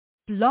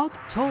Blog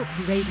Talk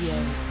Radio.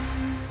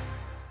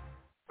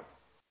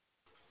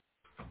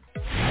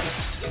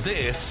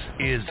 This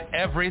is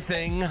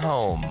Everything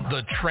Home,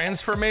 the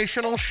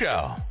transformational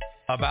show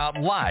about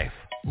life,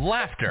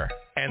 laughter,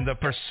 and the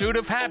pursuit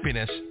of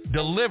happiness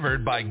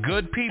delivered by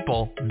good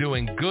people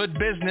doing good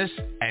business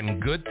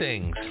and good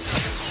things.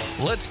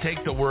 Let's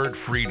take the word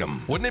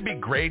freedom. Wouldn't it be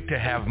great to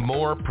have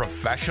more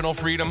professional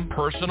freedom,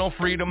 personal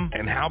freedom,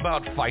 and how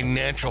about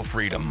financial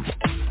freedom?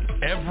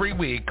 Every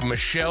week,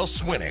 Michelle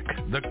Swinick,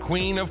 the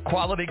queen of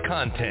quality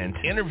content,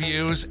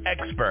 interviews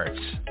experts,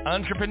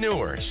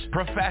 entrepreneurs,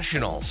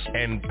 professionals,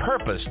 and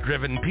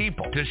purpose-driven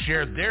people to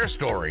share their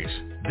stories,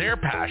 their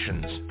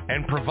passions,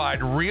 and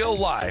provide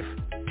real-life,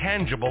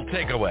 tangible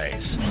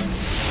takeaways.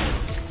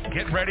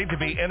 Get ready to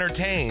be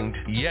entertained,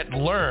 yet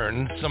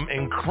learn some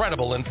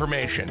incredible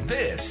information.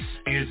 This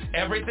is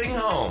Everything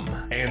Home,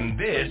 and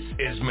this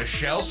is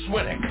Michelle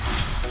Swinick.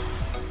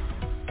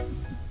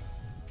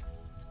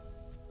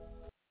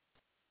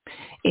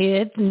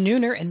 It's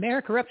nooner in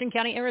Maricopa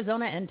County,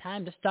 Arizona, and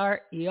time to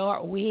start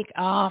your week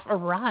off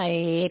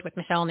right with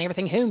Michelle on the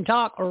Everything Home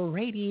Talk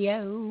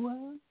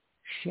Radio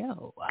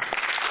Show.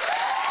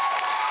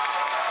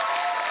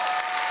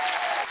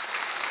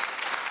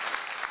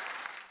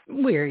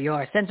 We're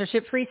your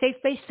censorship-free,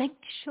 safe-space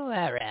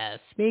sanctuary.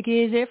 Speak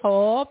easy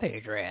for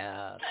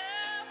patriots.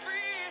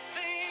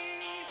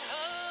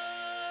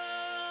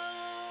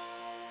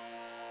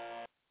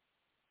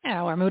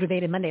 Our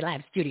Motivated Monday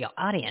Live studio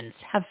audience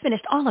have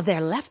finished all of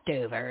their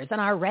leftovers and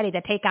are ready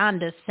to take on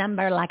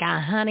December like a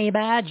honey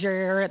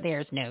badger.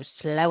 There's no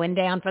slowing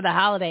down for the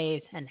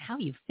holidays, and how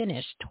you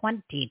finish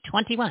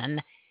 2021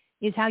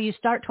 is how you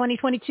start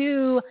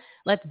 2022.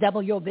 Let's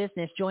double your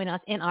business. Join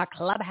us in our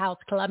Clubhouse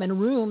Club and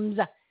Rooms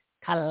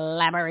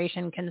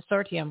Collaboration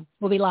Consortium.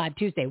 We'll be live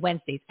Tuesday,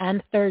 Wednesdays,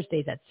 and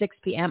Thursdays at 6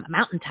 p.m.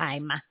 Mountain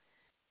Time.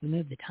 We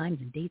moved the times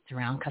and dates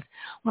around because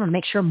I wanted to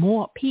make sure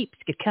more peeps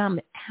could come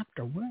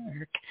after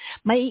work.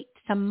 Meet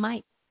some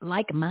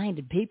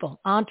like-minded people,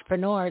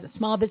 entrepreneurs,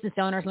 small business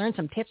owners, learn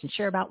some tips and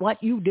share about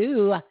what you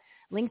do.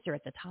 Links are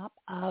at the top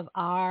of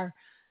our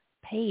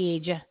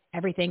page,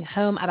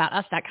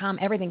 everythinghomeaboutus.com,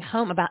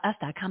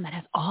 everythinghomeaboutus.com. That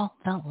has all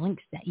the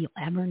links that you'll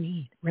ever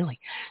need, really.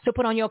 So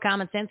put on your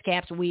common sense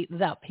caps. We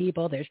the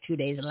people. There's 2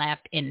 days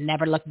left in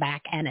Never Look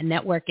Back and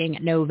Networking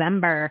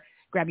November.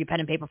 Grab your pen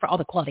and paper for all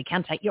the quality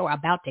content you're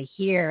about to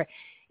hear.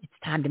 It's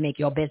time to make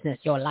your business,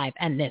 your life,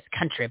 and this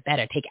country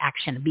better. Take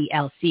action,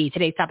 BLC.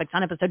 Today's topic's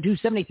on episode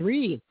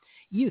 273,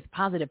 Youth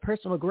Positive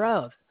Personal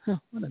Growth.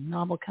 What a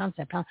novel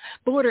concept, huh?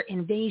 Border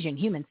invasion,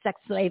 human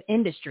sex slave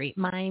industry,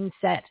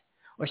 mindset,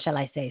 or shall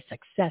I say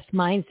success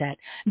mindset.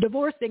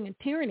 Divorcing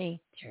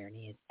tyranny.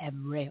 Tyranny is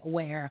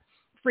everywhere.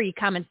 Free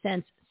Common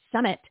Sense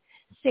Summit.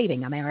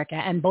 Saving America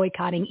and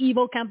boycotting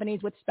evil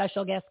companies with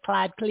special guest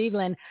Clyde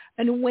Cleveland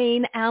and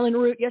Wayne Allen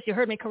Root. Yes, you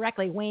heard me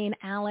correctly. Wayne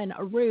Allen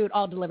Root,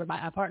 all delivered by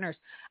our partners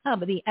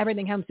of the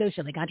Everything Home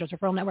Social, the Conscious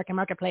Referral Network and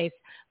Marketplace.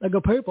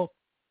 Go Purple,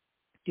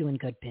 doing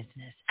good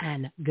business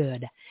and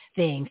good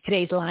things.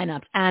 Today's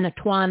lineups: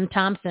 Antoine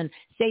Thompson,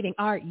 Saving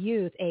Our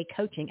Youth, a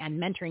coaching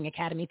and mentoring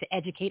academy to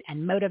educate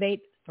and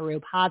motivate through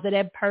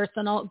positive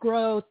personal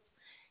growth,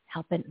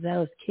 helping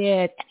those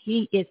kids.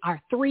 He is our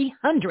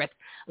 300th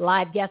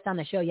live guest on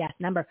the show. Yes,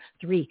 number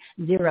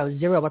 300.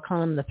 We're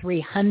calling him the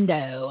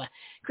 300.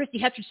 Christy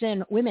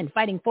Hutcherson, Women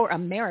Fighting for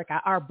America,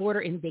 our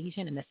border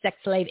invasion in the sex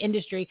slave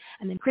industry.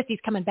 And then Christy's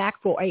coming back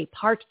for a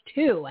part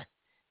 2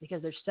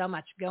 because there's so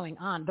much going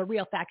on. The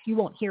real facts you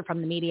won't hear from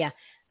the media,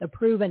 the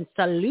proven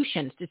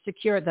solutions to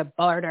secure the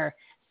border,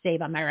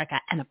 save America,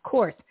 and of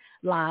course,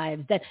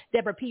 lives. That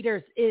Deborah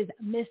Peters is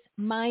Miss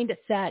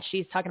Mindset.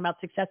 She's talking about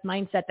success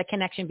mindset, the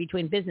connection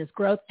between business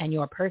growth and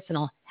your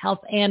personal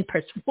health and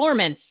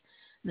performance.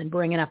 And then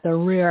bringing up the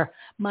rear,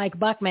 Mike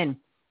Buckman,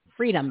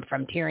 Freedom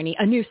from Tyranny,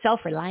 a new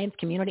self-reliance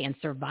community and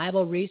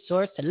survival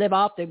resource to live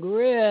off the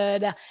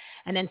grid.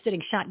 And then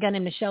sitting shotgun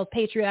in Michelle's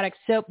patriotic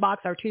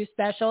soapbox, our 2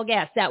 special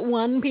guests at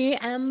 1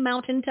 p.m.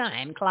 Mountain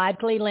Time. Clyde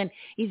Cleveland,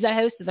 he's the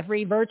host of the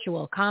free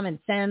virtual Common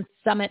Sense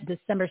Summit,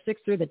 December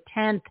 6th through the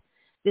 10th.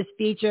 This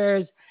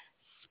features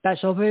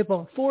special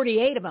people,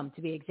 48 of them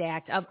to be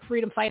exact, of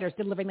freedom fighters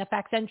delivering the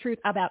facts and truth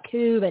about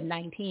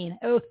COVID-19.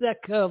 Oh, the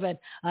COVID.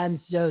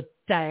 I'm so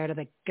tired of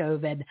the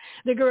COVID.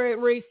 The Great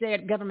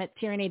Reset, government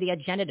tyranny, the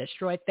agenda to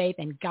destroy faith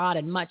in God,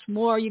 and much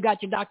more. You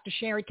got your Dr.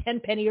 Sherry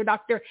Tenpenny, your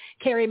Dr.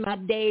 Carrie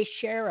Madej,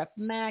 Sheriff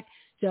Mack.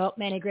 So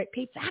many great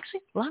people.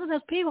 Actually, a lot of those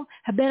people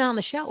have been on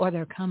the show or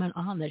they're coming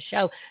on the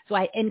show. So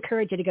I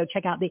encourage you to go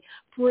check out the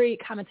free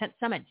Common Sense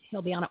Summit.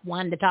 He'll be on at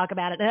 1 to talk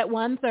about it at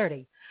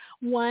 1:30.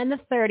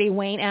 1:30,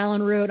 Wayne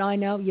Allen Root. I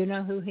know you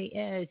know who he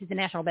is. He's a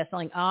national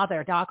best-selling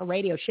author, talk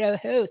radio show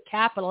host,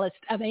 capitalist,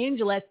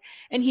 evangelist,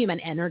 and human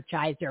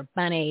energizer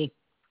bunny.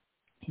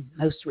 His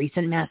most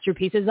recent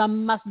masterpiece is a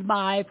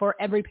must-buy for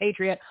every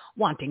patriot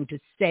wanting to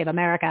save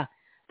America,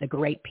 The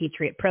Great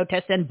Patriot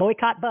Protest and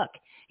Boycott book.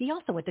 He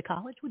also went to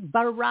college with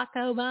Barack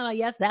Obama.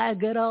 Yes, that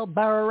good old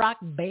Barack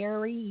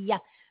Berry. Yeah.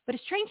 But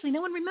strangely,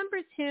 no one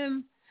remembers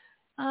him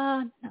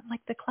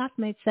like the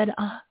classmates said,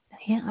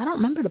 yeah, I don't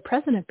remember the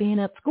president being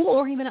at school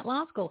or even at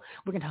law school.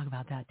 We're going to talk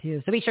about that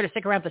too. So be sure to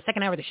stick around for the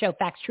second hour of the show.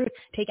 Facts, truth,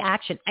 take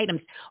action,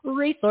 items,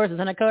 resources,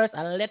 and of course,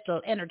 a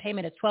little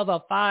entertainment. It's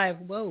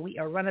 12:05. Whoa, we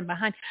are running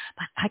behind.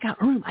 But I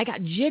got room. I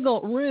got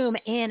jiggle room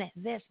in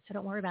this, so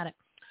don't worry about it.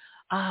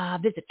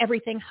 Visit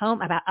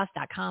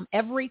everythinghomeaboutus.com,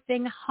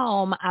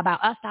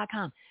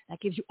 everythinghomeaboutus.com. That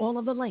gives you all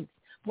of the links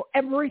for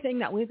everything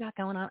that we've got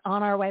going on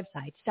our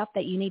website, stuff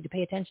that you need to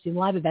pay attention to,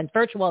 live events,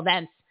 virtual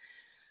events,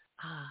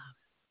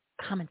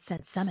 Common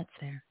Sense Summits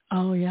there.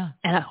 Oh, yeah.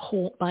 And a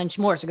whole bunch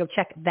more. So go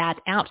check that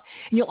out.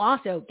 And you'll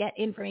also get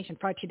information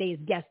for today's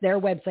guests, their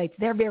websites,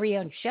 their very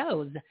own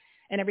shows,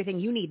 and everything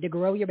you need to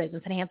grow your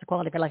business, enhance the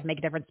quality of your life, and make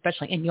a difference,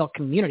 especially in your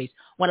communities.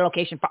 One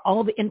location for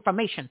all the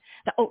information,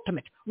 the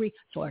ultimate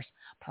resource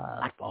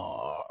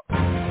platform.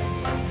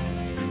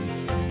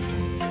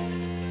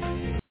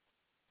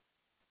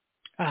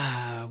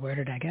 Where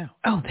did I go?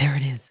 Oh, there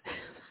it is.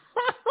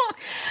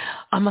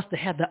 I must have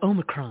had the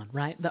Omicron,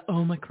 right? The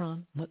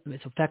Omicron.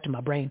 It's affecting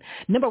my brain.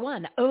 Number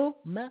one,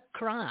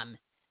 Omicron.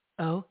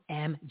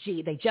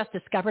 OMG. They just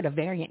discovered a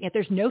variant, yet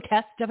there's no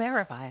test to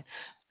verify it.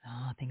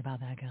 Oh, think about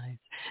that, guys.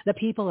 The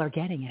people are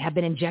getting it, have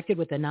been injected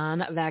with the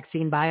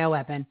non-vaccine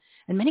bioweapon,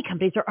 and many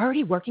companies are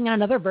already working on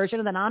another version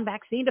of the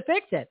non-vaccine to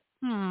fix it.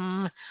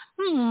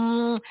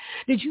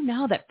 Did you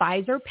know that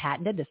Pfizer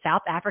patented the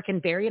South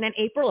African variant in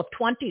April of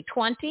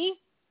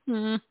 2020?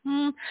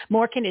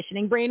 More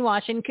conditioning,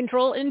 brainwashing,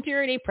 control, and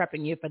tyranny,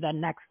 prepping you for the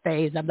next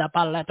phase of the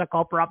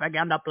political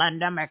propaganda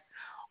pandemic.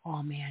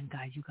 Oh man,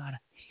 guys, you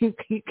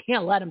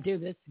can't let them do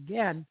this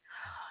again.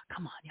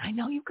 Come on, I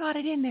know you got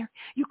it in there.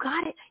 You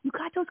got it. You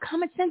got those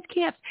common sense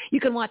camps. You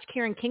can watch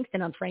Karen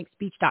Kingston on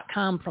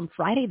frankspeech.com from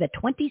Friday the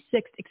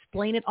 26th.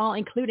 Explain it all,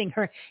 including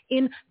her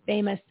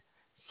infamous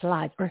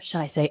slides, or should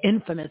I say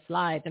infamous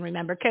slides. And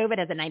remember, COVID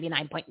has a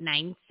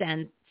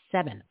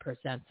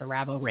 99.977%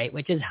 survival rate,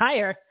 which is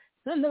higher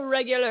than the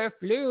regular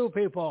flu,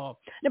 people.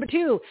 Number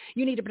two,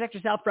 you need to protect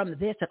yourself from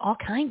this and all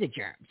kinds of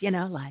germs,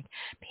 like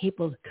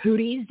people's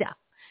cooties.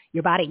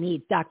 Your body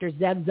needs Dr.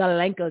 Zev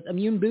Zelenko's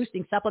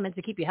immune-boosting supplements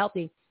to keep you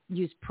healthy.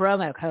 Use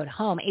promo code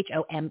HOME,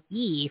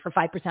 HOME, for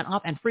 5%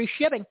 off and free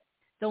shipping.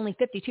 It's only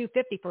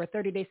 $52.50 for a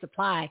 30-day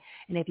supply.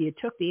 And if you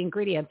took the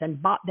ingredients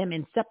and bought them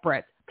in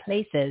separate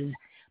places,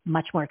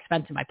 much more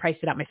expensive. I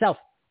priced it out myself.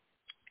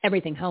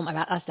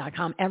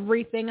 Everythinghomeaboutus.com,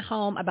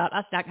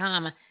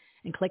 everythinghomeaboutus.com,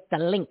 and click the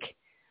link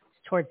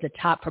towards the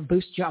top for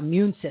boost your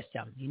immune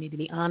system. You need to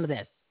be on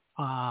this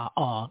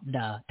all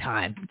the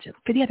time.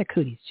 For the other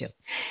cooties, too.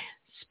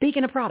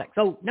 Speaking of products.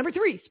 Oh, number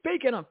three,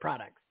 speaking of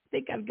products. I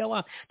think I'd go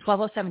on.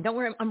 12:07. Don't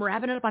worry, I'm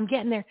wrapping it up. I'm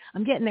getting there.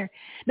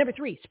 Number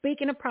three,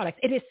 speaking of products,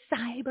 it is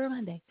Cyber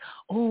Monday.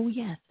 Oh,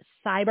 yes,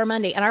 Cyber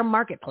Monday. And our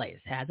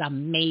marketplace has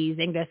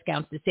amazing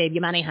discounts to save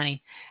you money,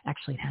 honey.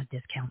 Actually, it has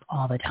discounts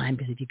all the time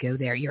because if you go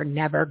there, you're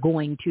never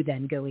going to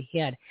then go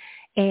ahead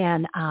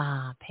and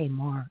pay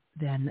more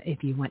than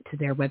if you went to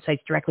their websites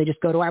directly.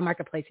 Just go to our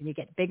marketplace and you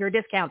get bigger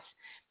discounts.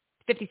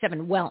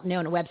 57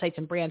 well-known websites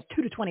and brands.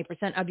 2 to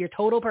 20% of your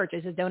total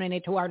purchase is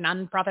donated to our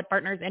nonprofit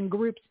partners and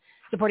groups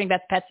supporting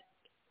vets, pets,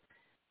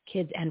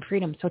 kids, and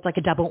freedom. So it's like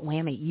a double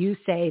whammy. You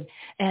save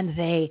and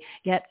they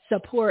get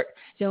support.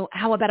 So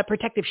how about a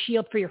protective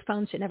shield for your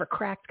phone so it never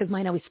cracks, because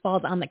mine always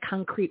falls on the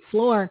concrete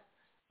floor.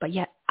 But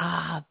yet,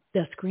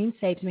 the screen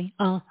saves me.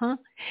 And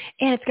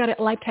it's got a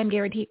lifetime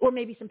guarantee, or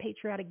maybe some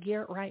patriotic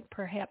gear, right?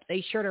 Perhaps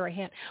a shirt or a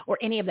hat, or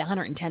any of the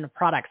 110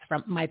 products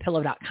from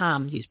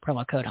mypillow.com. Use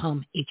promo code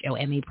HOME,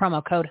 HOME,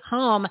 promo code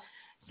HOME.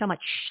 So much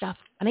stuff.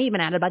 And I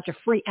even added a bunch of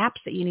free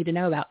apps that you need to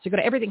know about. So go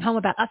to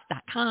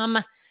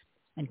everythinghomeaboutus.com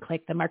and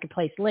click the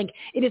marketplace link.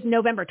 It is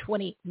November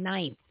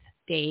 29th,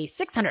 day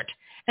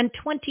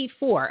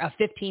 624 of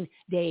 15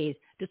 days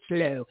to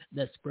slow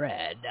the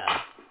spread.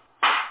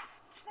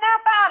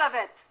 Snap out of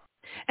it.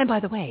 And by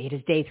the way, it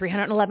is day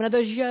 311 of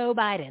the Joe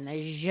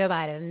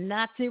Biden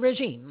Nazi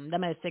regime, the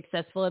most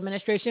successful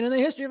administration in the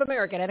history of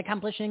America at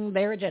accomplishing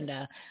their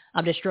agenda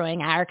of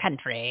destroying our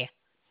country.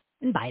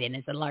 And Biden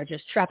is the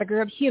largest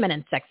trafficker of human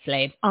and sex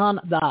slaves on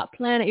the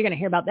planet. You're going to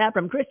hear about that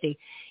from Christy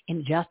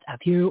in just a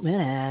few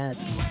minutes.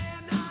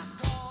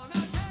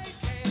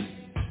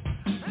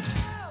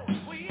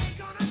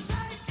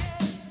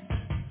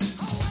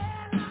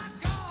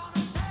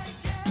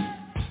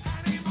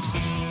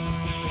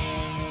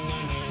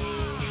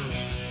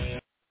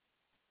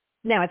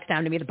 Now it's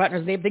time to meet the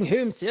partners of the Everything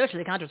Home,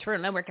 socially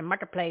controversial network and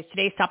marketplace.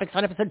 Today's topics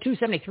on episode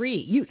 273,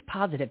 youth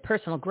positive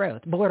personal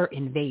growth, border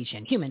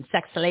invasion, human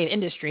sex slave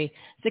industry,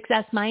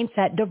 success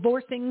mindset,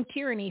 divorcing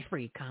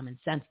tyranny-free common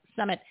sense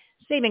summit,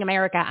 saving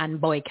America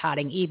and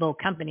boycotting evil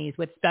companies,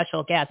 with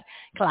special guests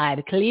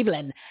Clyde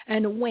Cleveland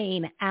and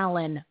Wayne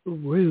Allen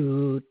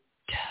Root.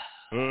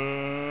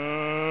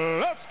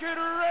 Let's get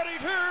ready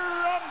to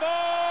rumble!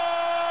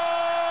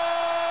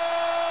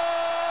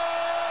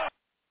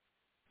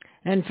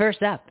 And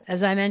first up,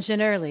 as I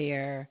mentioned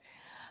earlier,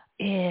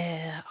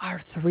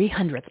 our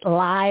 300th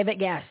live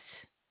guest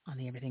on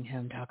the Everything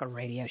Home Talk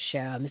Radio Show.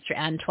 Mr.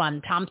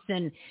 Antoine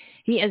Thompson,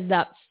 he is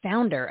the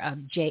founder of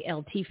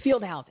JLT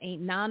Fieldhouse, a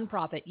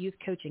nonprofit youth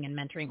coaching and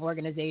mentoring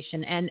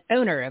organization, and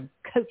owner of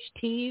Coach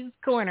T's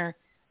Corner,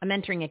 a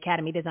mentoring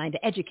academy designed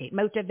to educate,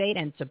 motivate,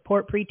 and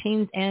support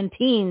preteens and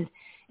teens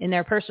in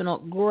their personal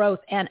growth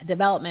and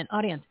development.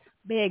 Audience,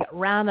 big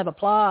round of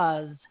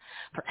applause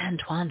for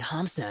Antoine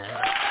Thompson.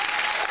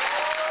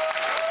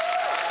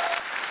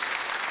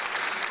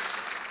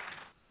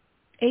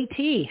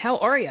 AT, how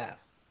are you?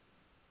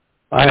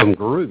 I am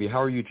groovy.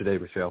 How are you today,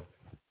 Michelle?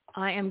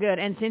 I am good.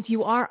 And since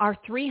you are our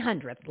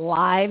 300th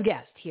live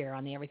guest here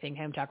on the Everything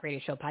Home Talk Radio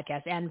Show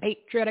podcast and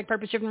Patriotic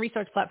Purpose-Driven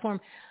Resource Platform,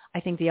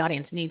 I think the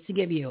audience needs to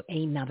give you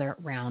another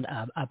round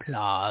of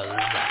applause.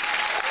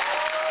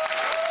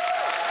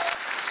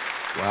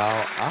 Well,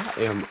 I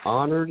am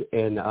honored,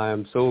 and I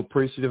am so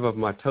appreciative of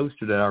my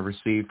toaster that I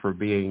received for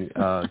being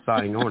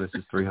signing on as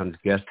his 300th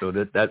guest, so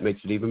that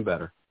makes it even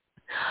better.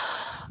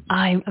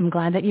 I'm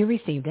glad that you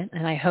received it,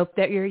 and I hope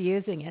that you're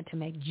using it to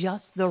make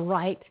just the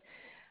right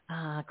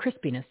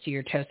crispiness to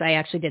your toast. I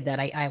actually did that.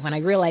 When I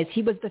realized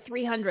he was the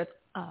 300th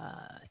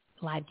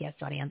live guest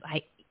audience,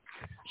 I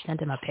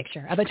sent him a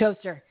picture of a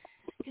toaster.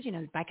 Because, you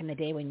know, back in the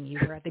day when you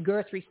were at the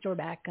grocery store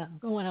back,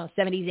 70s,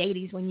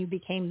 80s, when you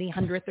became the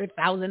 100th or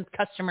 1000th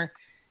customer,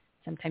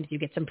 sometimes you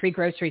get some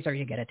pre-groceries or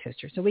you get a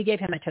toaster. So we gave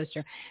him a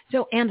toaster.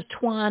 So,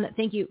 Antoine,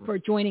 thank you for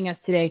joining us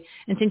today.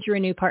 And since you're a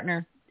new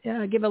partner,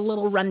 give a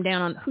little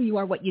rundown on who you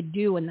are, what you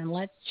do, and then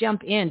let's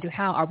jump into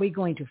how are we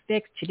going to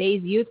fix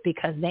today's youth,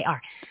 because they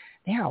are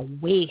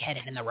way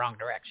headed in the wrong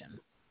direction.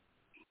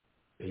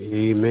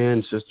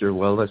 Amen, sister.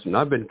 Well, listen,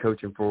 I've been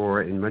coaching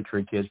and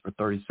mentoring kids for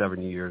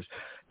 37 years,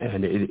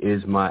 and it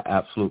is my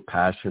absolute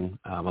passion.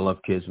 I love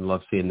kids and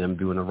love seeing them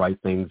doing the right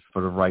things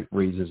for the right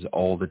reasons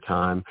all the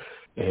time.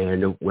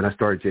 And when I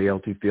started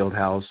JLT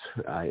Fieldhouse,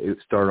 it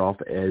started off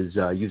as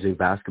using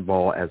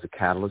basketball as a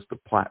catalyst, a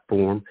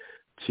platform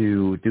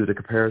to do the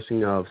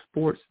comparison of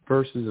sports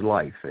versus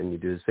life. And you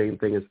do the same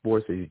thing in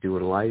sports as you do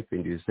in life,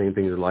 and you do the same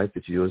thing in life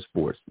that you do in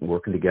sports,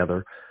 working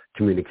together,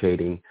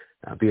 communicating,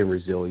 being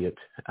resilient,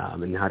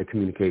 and how to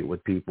communicate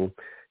with people.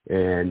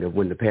 And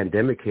when the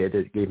pandemic hit,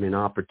 it gave me an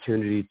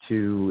opportunity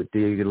to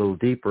dig a little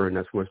deeper, and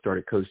that's when I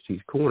started Coach T's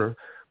Corner,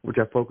 which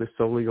I focused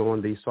solely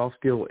on the soft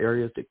skill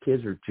areas that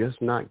kids are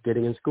just not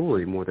getting in school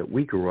anymore, that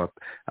we grew up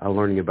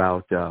learning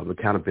about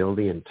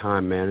accountability and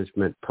time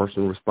management,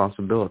 personal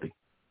responsibility.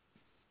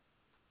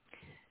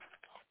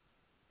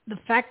 The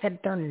fact that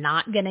they're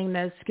not getting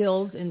those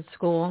skills in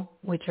school,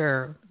 which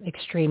are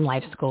extreme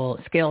life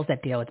skills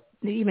that deal with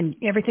even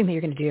everything that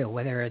you're going to do,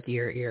 whether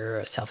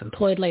you're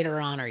self-employed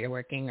later on or you're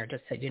working or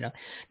just,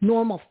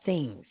 normal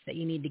things that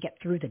you need to get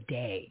through the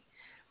day.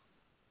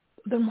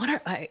 Then what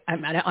are, I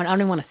don't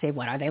even want to say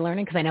what are they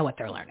learning, because I know what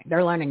they're learning.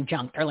 They're learning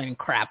junk. They're learning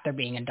crap. They're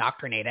being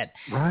indoctrinated.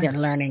 Right. They're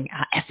learning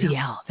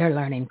SEL. They're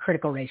learning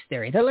critical race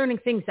theory. They're learning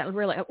things that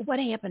really, what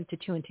happened to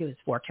 2 and 2 is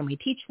 4? Can we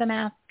teach the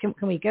math? Can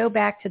we go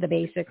back to the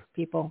basics,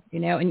 people?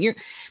 And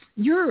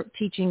you're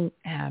teaching,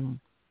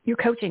 you're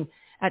coaching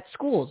at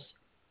schools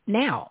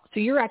now. So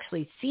you're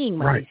actually seeing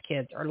what these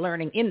kids are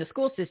learning in the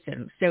school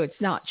system. So it's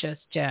not just,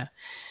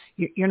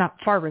 you're not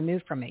far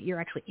removed from it. You're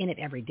actually in it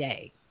every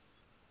day.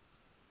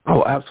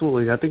 Oh,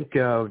 absolutely. I think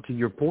to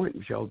your point,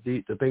 Michelle,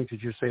 the things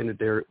that you're saying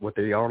that what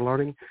they are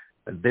learning,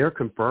 they're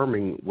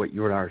confirming what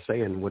you and I are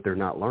saying, what they're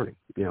not learning.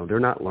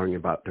 They're not learning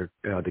about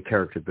the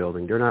character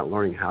building. They're not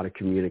learning how to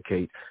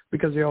communicate,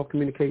 because they all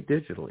communicate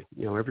digitally.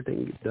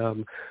 Everything,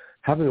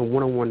 having a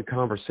one-on-one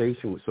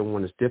conversation with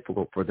someone is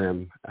difficult for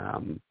them.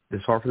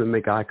 It's hard for them to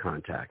make eye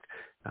contact.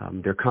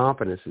 Their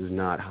confidence is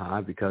not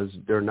high because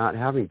they're not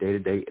having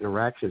day-to-day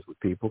interactions with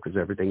people, because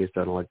everything is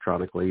done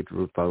electronically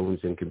through phones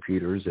and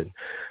computers,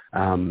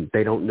 and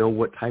they don't know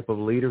what type of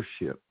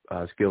leadership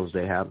skills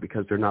they have,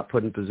 because they're not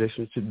put in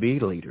positions to be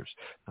leaders.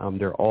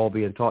 They're all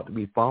being taught to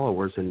be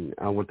followers, and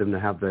I want them to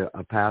have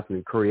a path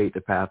and create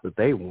the path that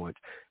they want,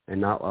 and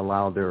not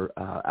allow their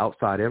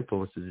outside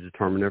influences to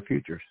determine their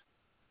futures.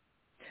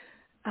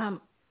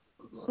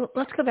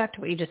 Let's go back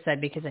to what you just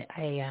said, because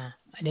I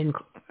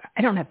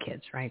don't have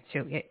kids, right?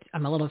 So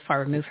I'm a little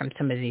far removed from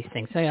some of these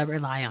things. So I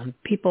rely on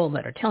people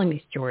that are telling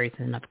these stories,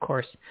 and of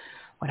course,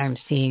 what I'm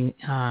seeing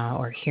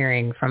or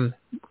hearing from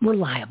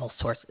reliable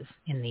sources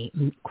in the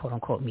quote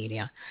unquote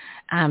media.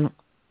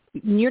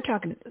 You're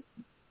talking,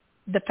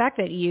 the fact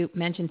that you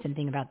mentioned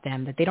something about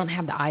them, that they don't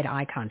have the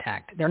eye-to-eye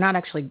contact. They're not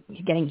actually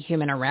getting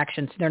human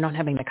interactions. They're not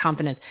having the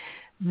confidence.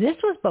 This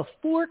was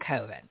before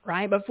COVID,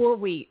 right? Before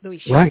we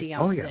shut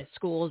down the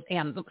schools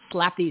and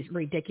slapped these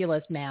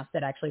ridiculous masks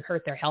that actually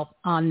hurt their health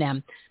on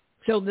them.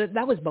 So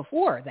that was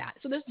before that.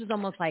 So this is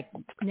almost like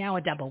now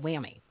a double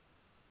whammy.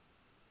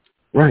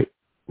 Right.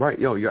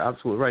 You're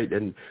absolutely right.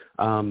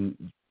 And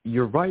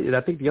you're right. And I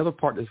think the other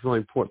part that's really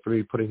important for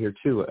me putting here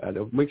too,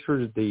 make sure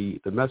that the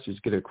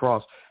message get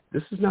across.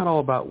 This is not all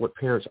about what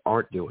parents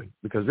aren't doing,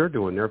 because they're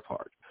doing their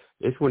part.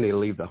 It's when they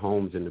leave the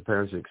homes and the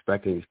parents are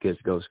expecting these kids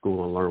to go to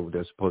school and learn what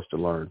they're supposed to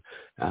learn.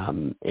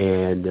 And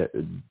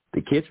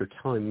the kids are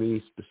telling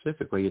me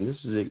specifically, and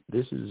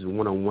this is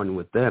one-on-one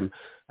with them,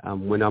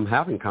 when I'm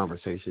having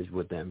conversations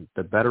with them.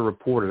 The better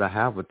rapport that I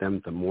have with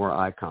them, the more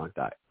eye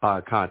contact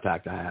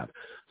I have.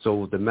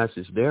 So the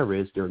message there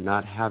is they're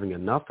not having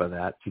enough of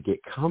that to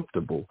get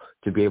comfortable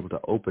to be able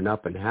to open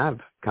up and have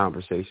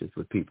conversations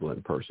with people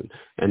in person.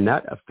 And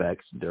that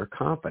affects their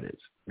confidence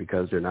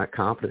because they're not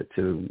confident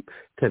to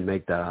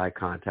make that eye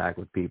contact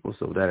with people.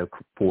 So that, of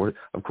course,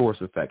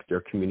 affects their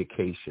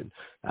communication.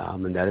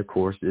 And that, of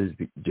course,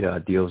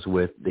 deals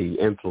with the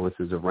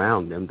influences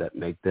around them that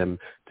make them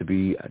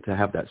to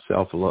have that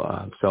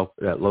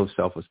low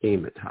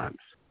self-esteem at times.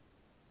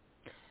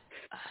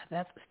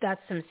 That's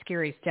some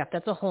scary stuff.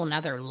 That's a whole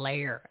nother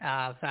layer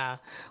of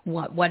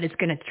what is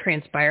going to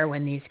transpire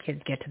when these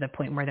kids get to the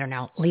point where they're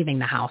now leaving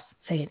the house,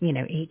 say,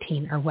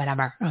 18 or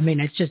whatever. I mean,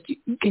 it's just,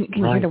 can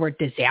you hear the word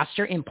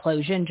disaster,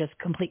 implosion, just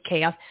complete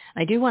chaos?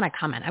 I do want to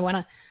comment.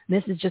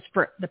 This is just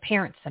for the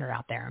parents that are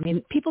out there. I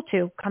mean, people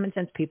too, common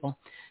sense people,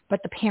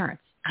 but the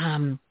parents,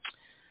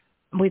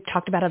 we've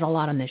talked about it a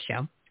lot on this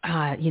show.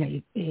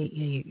 You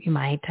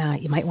might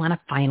want to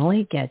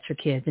finally get your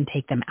kids and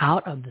take them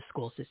out of the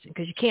school system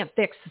because you can't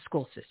fix the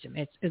school system.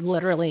 It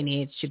literally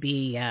needs to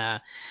be,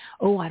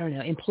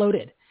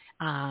 imploded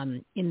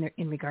in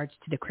regards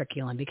to the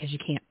curriculum because you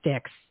can't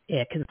fix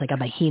it because it's like a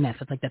behemoth.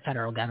 It's like the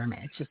federal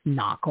government. It's just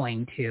not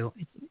going to.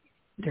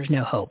 There's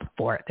no hope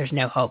for it. There's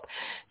no hope.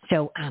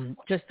 So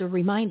just a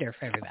reminder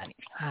for everybody.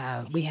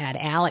 We had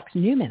Alex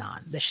Newman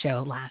on the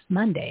show last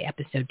Monday,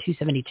 episode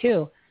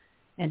 272,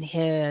 and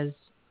his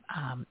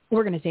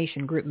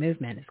organization group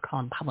movement is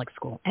called Public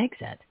School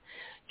Exit.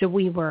 So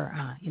we were,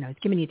 it's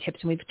giving you tips,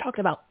 and we've talked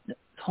about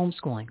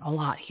homeschooling a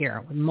lot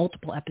here with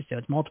multiple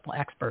episodes, multiple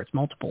experts,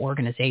 multiple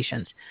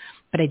organizations.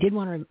 But I did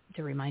want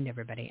to remind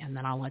everybody, and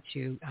then I'll let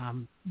you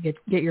get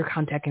your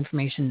contact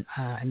information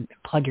and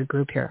plug your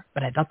group here.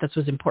 But I thought this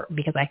was important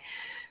because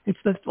it's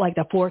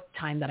the fourth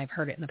time that I've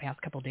heard it in the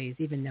past couple of days,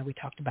 even though we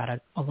talked about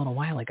it a little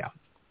while ago.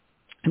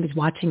 I was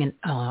watching an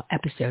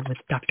episode with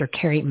Dr.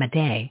 Carrie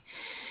Madej,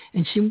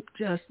 and she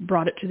just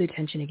brought it to the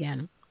attention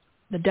again.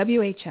 The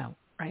WHO,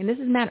 right? And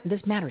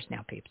this matters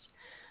now, peeps.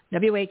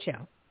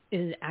 WHO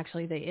is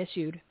actually, they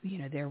issued,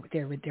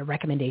 their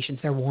recommendations,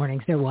 their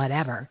warnings, their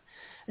whatever,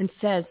 and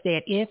says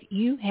that if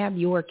you have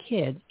your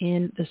kids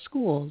in the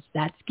schools,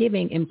 that's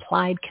giving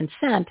implied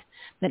consent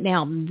that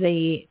now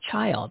the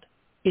child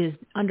is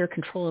under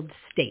control of the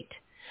state.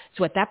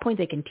 So at that point,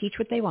 they can teach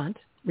what they want,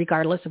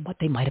 regardless of what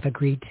they might have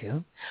agreed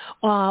to,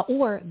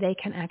 or they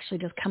can actually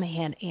just come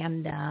ahead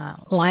and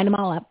line them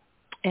all up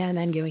and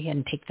then go ahead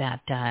and take that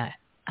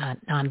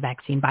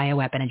non-vaccine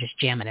bioweapon and just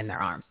jam it in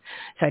their arms.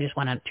 So I just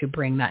wanted to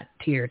bring that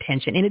to your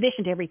attention. In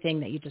addition to everything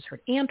that you just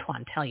heard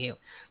Antoine tell you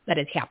that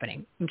is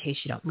happening, in case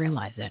you don't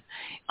realize it,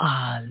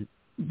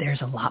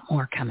 there's a lot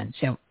more coming.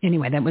 So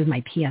anyway, that was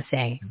my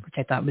PSA, which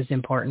I thought was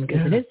important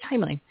because it is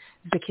timely.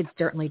 The kids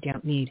certainly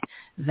don't need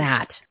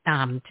that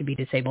to be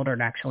disabled or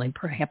to actually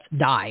perhaps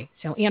die.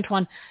 So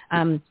Antoine,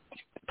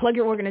 plug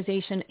your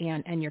organization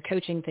and your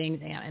coaching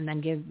things and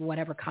then give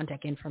whatever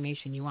contact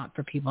information you want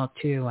for people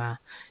to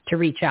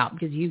reach out,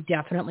 because you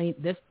definitely,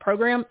 this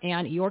program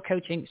and your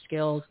coaching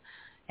skills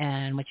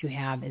and what you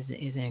have is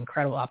an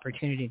incredible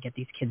opportunity to get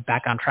these kids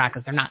back on track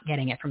because they're not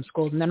getting it from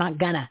schools and they're not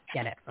going to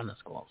get it from the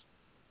schools.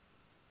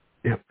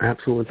 Yeah,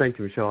 absolutely. Thank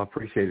you, Michelle. I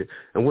appreciate it.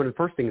 And one of the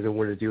first things I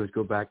wanted to do is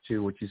go back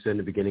to what you said in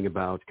the beginning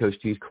about Coach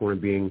T's Corner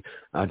being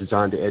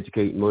designed to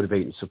educate,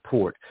 motivate, and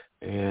support.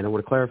 And I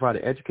want to clarify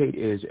that educate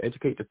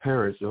the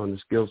parents on the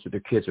skills that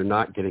their kids are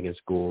not getting in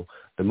school.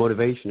 The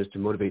motivation is to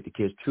motivate the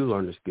kids to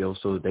learn the skills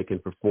so that they can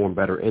perform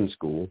better in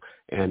school.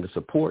 And the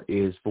support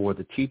is for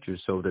the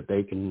teachers so that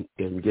they can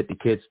get the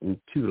kids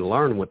to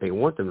learn what they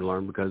want them to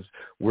learn, because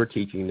we're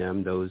teaching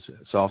them those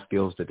soft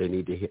skills that they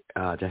need to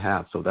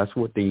have. So that's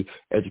what the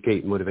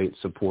educate, motivate,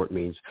 support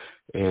means.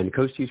 And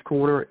Coach T's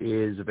Corner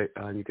is,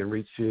 you can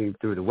reach me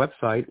through the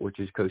website, which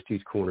is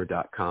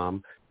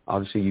CoachT'sCorner.com.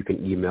 Obviously, you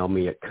can email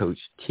me at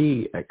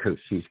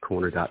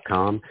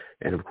CoachT@CoachT'sCorner.com.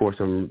 And, of course,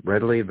 I'm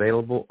readily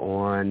available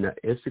on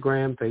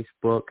Instagram,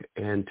 Facebook,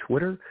 and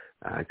Twitter,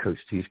 Coach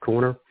T's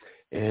Corner.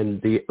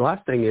 And the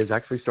last thing is,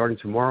 actually starting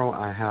tomorrow,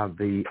 I have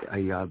the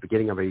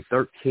beginning of a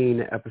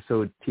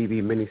 13-episode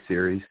TV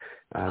miniseries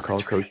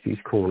called Coach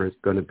T's Corner. It's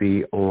going to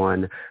be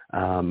on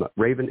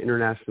Raven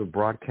International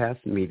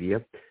Broadcast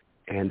Media,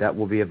 and that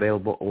will be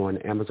available on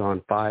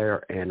Amazon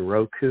Fire and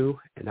Roku,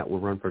 and that will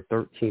run for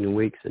 13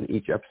 weeks, and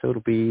each episode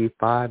will be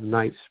 5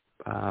 nights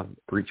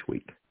for each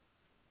week.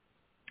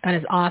 That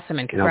is awesome,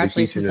 and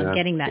congratulations on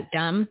getting that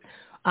done.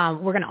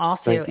 We're going to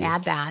also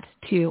add that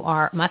to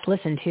our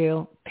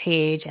must-listen-to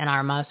page and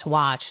our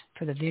must-watch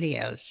for the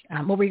videos.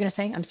 What were you going to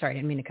say? I'm sorry, I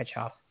didn't mean to cut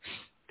you off.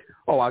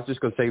 Oh, I was just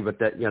going to say, but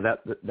that's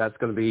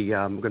going to be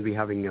we're going to be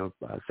having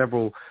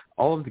several.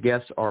 All of the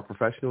guests are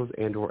professionals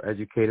and/or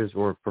educators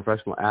or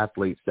professional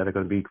athletes that are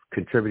going to be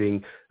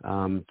contributing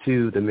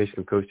to the mission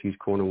of Coach T's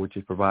Corner, which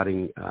is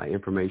providing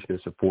information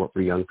and support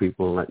for young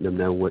people and letting them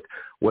know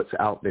what's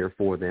out there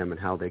for them and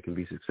how they can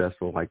be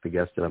successful, like the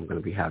guests that I'm going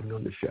to be having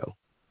on the show.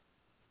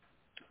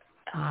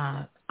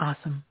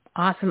 Awesome.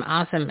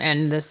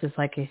 And this is,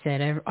 like I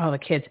said, all the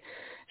kids.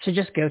 So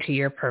just go to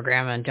your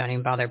program and don't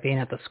even bother being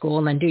at the school,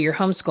 and then do your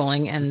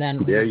homeschooling, and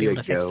then there we'll be you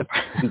able to go. fix the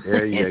problem.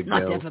 There you it's go.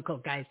 not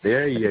difficult, guys.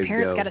 There but you the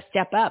parents go. got to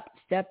step up.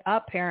 Step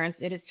up, parents.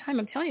 It is time.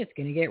 I'm telling you, it's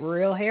going to get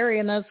real hairy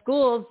in those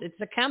schools. It's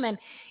coming.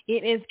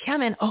 It is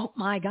coming. Oh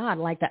my God,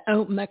 like the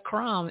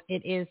Omicron.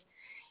 It is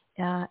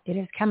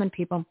coming,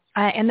 people.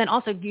 And then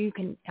also you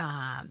can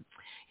find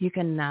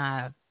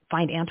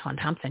Antoine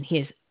Thompson. He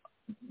is,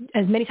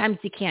 as many times as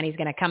he can, he's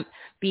going to come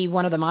be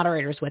one of the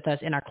moderators with us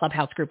in our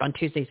Clubhouse group on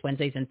Tuesdays,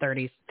 Wednesdays, and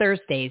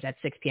Thursdays at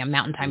 6 p.m.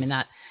 Mountain Time. And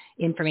that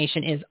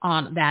information is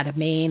on that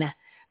main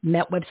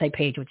website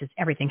page, which is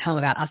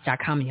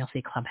everythinghomeaboutus.com, and you'll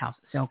see Clubhouse.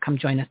 So come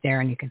join us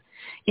there, and you can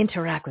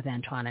interact with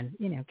Antoine and,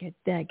 get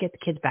the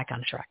kids back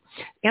on track.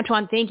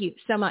 Antoine, thank you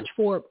so much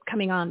for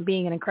coming on,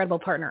 being an incredible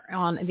partner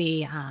on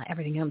the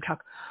Everything Home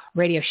Talk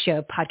radio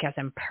show, podcast,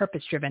 and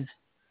purpose-driven.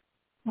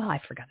 Well,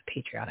 I forgot the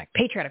patriotic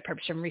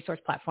purpose-driven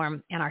resource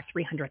platform, and our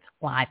 300th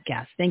live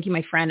guest. Thank you,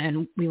 my friend,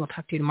 and we will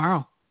talk to you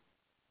tomorrow.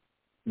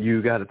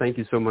 You got it. Thank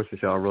you so much,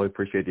 Michelle. I really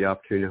appreciate the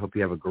opportunity. I hope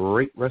you have a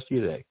great rest of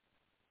your day.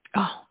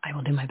 Oh, I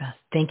will do my best.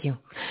 Thank you.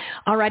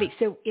 All righty.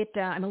 So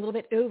I'm a little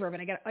bit over, but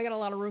I got a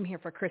lot of room here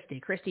for Christy.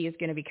 Christy is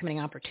going to be coming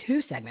on for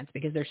 2 segments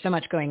because there's so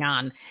much going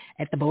on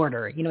at the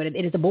border.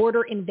 It is a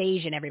border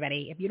invasion,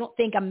 everybody. If you don't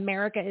think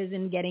America is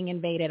getting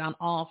invaded on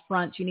all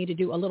fronts, you need to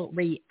do a little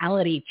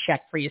reality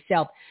check for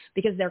yourself,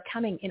 because they're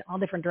coming in all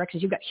different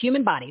directions. You've got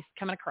human bodies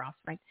coming across,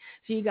 right?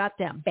 So you got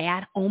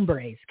bad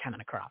hombres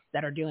coming across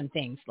that are doing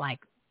things like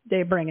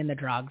they're bringing the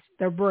drugs.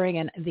 They're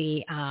bringing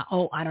the,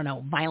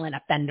 violent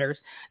offenders.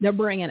 They're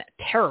bringing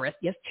terrorists.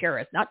 Yes,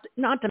 terrorists,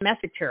 not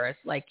domestic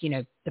terrorists like,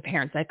 the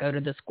parents that go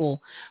to the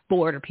school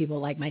board, or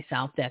people like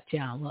myself that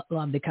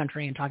love the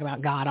country and talk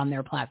about God on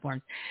their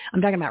platforms.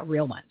 I'm talking about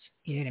real ones.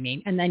 You know what I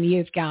mean? And then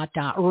you've got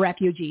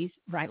refugees,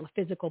 right?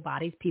 Physical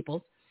bodies,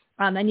 people.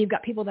 Then you've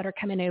got people that are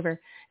coming over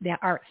that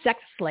are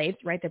sex slaves,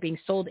 right? They're being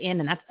sold in,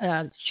 and that's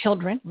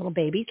children, little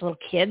babies, little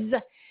kids.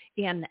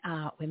 And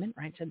women,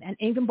 right? So, and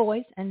even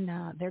boys, and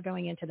they're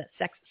going into the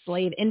sex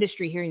slave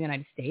industry here in the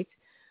United States,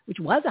 which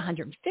was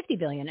 $150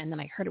 billion, and then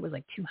I heard it was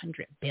like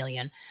 $200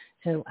 billion.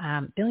 So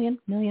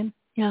million,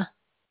 yeah,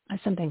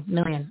 something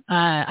million.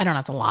 I don't know.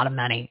 It's a lot of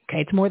money.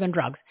 Okay, it's more than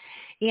drugs.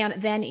 And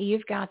then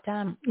you've got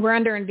we're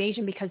under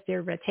invasion because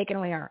they're taking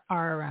away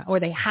our or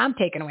they have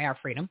taken away our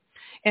freedom,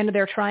 and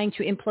they're trying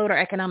to implode our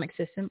economic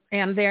system,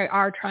 and they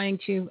are trying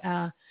to.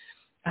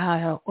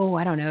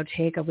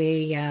 Take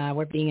away,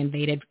 we're being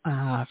invaded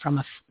from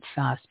a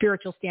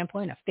spiritual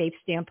standpoint, a faith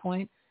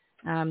standpoint,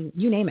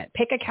 you name it.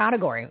 Pick a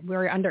category.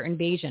 We're under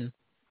invasion.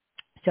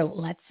 So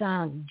let's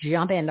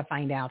jump in to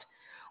find out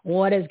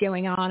what is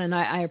going on. And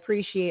I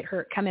appreciate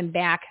her coming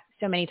back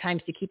so many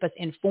times to keep us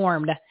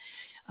informed.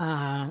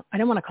 I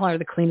don't want to call her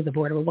the queen of the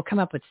border, but we'll come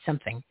up with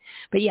something.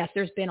 But yes,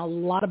 there's been a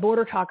lot of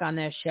border talk on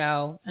this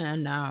show,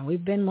 and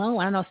we've been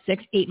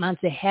 6-8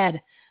 months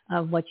ahead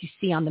of what you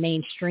see on the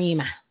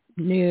mainstream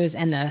news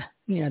and the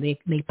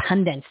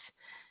pundits.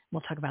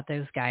 We'll talk about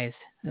those guys,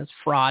 those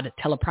fraud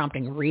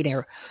teleprompting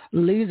reader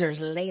losers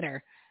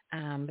later.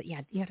 But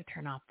yeah, you have to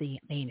turn off the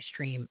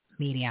mainstream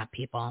media,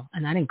 people,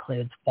 and that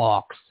includes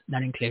Fox.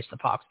 That includes the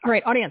Fox. All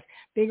right, audience,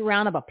 big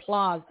round of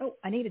applause. Oh,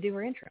 I need to do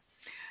her intro.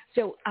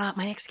 So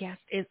my next guest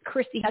is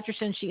Christy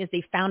Hutcherson. She is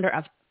the founder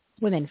of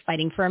Women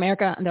Fighting for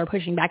America, and they're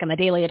pushing back on the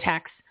daily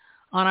attacks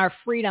on our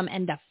freedom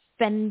and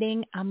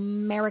defending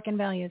American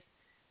values.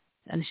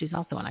 And she's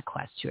also on a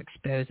quest to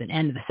expose and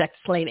end the sex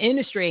slave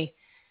industry,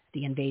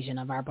 the invasion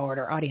of our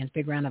border. Audience,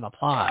 big round of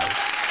applause.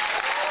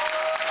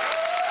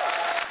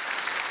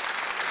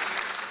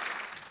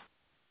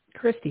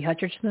 Christy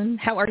Hutcherson,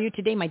 how are you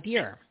today, my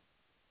dear?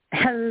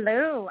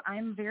 Hello,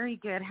 I'm very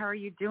good. How are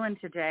you doing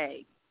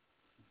today?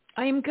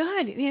 I am good.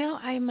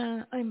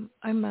 I'm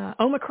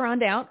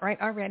Omicroned out,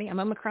 right? Already, I'm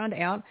Omicroned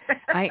out.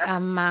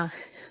 I'm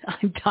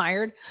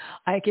tired.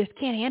 I just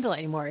can't handle it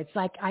anymore. It's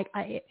like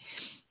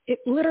it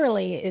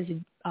literally is,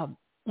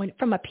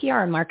 from a PR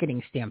and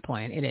marketing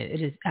standpoint, it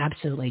is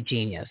absolutely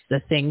genius. The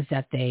things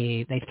that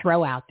they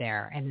throw out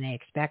there, and they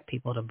expect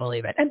people to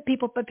believe it.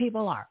 But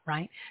people are,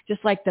 right?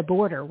 Just like the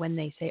border, when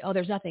they say, oh,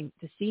 there's nothing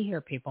to see here,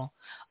 people.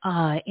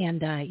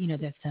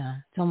 It's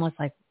almost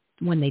like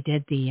when they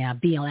did the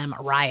BLM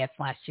riots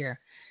last year,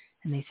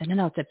 and they said,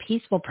 no, it's a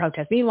peaceful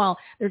protest. Meanwhile,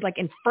 there's like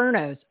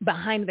infernos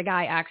behind the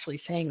guy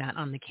actually saying that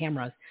on the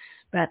cameras.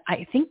 But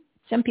I think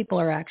some people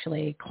are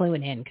actually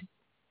cluing in.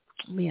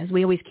 As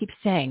we always keep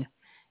saying,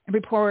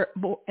 every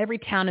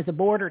town is a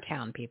border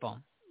town, people.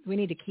 We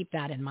need to keep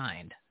that in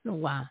mind. So,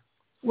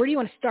 where do you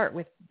want to start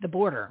with the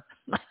border?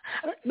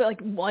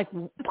 like what?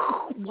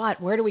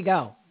 Where do we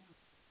go?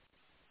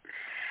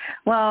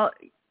 Well,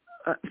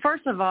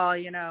 first of all,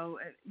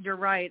 you're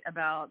right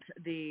about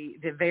the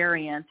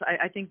variants.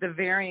 I think the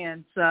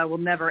variants will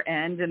never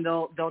end, and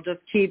they'll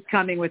just keep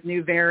coming with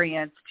new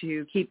variants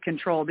to keep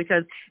control.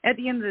 Because at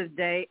the end of the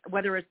day,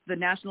 whether it's the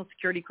national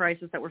security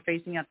crisis that we're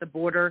facing at the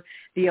border,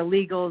 the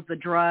illegals, the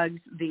drugs,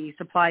 the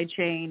supply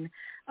chain,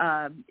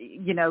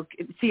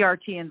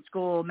 CRT in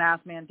school,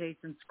 mask mandates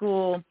in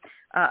school.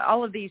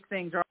 All of these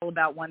things are all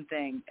about one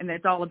thing, and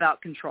it's all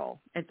about control.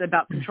 It's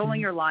about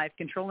controlling your life,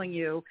 controlling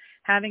you,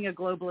 having a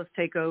globalist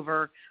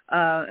takeover,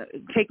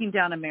 taking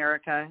down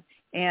America.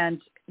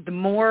 And the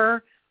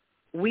more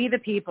we, the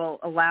people,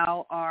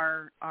 allow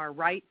our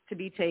rights to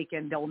be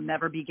taken, they'll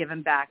never be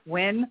given back.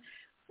 When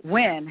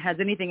has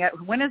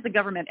the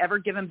government ever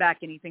given back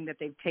anything that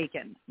they've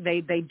taken?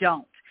 They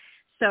don't.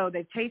 So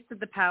they've tasted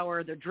the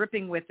power, they're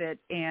dripping with it,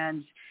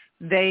 and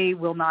they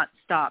will not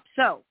stop.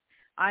 So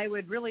I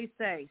would really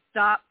say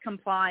stop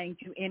complying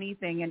to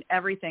anything and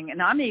everything.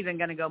 And I'm even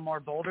going to go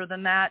more bolder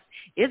than that.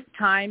 It's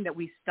time that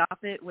we stop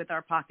it with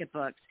our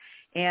pocketbooks.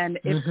 And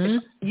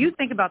if you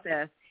think about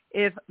this,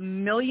 if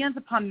millions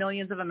upon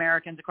millions of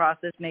Americans across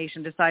this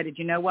nation decided,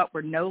 you know what,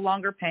 we're no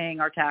longer paying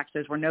our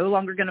taxes, we're no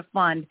longer going to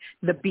fund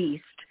the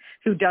beast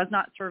who does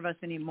not serve us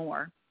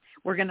anymore,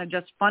 we're going to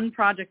just fund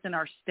projects in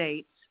our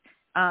states.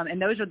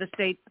 And those are the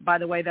states, by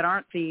the way, that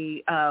aren't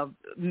the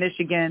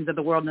Michigans of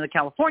the world and the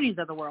Californias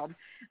of the world,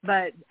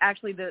 but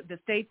actually the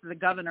states, the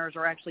governors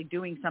are actually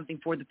doing something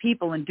for the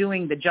people and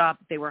doing the job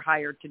that they were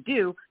hired to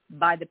do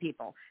by the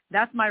people.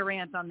 That's my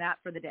rant on that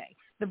for the day.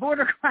 The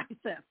border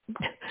crisis.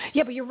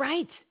 Yeah, but you're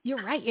right.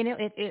 You're right. You know,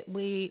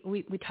 we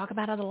talk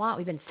about it a lot.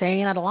 We've been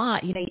saying it a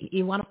lot. You know,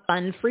 you want to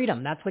fund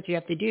freedom. That's what you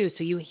have to do.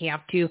 So you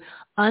have to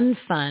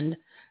unfund,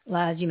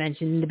 as you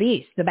mentioned, the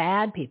beast, the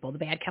bad people, the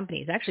bad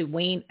companies.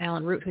 Actually,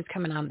 Alan Root, who's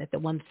coming on at the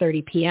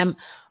 1:30 p.m.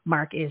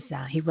 mark,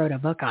 he wrote a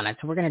book on it.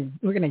 So we're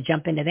gonna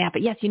jump into that.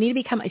 But yes, you need to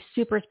become a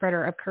super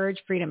spreader of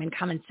courage, freedom, and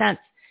common sense,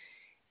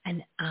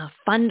 and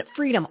fund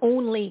freedom,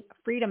 only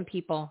freedom,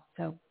 people.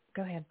 So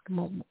go ahead. Come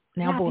on.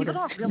 Now, border.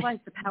 People don't realize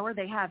the power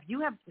they have. You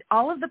have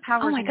all of the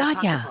powers in your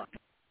pocketbook.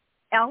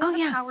 All of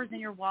the powers in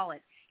your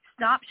wallet.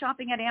 Stop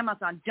shopping at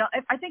Amazon.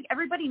 I think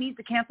everybody needs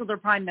to cancel their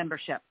Prime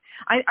membership.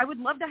 I would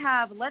love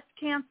to let's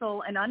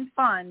cancel and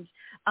unfund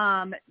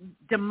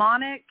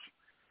demonic,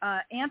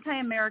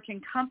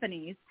 anti-American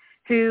companies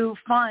who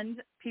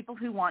fund people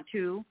who want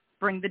to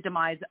bring the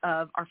demise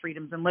of our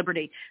freedoms and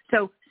liberty.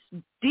 So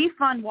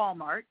defund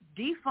Walmart,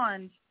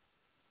 defund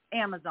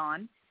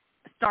Amazon,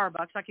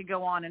 Starbucks, I could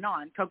go on and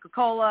on,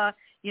 Coca-Cola,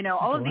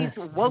 all of these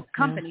woke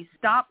companies,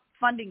 stop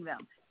funding them.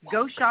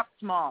 Go shop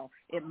small.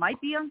 It might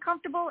be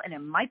uncomfortable and it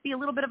might be a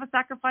little bit of a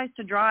sacrifice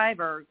to drive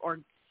or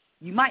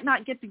you might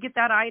not get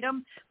that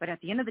item, but at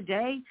the end of the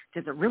day,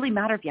 does it really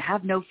matter if you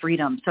have no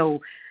freedom?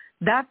 So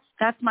that's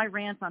my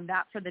rant on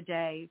that for the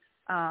day.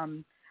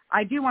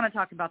 I do want to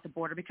talk about the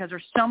border because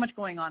there's so much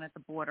going on at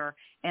the border,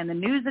 and the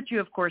news that you,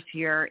 of course,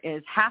 hear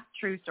is half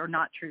truths or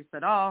not truths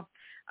at all.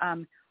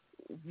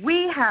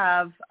 We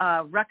have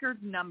a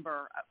record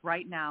number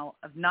right now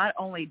of not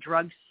only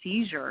drug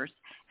seizures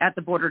at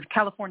the border,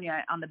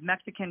 California, on the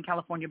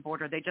Mexican-California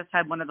border. They just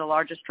had one of the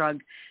largest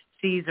drug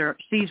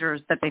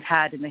seizures that they've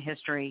had in the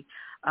history,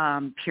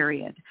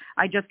 period.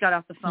 I just got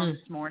off the phone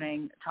this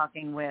morning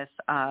talking with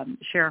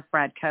Sheriff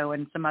Brad Coe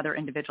and some other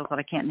individuals that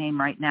I can't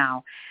name right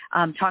now,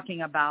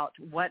 talking about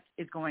what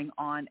is going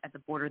on at the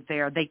border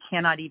there. They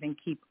cannot even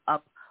keep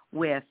up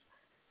with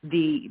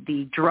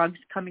the drugs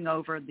coming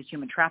over, the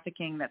human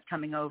trafficking that's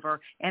coming over,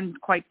 and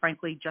quite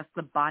frankly, just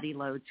the body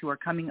loads who are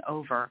coming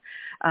over.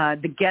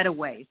 The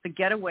getaways. The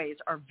getaways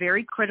are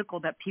very critical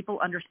that people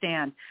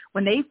understand.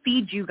 When they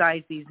feed you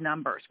guys these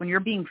numbers, when you're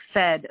being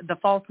fed the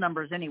false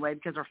numbers anyway,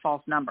 because they're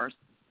false numbers,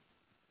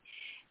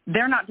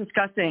 they're not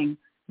discussing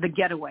the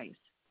getaways.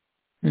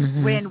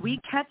 When we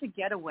catch a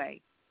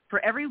getaway,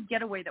 for every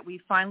getaway that we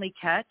finally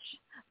catch,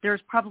 there's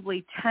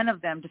probably 10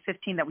 of them to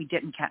 15 that we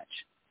didn't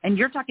catch. And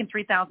you're talking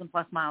 3,000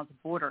 plus miles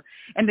of border.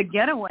 And the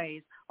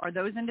getaways are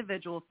those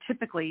individuals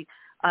typically,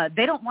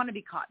 they don't want to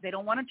be caught. They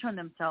don't want to turn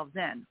themselves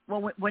in.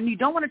 Well, when you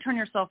don't want to turn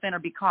yourself in or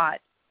be caught,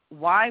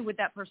 why would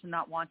that person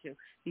not want to?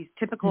 These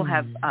typical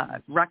have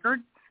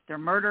records. They're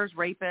murders,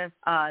 rapists.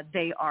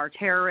 They are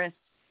terrorists.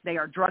 They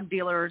are drug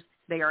dealers.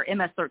 They are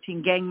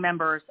MS-13 gang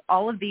members.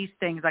 All of these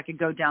things, I could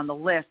go down the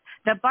list,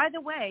 that, by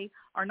the way,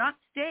 are not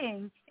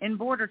staying in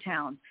border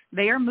towns.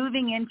 They are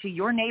moving into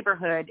your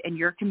neighborhood and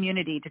your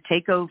community to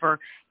take over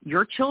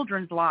your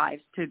children's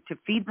lives, to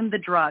feed them the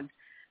drugs.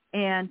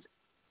 And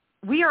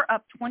we are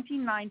up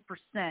 29%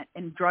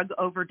 in drug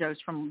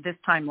overdose from this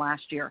time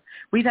last year.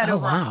 We've had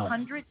over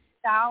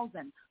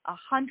 100,000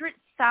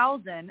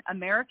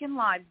 American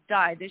lives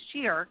die this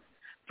year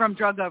from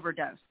drug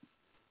overdose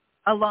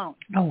alone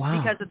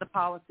because of the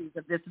policies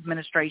of this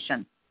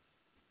administration.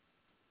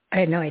 I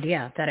had no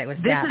idea that it was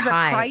that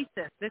high. This is a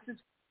crisis. This is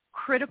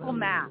critical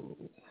mass.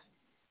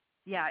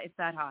 Yeah, it's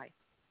that high.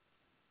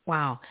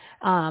 Wow.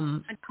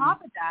 On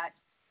top of that,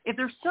 if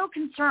they're so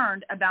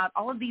concerned about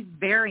all of these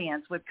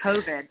variants with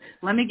COVID,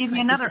 let me give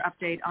you another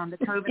update on the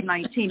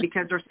COVID-19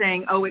 because they're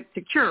saying, it's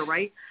secure,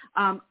 right?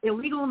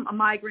 Illegal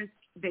migrants,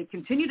 they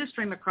continue to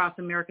stream across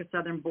America's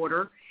southern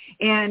border.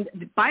 And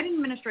the Biden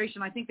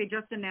administration, I think they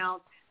just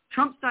announced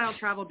Trump-style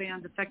travel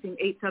bans affecting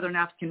 8 southern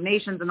African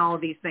nations and all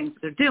of these things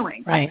that they're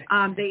doing. Right.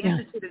 They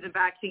instituted a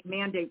vaccine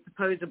mandate,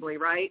 supposedly,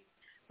 right?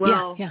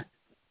 Well,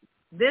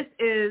 this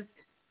is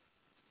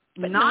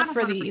but not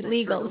for the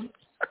illegals. True.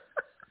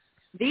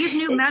 These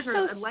new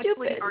measures so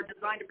allegedly stupid. are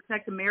designed to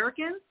protect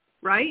Americans,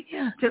 right,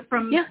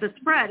 from Yeah. the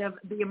spread of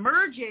the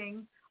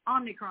emerging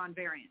Omicron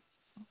variant.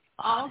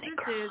 All this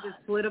is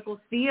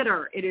political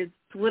theater. It is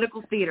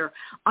political theater.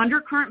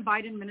 Under current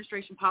Biden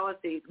administration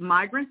policies,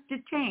 migrants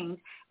detained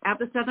at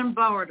the southern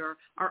border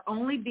are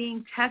only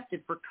being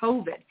tested for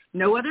COVID,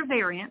 no other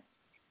variants,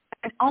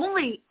 and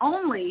only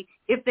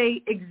if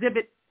they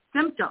exhibit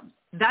symptoms.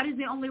 That is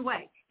the only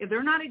way. If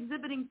they're not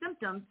exhibiting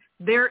symptoms,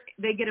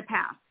 they get a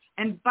pass.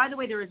 And by the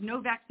way, there is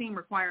no vaccine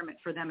requirement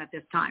for them at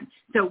this time.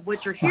 So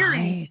what you're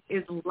hearing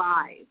is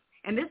lies.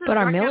 And this is but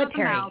our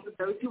military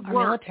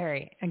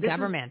and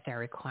government, they're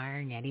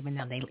requiring it, even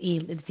though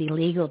it's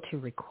illegal to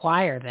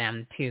require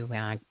them to.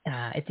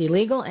 It's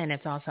illegal, and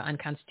it's also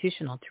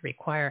unconstitutional to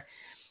require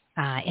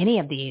any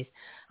of these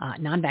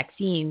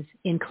non-vaccines,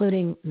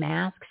 including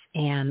masks.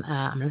 And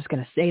I'm just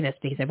going to say this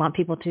because I want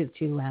people to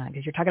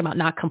because you're talking about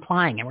not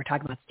complying, and we're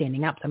talking about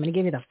standing up. So I'm going to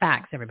give you the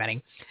facts,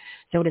 everybody.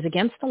 So it is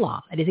against the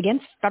law. It is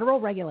against federal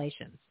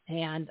regulations,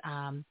 and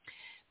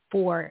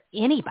for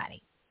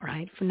anybody.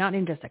 Right, for not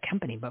in just a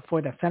company, but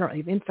for the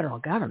federal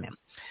government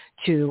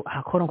to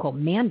quote unquote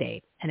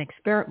mandate an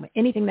experiment,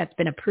 anything that's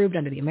been approved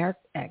under the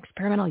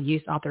Experimental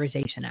Use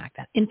Authorization Act,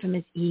 that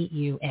infamous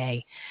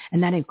EUA,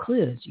 and that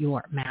includes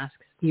your masks,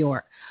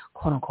 your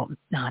quote unquote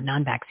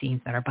non-vaccines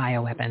that are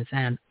bioweapons,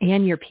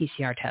 and your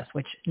PCR tests,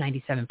 which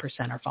 97%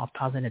 are false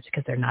positives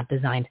because they're not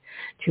designed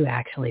to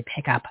actually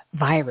pick up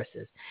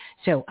viruses.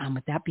 So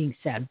with that being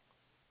said,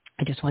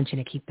 I just want you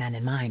to keep that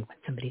in mind when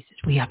somebody says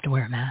we have to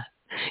wear a mask.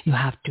 You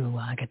have to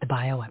get the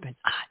bioweapon.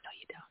 No,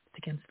 you don't. It's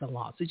against the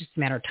law. So it's just a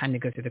matter of time to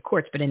go through the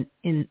courts. But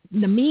in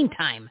the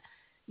meantime,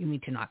 you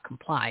need to not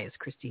comply, as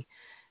Christy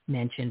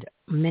mentioned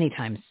many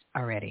times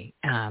already,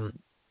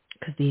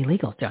 because the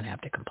illegals don't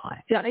have to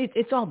comply.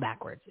 It's all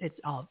backwards. It's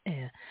all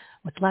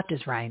what's left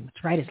is right.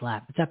 What's right is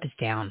left. What's up is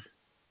down.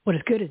 What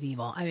is good is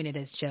evil. I mean, it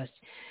is just,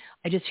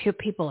 I just hear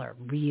people are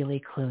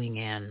really cluing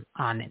in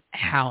on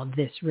how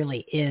this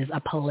really is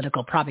a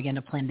political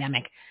propaganda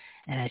pandemic.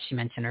 And as she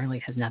mentioned earlier,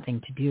 it has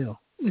nothing to do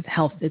with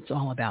health. It's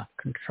all about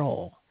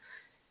control.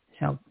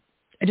 So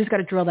I just got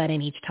to drill that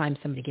in each time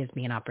somebody gives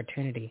me an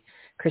opportunity,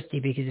 Christy,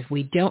 because if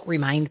we don't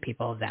remind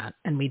people of that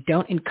and we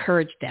don't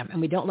encourage them and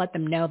we don't let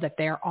them know that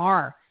there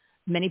are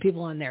many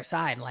people on their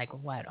side, like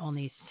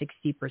only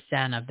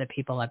 60% of the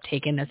people have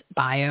taken this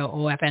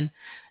bioweapon.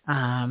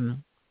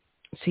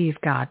 So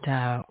you've got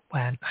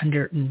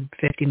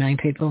 150 million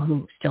people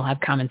who still have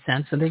common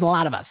sense. So there's a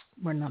lot of us.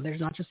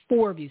 There's not just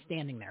 4 of you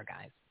standing there,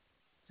 guys.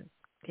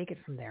 Take it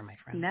from there, my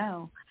friend.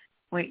 No.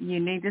 Wait, you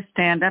need to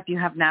stand up. You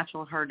have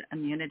natural herd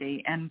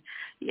immunity. And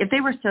if they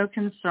were so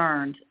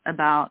concerned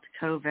about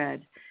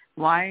COVID,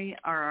 why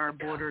are our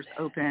borders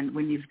open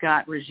when you've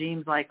got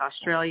regimes like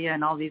Australia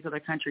and all these other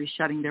countries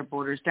shutting their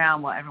borders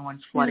down while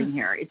everyone's flooding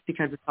here? It's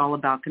because it's all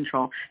about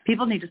control.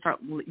 People need to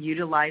start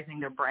utilizing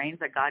their brains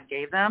that God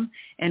gave them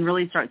and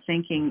really start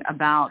thinking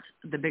about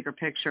the bigger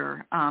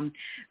picture. I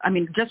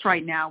mean, just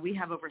right now, we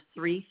have over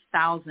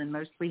 3,000,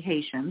 mostly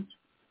Haitians,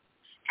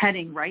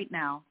 heading right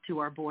now to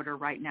our border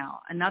right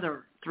now,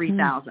 another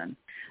 3,000.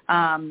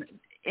 And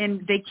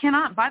they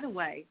cannot, by the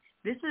way,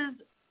 this is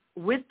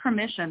with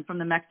permission from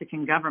the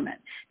Mexican government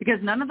because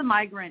none of the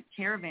migrant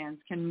caravans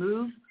can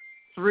move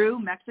through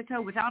Mexico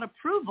without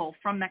approval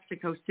from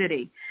Mexico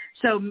City.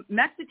 So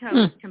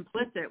Mexico is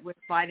complicit with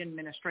Biden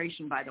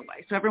administration, by the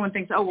way. So everyone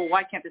thinks, oh, well,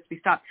 why can't this be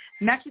stopped?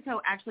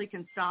 Mexico actually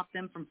can stop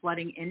them from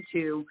flooding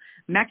into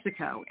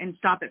Mexico and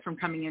stop it from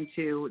coming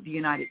into the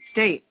United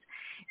States.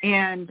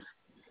 And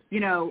you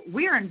know,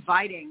 we are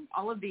inviting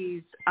all of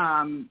these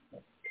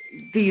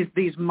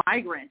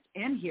migrants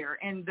in here,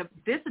 and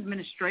this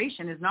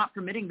administration is not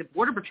permitting the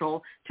Border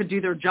Patrol to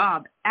do their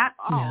job at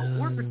all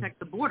or protect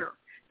the border.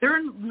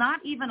 They're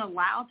not even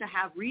allowed to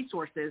have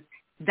resources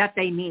that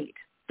they need.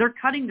 They're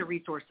cutting the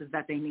resources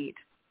that they need.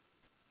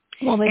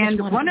 Well, they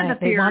want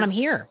them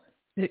here.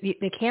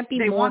 They can't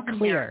be more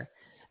clear.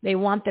 They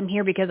want them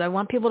here because I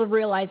want people to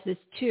realize this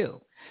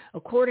too.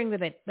 According to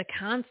the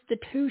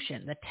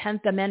Constitution, the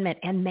 10th Amendment,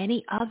 and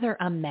many other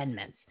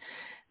amendments,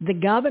 the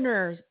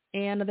governors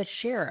and the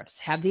sheriffs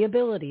have the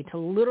ability to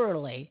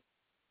literally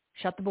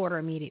shut the border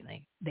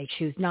immediately. They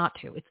choose not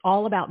to. It's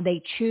all about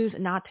they choose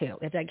not to.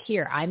 It's like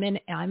here, I'm in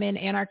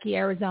Anarchy,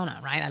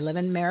 Arizona, right? I live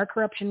in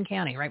Maricorruption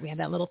County, right? We have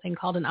that little thing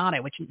called an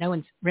audit, which no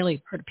one's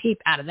really heard a peep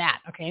out of that,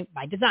 okay?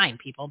 By design,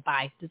 people,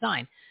 by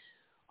design.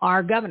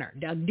 Our governor,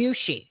 Doug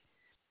Ducey,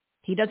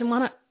 he doesn't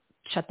want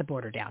to shut the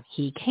border down.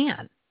 He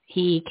can.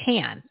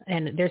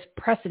 And there's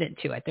precedent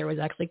to it. There was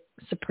actually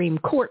a Supreme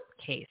Court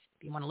case.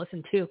 If you want to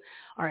listen to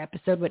our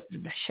episode with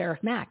Sheriff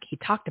Mack, he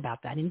talked about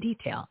that in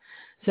detail.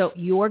 So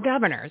your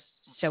governors,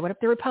 so what if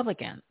they're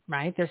Republican,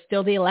 right? They're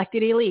still the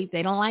elected elite.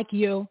 They don't like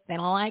you. They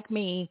don't like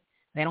me.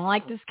 They don't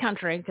like this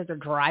country because they're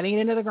driving it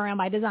into the ground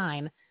by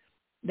design.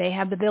 They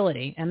have the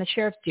ability, and the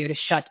sheriffs do, to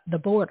shut the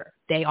border.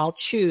 They all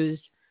choose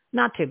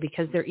not to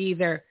because they're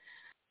either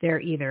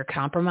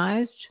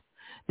compromised,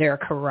 they're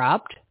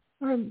corrupt,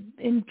 or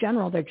in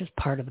general, they're just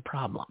part of the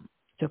problem.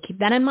 So keep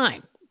that in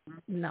mind.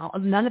 No,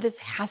 none of this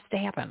has to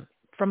happen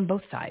from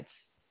both sides.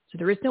 So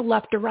there is no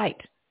left or right.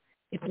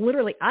 It's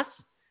literally us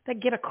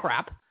that give a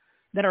crap,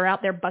 that are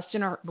out there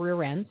busting our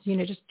rear ends,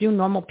 just doing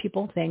normal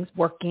people things,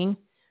 working,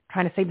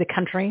 trying to save the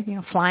country,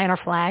 flying our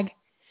flag,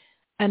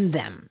 and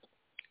them.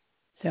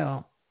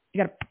 So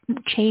you got to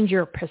change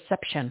your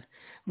perception,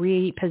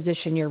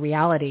 reposition your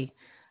reality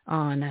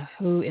on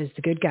who is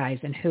the good guys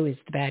and who is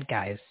the bad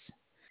guys.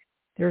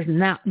 There's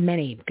not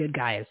many good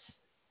guys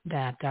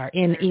that are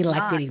in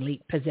elected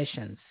elite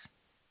positions.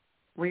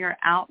 We are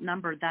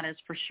outnumbered, that is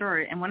for sure.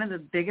 And one of the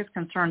biggest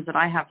concerns that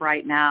I have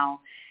right now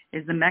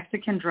is the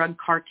Mexican drug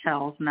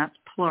cartels, and that's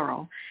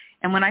plural.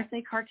 And when I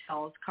say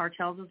cartels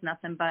is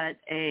nothing but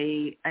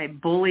a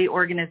bully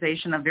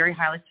organization of very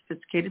highly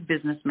sophisticated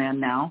businessmen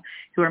now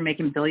who are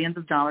making billions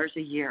of dollars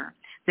a year.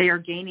 They are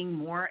gaining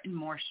more and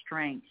more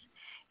strength.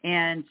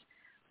 And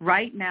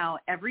right now,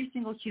 every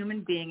single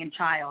human being and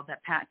child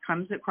that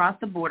comes across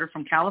the border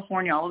from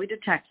California all the way to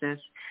Texas,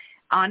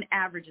 on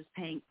average, is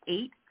paying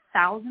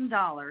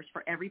 $8,000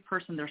 for every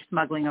person they're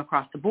smuggling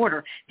across the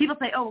border. People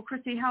say, "Oh, well,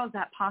 Christy, how is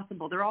that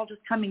possible? They're all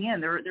just coming in.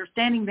 They're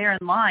standing there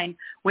in line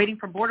waiting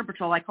for Border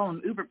Patrol." I call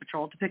them Uber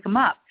Patrol, to pick them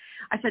up.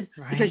 I said,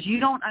 because you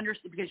don't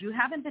understand, because you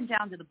haven't been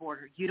down to the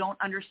border. You don't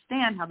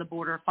understand how the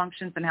border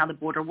functions and how the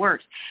border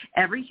works.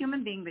 Every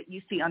human being that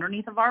you see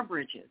underneath of our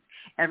bridges,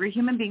 every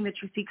human being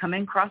that you see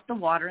coming across the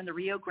water in the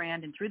Rio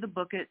Grande and through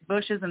the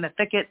bushes and the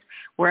thickets,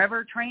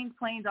 wherever trains,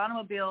 planes,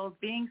 automobiles,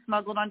 being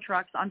smuggled on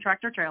trucks, on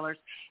tractor trailers,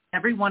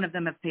 every one of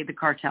them have paid the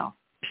cartel,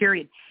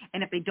 period.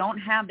 And if they don't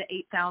have the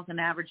 $8,000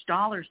 average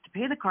dollars to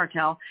pay the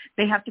cartel,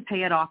 they have to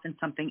pay it off in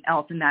something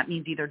else. And that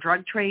means either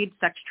drug trade,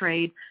 sex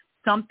trade,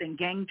 something,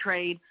 gang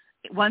trade,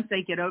 once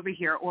they get over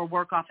here, or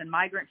work off in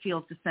migrant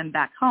fields to send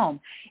back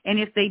home. And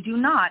if they do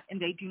not, and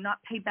they do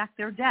not pay back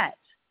their debt,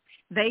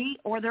 they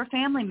or their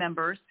family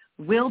members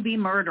will be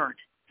murdered.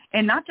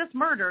 And not just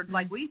murdered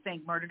like we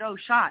think murdered,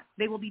 shot.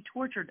 They will be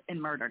tortured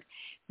and murdered.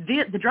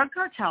 The drug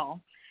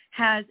cartel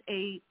has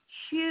a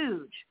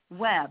huge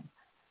web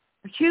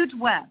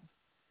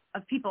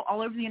of people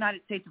all over the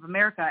United States of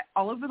America,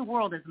 all over the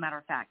world, as a matter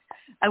of fact.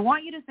 I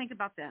want you to think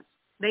about this.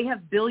 They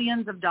have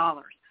billions of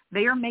dollars.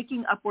 They are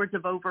making upwards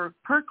of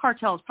per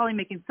cartel is probably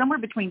making somewhere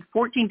between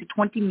 $14 to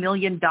 $20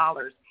 million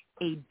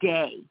a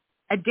day.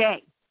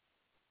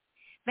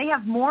 They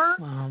have more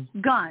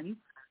guns,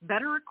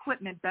 better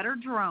equipment, better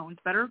drones,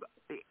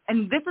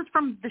 and this is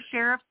from the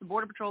sheriffs, the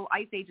Border Patrol,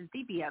 ICE agents,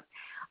 CPS.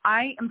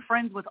 I am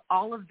friends with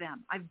all of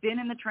them. I've been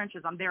in the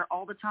trenches. I'm there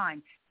all the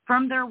time.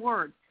 From their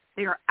words,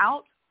 they are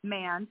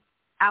outmanned,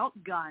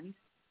 outgunned,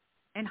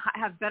 and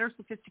have better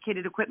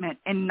sophisticated equipment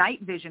and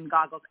night vision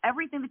goggles,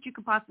 everything that you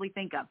could possibly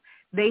think of.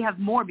 They have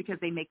more because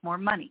they make more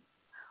money.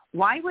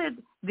 Why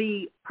would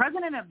the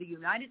President of the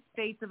United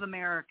States of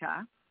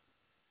America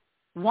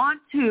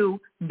want to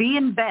be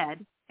in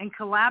bed and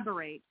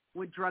collaborate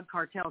with drug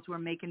cartels who are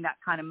making that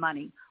kind of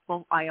money?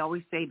 Well, I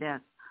always say this: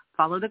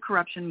 follow the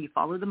corruption, you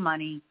follow the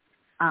money,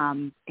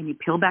 and you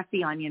peel back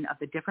the onion of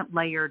the different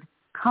layered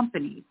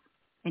companies.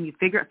 And you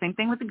figure, same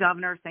thing with the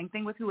governor, same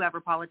thing with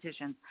whoever,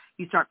 politicians.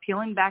 You start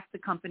peeling back the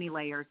company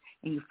layers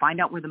and you find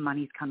out where the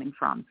money's coming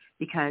from.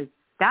 Because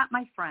that,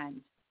 my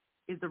friend,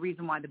 is the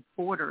reason why the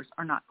borders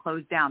are not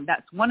closed down.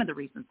 That's one of the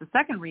reasons. The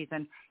second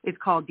reason is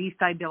called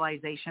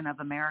destabilization of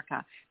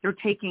America. They're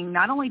taking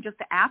not only just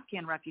the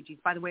Afghan refugees,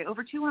 by the way,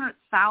 over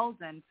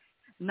 200,000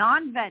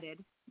 non-vetted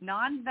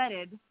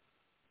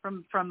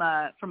from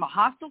a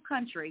hostile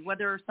country,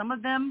 whether some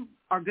of them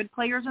are good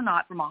players or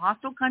not, from a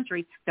hostile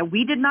country that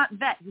we did not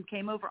vet, who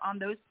came over on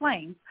those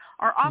planes,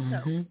 are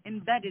also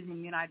embedded in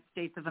the United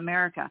States of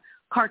America.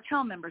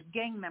 Cartel members,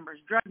 gang members,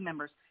 drug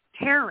members,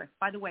 terrorists.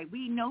 By the way,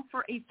 we know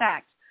for a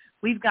fact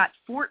we've got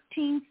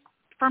 14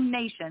 from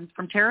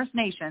terrorist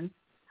nations,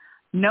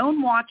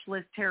 known watch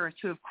list terrorists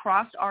who have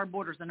crossed our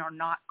borders and are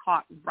not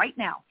caught right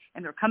now,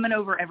 and they're coming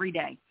over every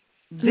day.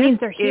 It means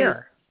they're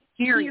here.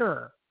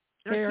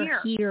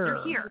 They're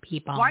here,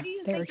 people. Why do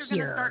you think you're going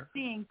to start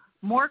seeing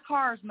more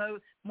cars,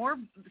 more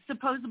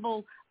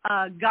supposable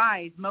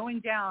guys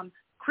mowing down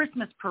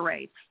Christmas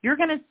parades? You're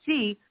going to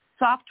see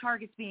soft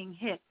targets being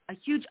hit, a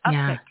huge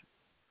uptick.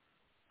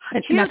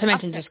 Not to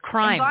mention just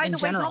crime in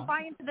general. By the way, don't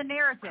buy into the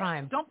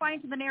narrative. Don't buy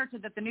into the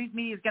narrative that the news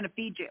media is going to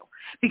feed you,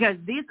 because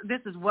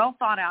this is well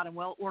thought out and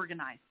well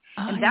organized.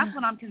 And that's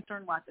what I'm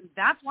concerned with. And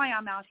that's why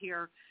I'm out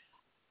here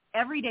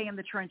every day in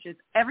the trenches,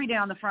 every day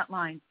on the front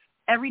lines,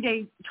 every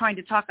day trying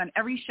to talk on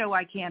every show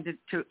I can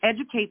to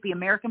educate the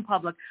American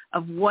public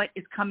of what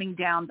is coming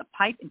down the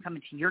pipe and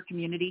coming to your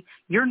community,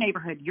 your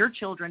neighborhood, your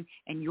children,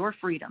 and your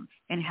freedom,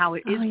 and how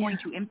it is going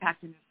to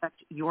impact and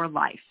affect your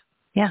life.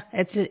 Yeah,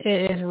 it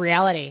is a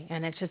reality,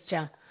 and it's just,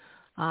 that's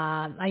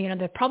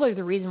probably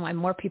the reason why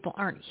more people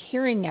aren't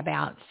hearing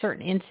about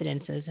certain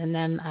incidences. And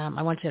then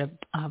I want you to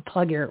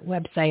plug your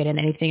website and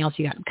anything else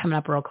you got coming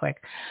up real quick.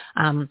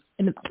 And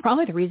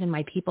probably the reason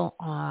why people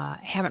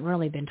haven't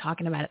really been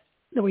talking about it,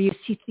 where you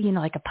see,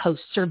 like a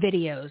posts or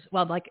videos,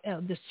 well, like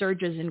the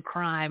surges in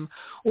crime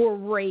or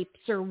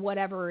rapes or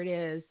whatever it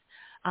is,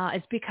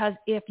 It's because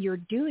if you're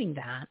doing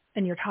that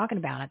and you're talking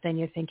about it, then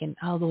you're thinking,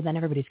 oh, well, then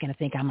everybody's going to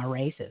think I'm a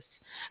racist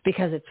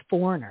because it's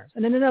foreigners.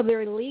 And no,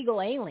 they're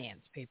illegal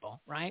aliens, people,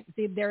 right?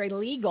 See, they're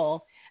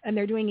illegal and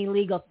they're doing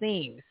illegal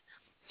things.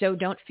 So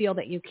don't feel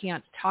that you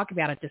can't talk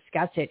about it,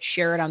 discuss it,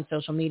 share it on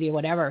social media,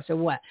 whatever. So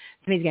what?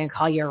 Somebody's going to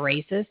call you a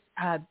racist?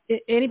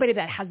 Anybody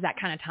that has that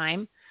kind of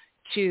time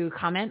to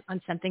comment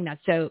on something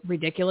that's so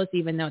ridiculous,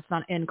 even though it's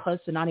not in close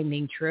to not even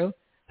being true,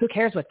 who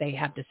cares what they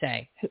have to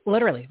say?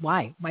 Literally,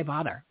 why? Why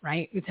bother,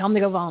 right? You tell them to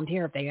go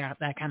volunteer if they have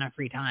that kind of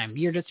free time.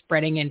 You're just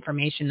spreading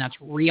information that's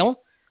real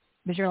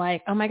because you're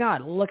like, oh, my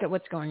God, look at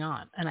what's going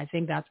on. And I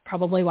think that's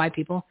probably why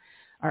people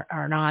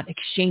are not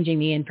exchanging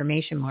the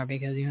information more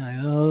because you're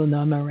like, oh, no,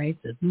 I'm a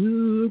racist.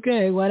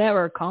 Okay,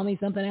 whatever. Call me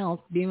something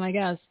else. Be my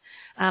guest.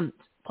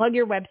 Plug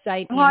your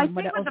website. Well, I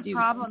think what the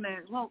problem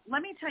is, well,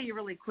 let me tell you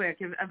really quick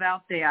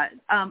about that.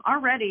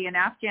 Already an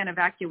Afghan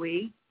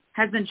evacuee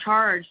has been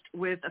charged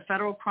with a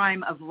federal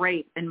crime of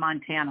rape in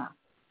Montana.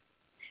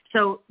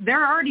 So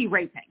they're already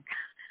raping.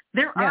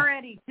 They're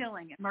already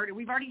killing and murder.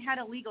 We've already had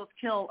illegals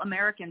kill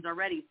Americans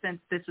already since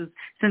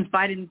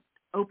Biden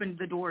opened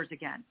the doors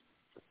again.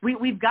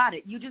 We've got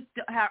it. You just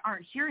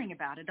aren't hearing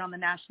about it on the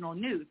national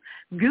news.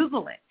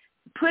 Google it.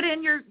 Put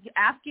in your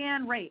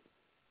Afghan rape,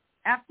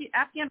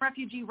 Afghan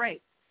refugee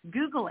rape.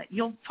 Google it.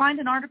 You'll find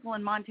an article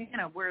in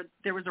Montana where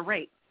there was a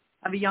rape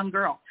of a young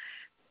girl.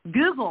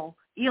 Google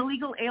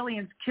illegal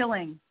aliens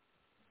killing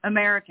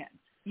Americans.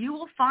 You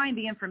will find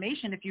the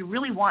information if you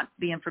really want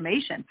the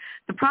information.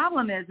 The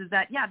problem is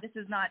that, this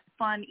is not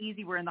fun,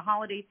 easy. We're in the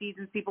holiday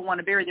seasons. People want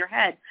to bury their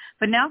head.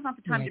 But now's not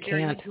the time to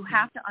bury it. You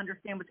have to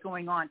understand what's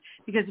going on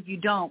because if you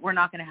don't, we're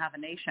not going to have a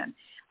nation.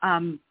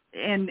 And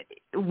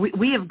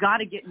we have got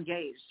to get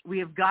engaged. We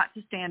have got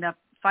to stand up,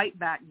 fight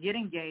back, get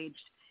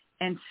engaged,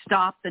 and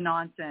stop the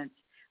nonsense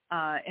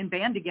and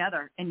band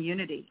together in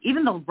unity.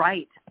 Even the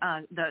right,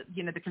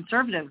 the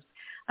conservatives,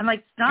 I'm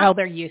like, stop. Oh,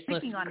 they're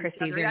useless,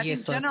 Christy. They're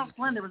useless. General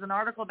Flynn, there was an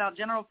article about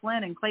General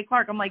Flynn and Clay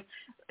Clark. I'm like,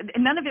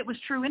 none of it was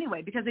true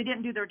anyway because they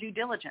didn't do their due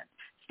diligence.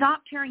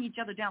 Stop tearing each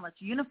other down. Let's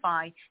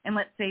unify and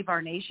let's save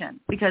our nation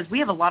because we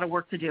have a lot of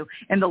work to do.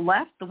 And the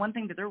left, the one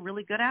thing that they're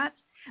really good at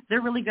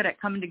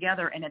coming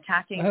together and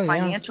attacking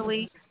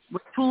financially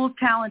with tools,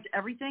 talent,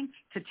 everything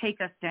to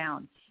take us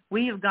down.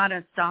 We have got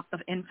to stop the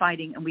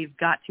infighting and we've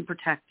got to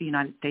protect the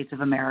United States of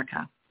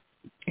America.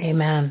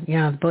 Amen.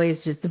 Yeah, the boys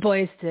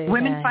to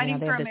women fighting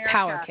for this America.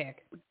 Power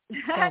kick.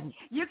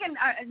 You can,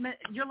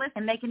 you're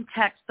listening. They can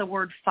text the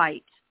word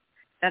fight.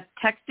 That's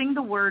texting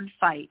the word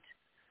fight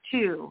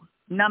to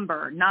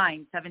number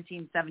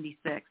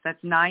 91776.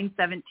 That's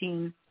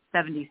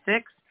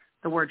 91776.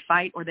 The word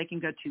fight, or they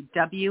can go to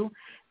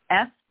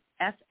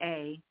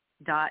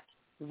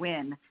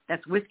WFSA.win.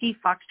 That's Whiskey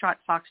Foxtrot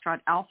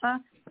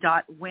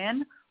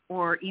Alpha.win,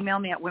 or email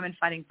me at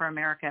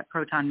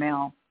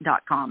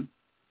womenfightingforamerica@protonmail.com.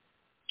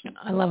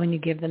 I love when you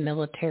give the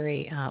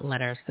military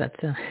letters. That's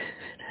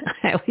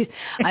I always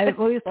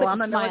put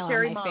I'm a a smile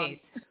military on my mom. face.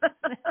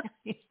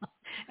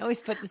 I always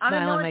put the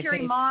smile on my face. I'm a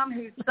military mom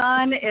whose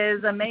son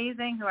is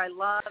amazing, who I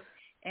love,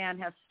 and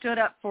has stood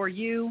up for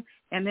you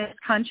in this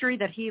country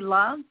that he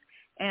loves,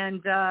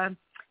 and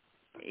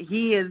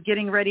he is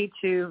getting ready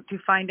to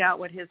find out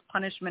what his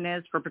punishment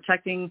is for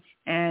protecting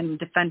and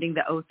defending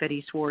the oath that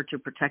he swore to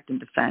protect and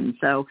defend.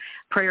 So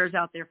prayers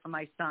out there for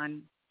my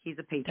son. He's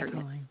a patriot.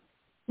 Definitely.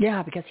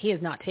 Yeah, because he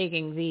is not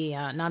taking the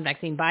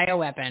non-vaccine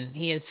bioweapon.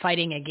 He is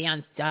fighting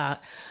against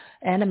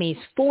enemies,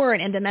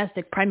 foreign and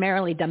domestic,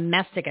 primarily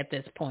domestic at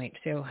this point.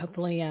 So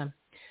hopefully,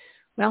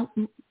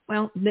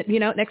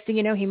 next thing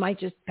you know, he might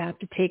just have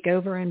to take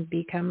over and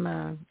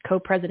become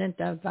co-president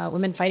of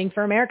Women Fighting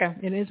for America.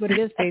 It is what it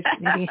is, Paige.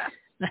 Maybe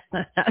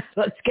that's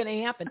what's going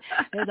to happen.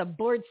 There's a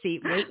board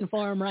seat waiting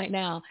for him right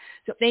now.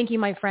 So thank you,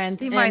 my friend.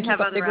 He might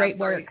have other great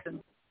work.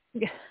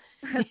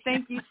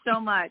 Thank you so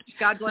much.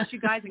 God bless you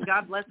guys, and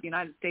God bless the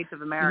United States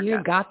of America.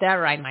 You got that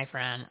right, my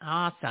friend.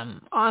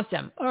 Awesome. All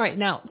right,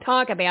 now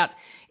talk about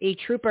a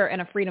trooper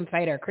and a freedom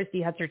fighter,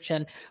 Christy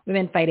Hutcherson,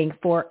 Women Fighting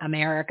for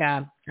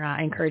America.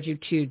 I encourage you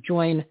to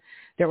join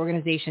their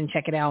organization.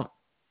 Check it out.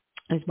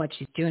 Is what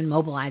she's doing,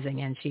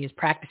 mobilizing, and she is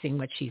practicing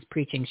what she's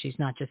preaching. She's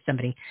not just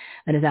somebody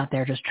that is out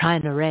there just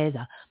trying to raise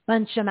a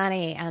bunch of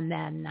money and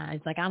then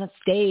it's like on a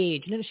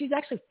stage. No, she's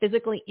actually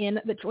physically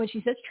in when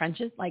she says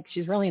trenches, like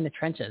she's really in the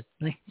trenches.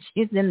 Like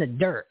she's in the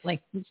dirt.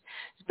 Like it's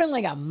been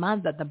like a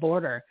month at the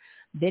border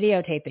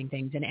videotaping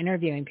things and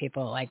interviewing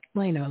people, like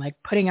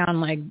putting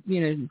on like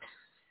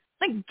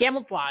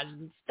camouflage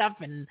and stuff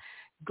and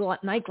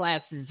night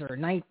glasses or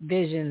night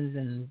visions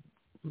and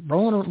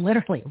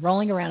literally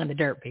rolling around in the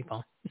dirt,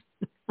 people.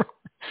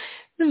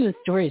 Some of the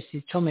stories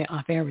she's told me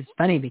off air was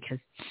funny because,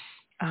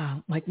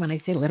 like when I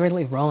say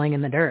literally rolling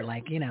in the dirt,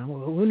 like,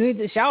 who needs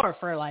a shower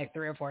for like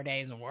 3 or 4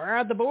 days? And we're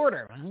at the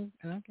border.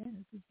 Okay.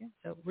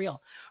 So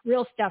real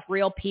stuff,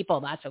 real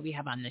people. That's what we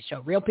have on this show.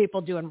 Real people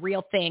doing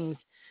real things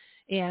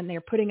and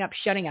they're putting up,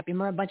 shutting up.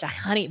 You're a bunch of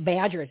honey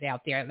badgers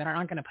out there that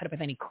aren't going to put up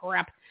with any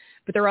crap,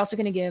 but they're also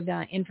going to give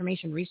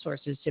information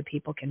resources so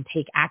people can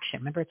take action.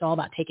 Remember, it's all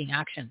about taking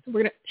action. So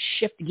we're going to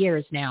shift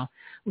gears now.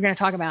 We're going to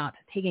talk about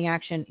taking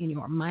action in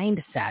your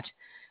mindset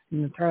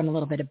and throw in a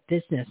little bit of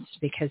business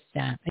because,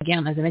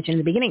 again, as I mentioned in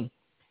the beginning,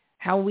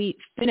 how we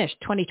finish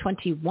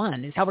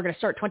 2021 is how we're going to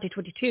start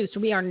 2022.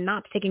 So we are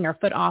not taking our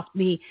foot off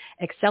the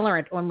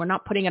accelerant, and we're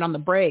not putting it on the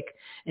brake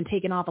and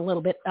taking off a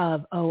little bit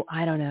of,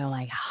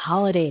 like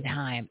holiday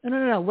time.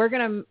 No. We're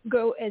going to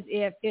go as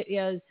if it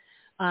is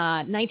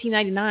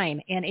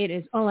 1999 and it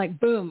is,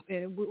 boom,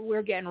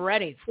 we're getting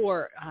ready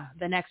for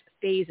the next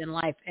phase in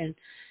life. And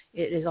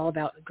it is all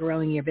about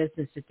growing your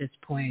business at this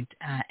point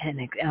and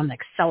on an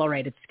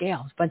accelerated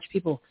scale. A bunch of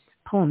people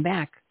pulling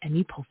back and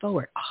you pull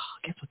forward.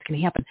 Guess what's going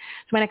to happen?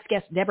 So my next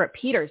guest, Deborah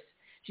Peters.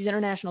 She's an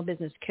international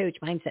business coach,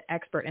 mindset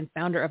expert, and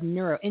founder of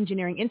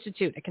Neuroengineering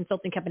Institute, a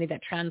consulting company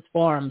that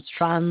transforms,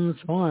 I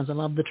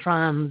love the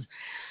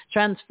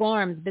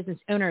transforms business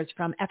owners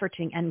from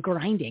efforting and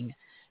grinding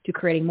to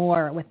creating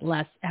more with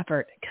less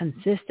effort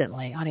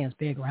consistently. Audience,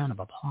 big round of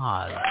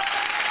applause.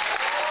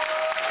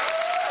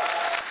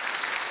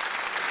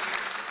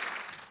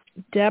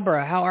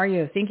 Deborah, how are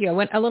you? Thank you. I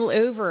went a little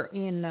over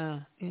in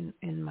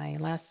my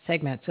last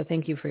segment, so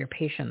thank you for your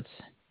patience.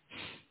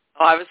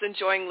 Oh, I was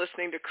enjoying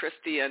listening to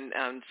Christy, and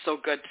so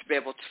good to be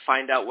able to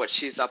find out what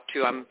she's up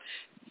to. I'm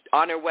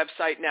on her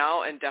website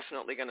now and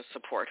definitely going to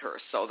support her.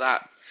 So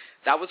that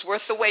was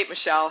worth the wait,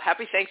 Michelle.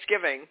 Happy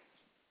Thanksgiving.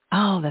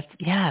 Oh,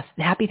 yes.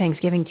 Happy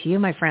Thanksgiving to you,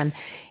 my friend.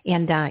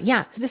 And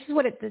so this is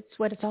what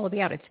it's all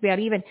about. It's about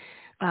even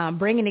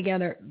bringing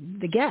together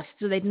the guests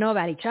so they know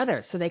about each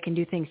other, so they can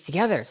do things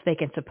together, so they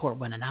can support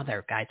one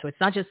another, guys. So it's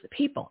not just the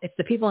people, it's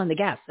the people and the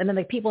guests, and then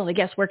the people and the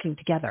guests working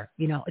together.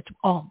 It's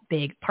all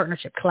big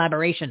partnership,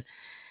 collaboration.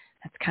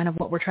 That's kind of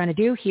what we're trying to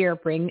do here,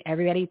 bring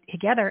everybody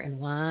together in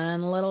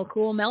one little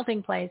cool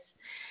melting place.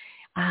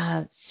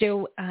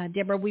 So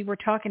Deborah, we were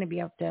talking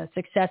about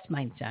success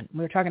mindset.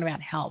 We were talking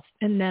about health.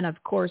 And then,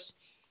 of course,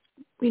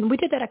 we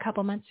did that a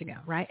couple months ago,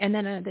 right? And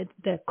then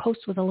the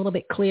coast was a little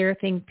bit clear.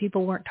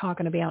 People weren't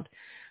talking about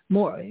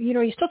more. You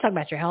still talk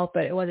about your health,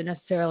 but it wasn't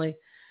necessarily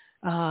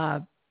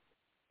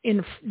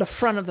in the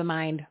front of the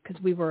mind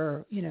because we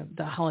were,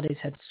 the holidays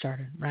had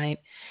started, right?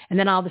 And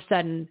then all of a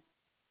sudden,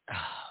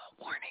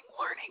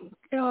 warning.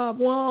 Now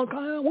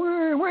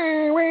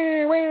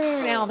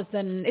all of a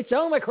sudden it's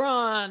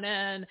Omicron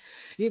and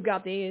you've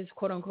got these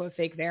quote unquote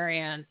fake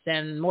variants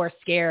and more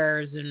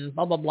scares and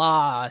blah, blah,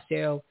 blah.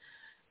 So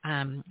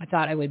I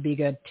thought it would be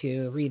good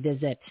to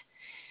revisit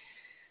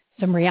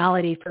some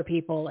reality for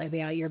people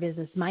about your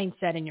business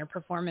mindset and your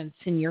performance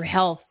and your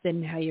health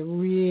and how you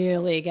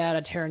really got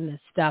to turn this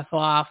stuff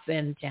off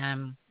and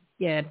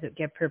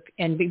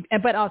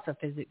but also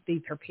be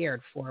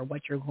prepared for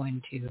what you're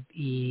going to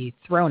be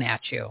thrown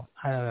at you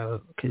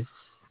because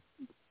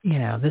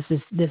this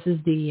is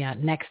the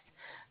next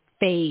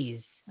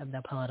phase of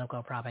the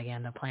political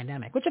propaganda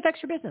pandemic, which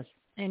affects your business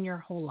and your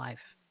whole life.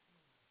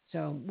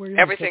 So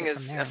everything is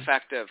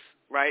effective,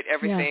 right?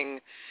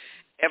 Everything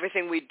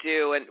we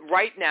do, and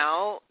right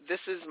now, this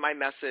is my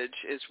message: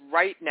 is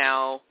right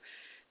now,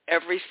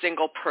 every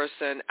single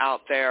person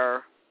out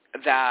there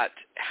that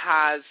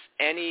has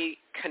any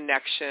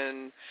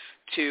connection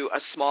to a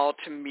small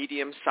to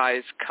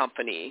medium-sized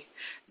company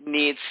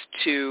needs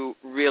to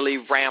really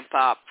ramp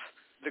up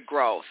the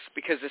growth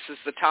because this is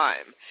the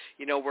time.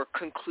 We're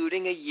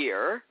concluding a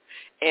year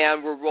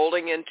and we're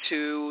rolling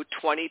into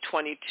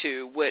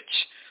 2022, which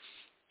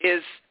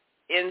is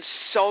in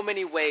so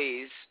many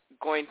ways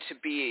going to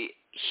be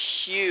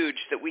huge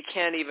that we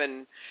don't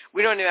even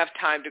have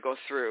time to go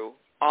through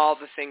all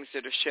the things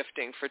that are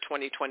shifting for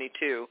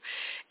 2022.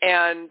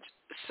 And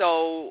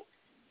so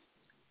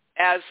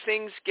as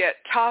things get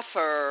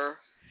tougher,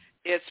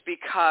 it's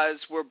because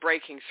we're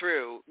breaking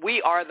through.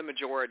 We are the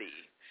majority.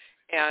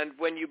 And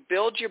when you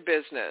build your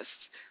business,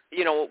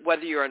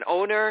 whether you're an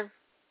owner,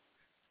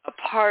 a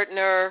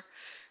partner,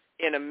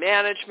 in a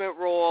management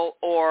role,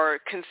 or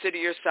consider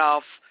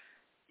yourself,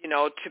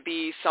 to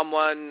be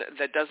someone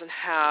that doesn't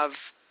have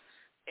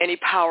any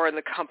power in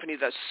the company,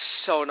 that's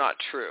so not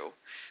true.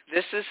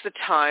 This is the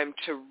time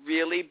to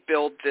really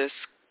build this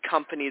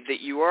company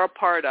that you are a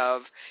part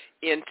of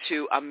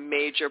into a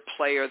major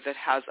player that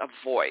has a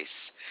voice.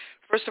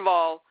 First of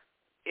all,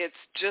 it's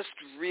just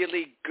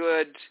really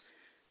good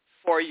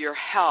for your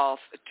health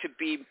to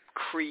be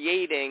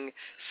creating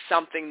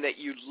something that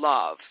you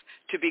love,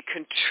 to be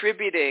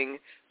contributing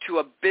to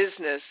a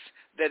business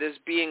that is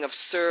being of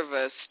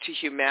service to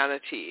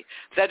humanity.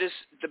 That is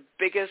the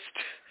biggest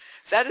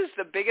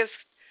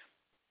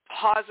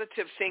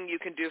positive thing you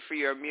can do for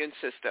your immune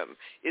system,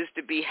 is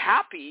to be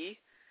happy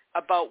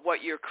about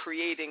what you're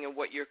creating and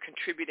what you're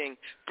contributing,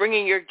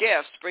 bringing your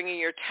gifts, bringing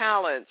your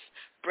talents,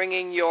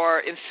 bringing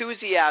your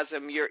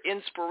enthusiasm, your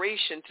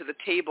inspiration to the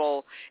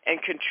table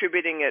and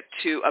contributing it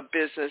to a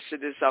business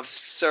that is of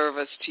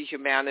service to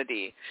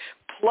humanity.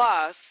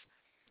 Plus,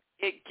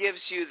 it gives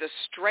you the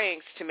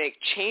strength to make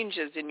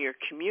changes in your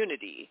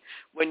community.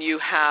 When you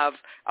have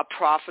a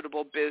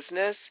profitable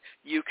business,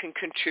 you can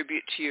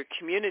contribute to your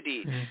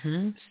community.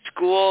 Mm-hmm.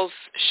 Schools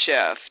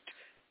shift.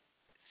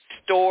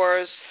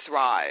 Stores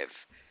thrive.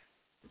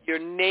 Your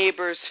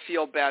neighbors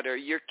feel better.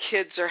 Your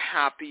kids are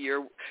happy.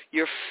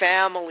 Your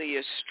family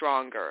is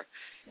stronger.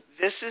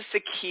 This is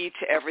the key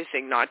to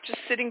everything, not just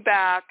sitting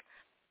back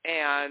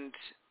and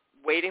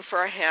waiting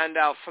for a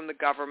handout from the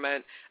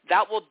government.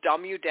 That will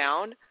dumb you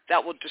down.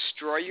 That will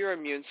destroy your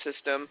immune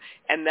system,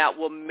 and that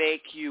will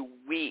make you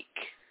weak.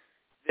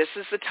 This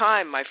is the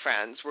time, my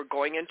friends. We're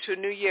going into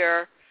a new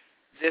year.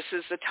 This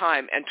is the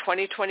time. And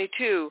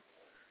 2022,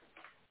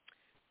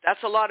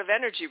 that's a lot of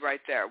energy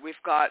right there. We've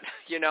got,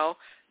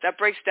 that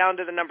breaks down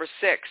to the number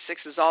 6.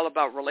 6 is all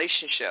about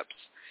relationships.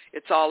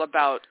 It's all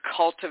about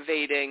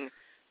cultivating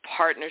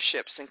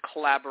partnerships and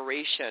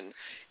collaboration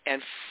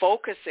and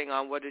focusing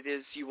on what it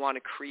is you want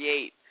to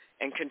create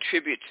and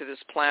contribute to this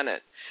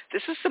planet.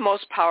 This is the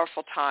most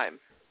powerful time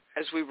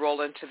as we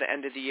roll into the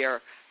end of the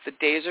year. The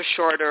days are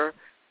shorter.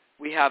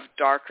 We have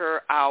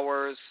darker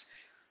hours.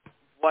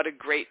 What a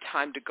great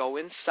time to go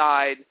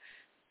inside,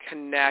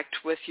 connect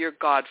with your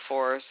God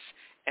force,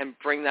 and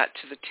bring that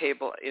to the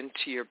table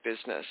into your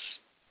business.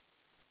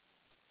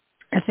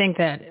 I think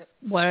that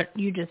what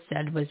you just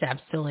said was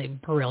absolutely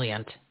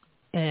brilliant.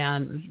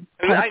 And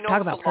I know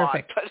talk about it's a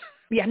perfect. lot,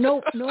 but yeah,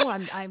 no,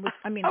 I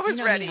was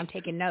ready. I'm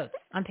taking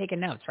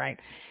notes, right?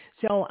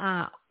 So,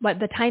 but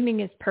the timing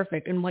is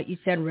perfect, and what you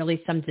said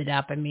really sums it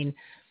up. I mean,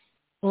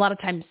 a lot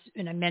of times,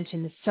 and I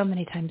mentioned this so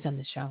many times on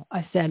the show,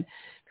 I said,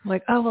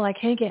 like, oh, well, I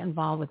can't get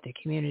involved with the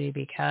community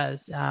because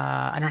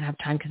I don't have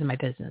time because of my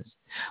business.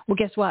 Well,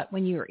 guess what?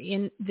 When you're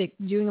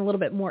doing a little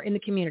bit more in the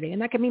community,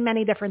 and that can be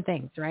many different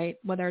things, right?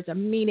 Whether it's a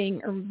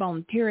meeting or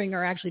volunteering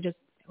or actually just,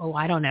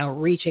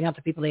 reaching out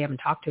to people they haven't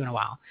talked to in a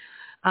while.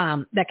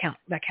 That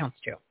counts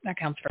too. That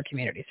counts for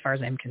community as far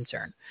as I'm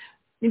concerned.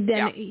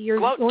 Then you're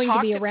going to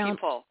be around.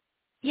 People.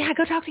 Yeah,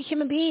 go talk to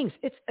human beings.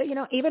 It's,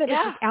 even if it's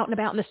just out and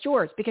about in the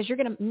stores, because you're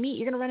going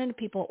to run into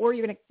people, or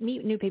you're going to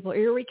meet new people, or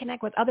you're going to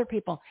reconnect with other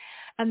people.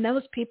 And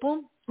those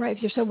people, right,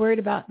 if you're so worried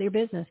about their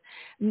business,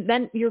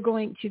 then you're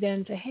going to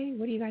then say, hey,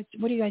 what do you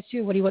guys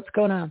do? What's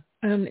going on?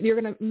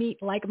 You're going to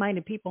meet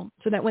like-minded people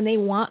so that when they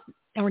want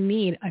or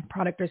need a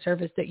product or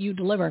service that you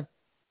deliver,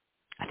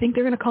 I think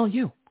they're going to call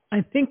you.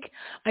 I think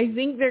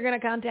they're going to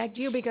contact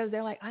you because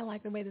they're like, I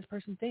like the way this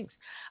person thinks.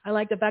 I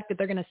like the fact that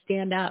they're going to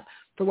stand up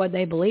for what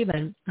they believe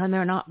in, and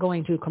they're not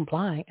going to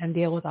comply and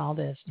deal with all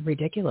this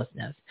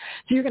ridiculousness.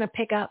 So you're going to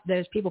pick up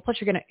those people. Plus,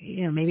 you're going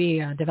to,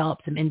 maybe develop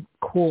some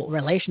cool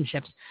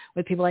relationships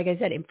with people. Like I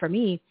said, and for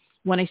me,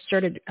 when I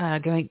started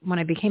when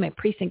I became a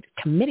precinct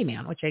committee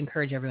man, which I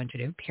encourage everyone to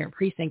do,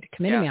 precinct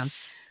committee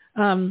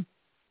man.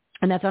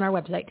 And that's on our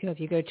website, too. If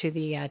you go to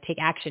the Take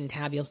Action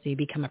tab, you'll see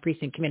Become a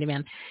Precinct Committee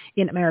Man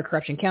in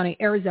Maricorruption County,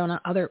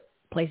 Arizona, other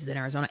places in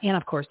Arizona, and,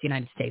 of course, the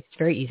United States. It's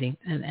very easy,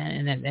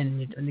 and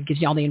it gives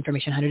you all the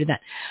information how to do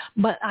that.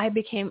 But I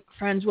became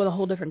friends with a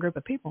whole different group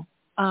of people,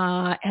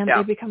 and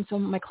they become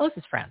some of my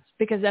closest friends,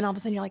 because then all of a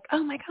sudden you're like,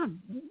 oh, my God,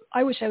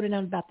 I wish I would have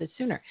known about this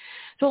sooner.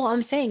 So all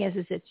I'm saying is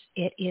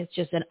it is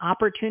just an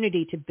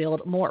opportunity to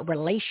build more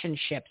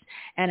relationships,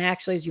 and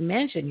actually, as you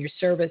mentioned, your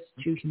service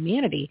to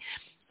humanity.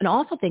 And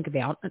also think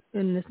about,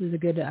 and this is a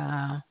good,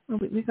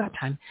 we've got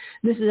time.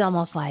 This is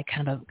almost like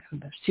kind of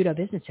a pseudo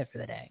business tip for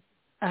the day.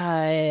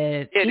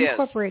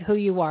 Incorporate who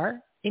you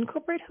are.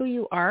 Incorporate who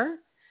you are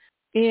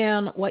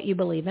and what you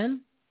believe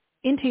in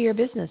into your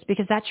business,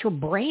 because that's your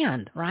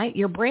brand, right?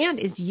 Your brand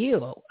is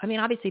you. I mean,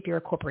 obviously, if you're a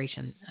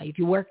corporation, if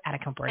you work at a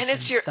corporation, and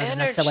it's your it doesn't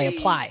energy. necessarily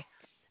apply.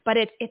 But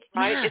it's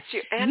right. not. It's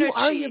your energy. You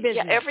are your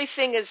business. Yeah,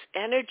 everything is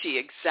energy.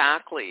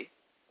 Exactly.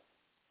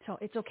 So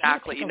it's okay.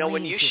 Exactly.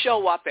 When you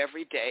show up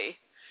every day,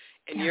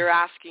 and you're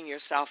asking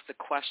yourself the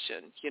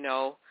question,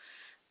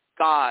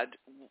 God,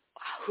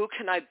 who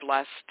can I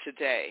bless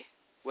today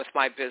with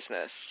my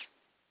business?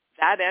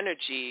 That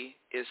energy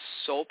is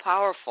so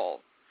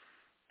powerful.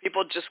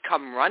 People just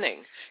come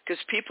running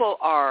because people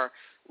are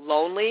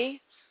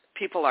lonely.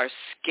 People are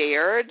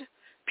scared.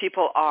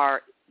 People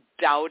are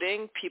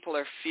doubting. People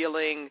are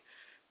feeling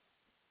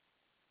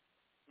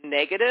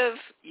negative,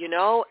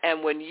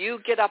 and when you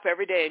get up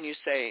every day and you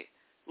say,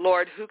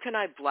 Lord, who can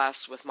I bless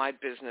with my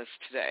business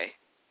today?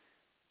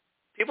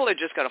 People are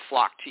just going to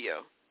flock to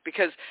you,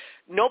 because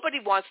nobody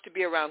wants to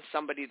be around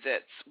somebody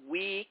that's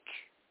weak.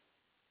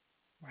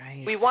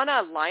 Right. We want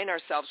to align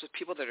ourselves with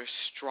people that are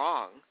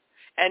strong.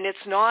 And it's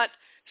not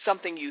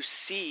something you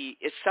see,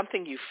 it's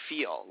something you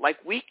feel. Like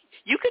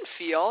you can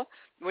feel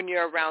when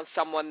you're around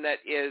someone that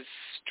is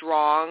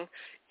strong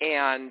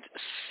and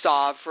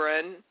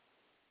sovereign,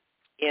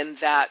 in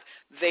that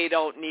they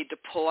don't need to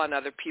pull on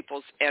other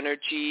people's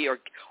energy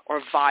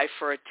or vie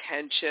for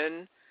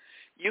attention.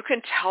 You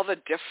can tell the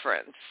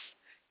difference.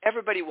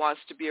 Everybody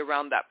wants to be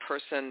around that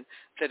person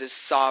that is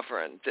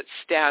sovereign, that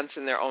stands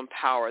in their own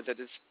power, that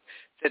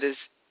is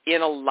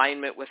in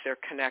alignment with their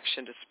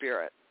connection to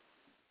spirit.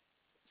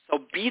 So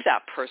be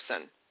that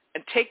person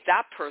and take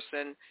that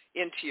person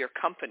into your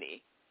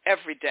company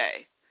every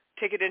day.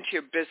 Take it into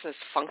your business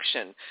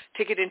function.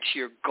 Take it into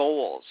your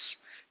goals.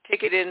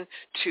 Take it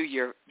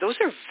into those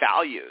are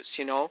values,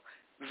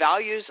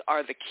 Values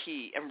are the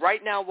key. And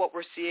right now what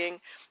we're seeing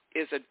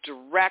is a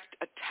direct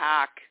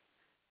attack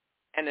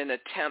and an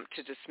attempt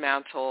to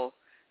dismantle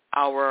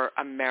our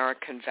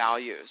American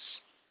values.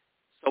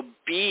 So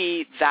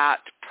be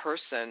that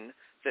person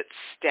that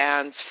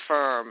stands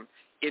firm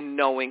in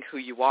knowing who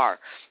you are.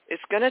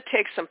 It's going to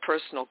take some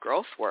personal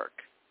growth work.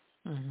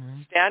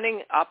 Mm-hmm.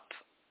 Standing up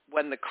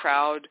when the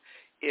crowd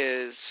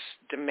is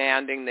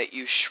demanding that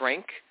you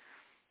shrink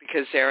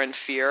because they're in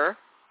fear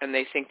and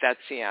they think that's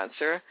the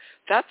answer,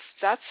 that's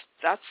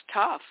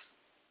tough.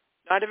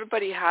 Not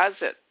everybody has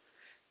it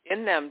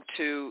in them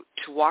to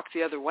walk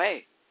the other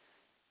way.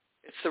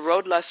 It's the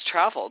road less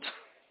traveled,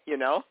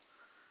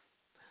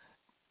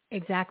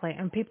 Exactly.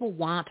 And people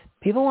want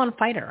a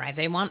fighter, right?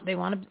 They want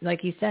to,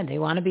 like you said, they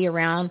want to be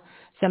around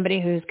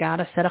somebody who's got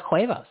a set of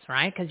huevos,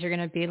 right? Because you're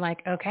going to be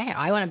like, okay,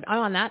 I want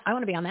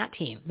to be on that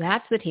team.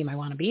 That's the team I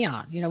want to be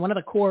on. One of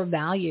the core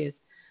values,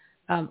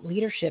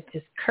 leadership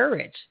is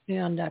courage,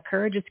 and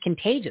courage is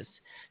contagious.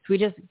 So we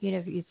just,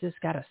 it's just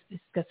got to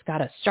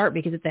start,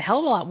 because it's a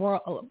hell of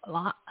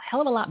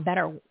a lot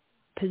better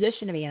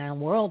position to be in, a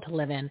world to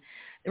live in,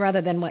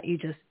 rather than what you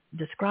just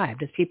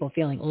described as people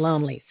feeling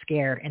lonely,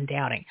 scared, and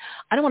doubting.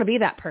 I don't want to be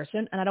that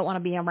person, and I don't want to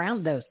be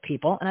around those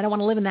people, and I don't want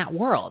to live in that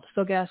world.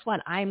 So guess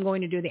what? I'm going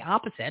to do the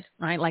opposite,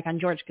 right? Like on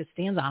George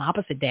Costanza on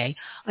Opposite Day,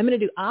 I'm going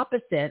to do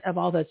opposite of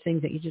all those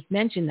things that you just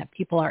mentioned that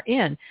people are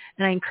in.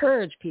 And I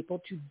encourage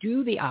people to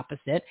do the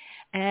opposite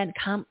and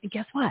come.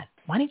 Guess what?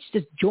 Why don't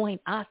you just join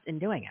us in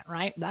doing it,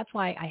 right? That's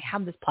why I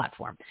have this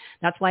platform.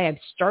 That's why I've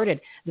started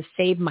the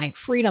Save My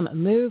Freedom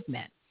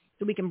movement,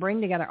 so we can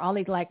bring together all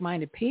these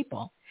like-minded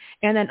people.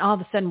 And then all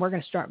of a sudden we're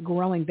going to start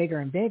growing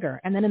bigger and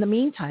bigger. And then in the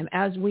meantime,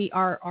 as we're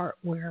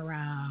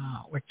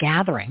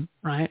gathering,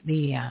 right?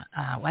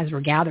 As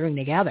we're gathering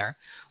together,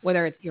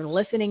 whether it's you're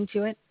listening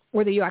to it,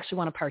 whether you actually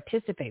want to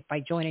participate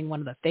by joining one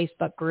of the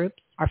Facebook groups,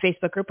 our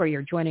Facebook group, or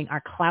you're joining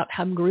our Clout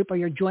Hub group, or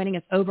you're joining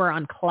us over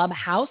on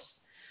Clubhouse,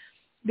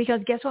 because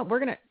guess what? We're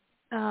going to,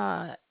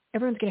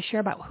 everyone's going to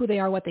share about who they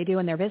are, what they do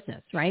in their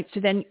business, right? So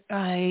then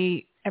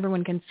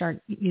everyone can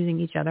start using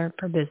each other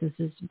for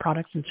businesses,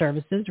 products, and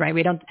services, right?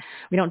 We don't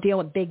deal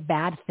with big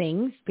bad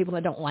things, people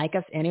that don't like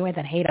us anyway,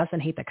 that hate us and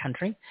hate the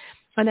country.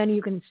 And then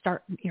you can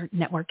start your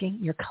networking,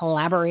 you're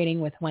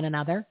collaborating with one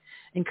another,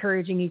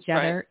 encouraging each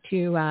other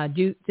to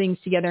do things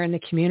together in the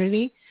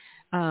community,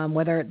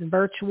 whether it's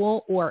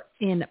virtual or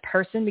in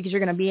person, because you're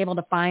going to be able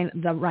to find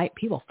the right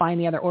people, find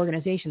the other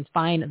organizations,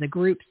 find the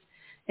groups,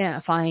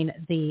 find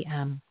the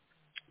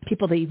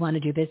people that you want to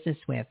do business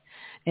with.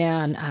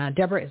 And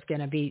Deborah is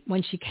going to be,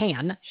 when she's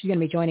going to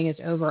be joining us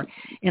over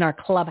in our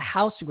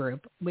Clubhouse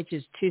group, which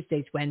is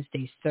Tuesdays,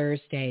 Wednesdays,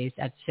 Thursdays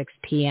at 6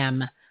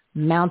 p.m.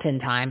 Mountain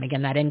Time.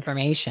 Again, that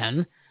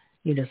information,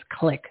 you just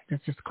click.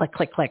 Just click.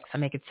 So I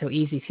make it so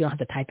easy, so you don't have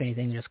to type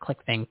anything. You just click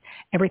things.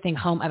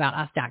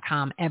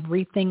 Everythinghomeaboutus.com.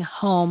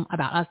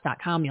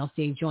 Everythinghomeaboutus.com. You'll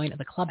see join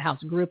the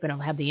Clubhouse group, and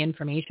it'll have the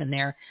information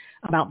there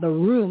about the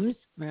rooms,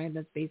 right?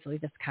 That's basically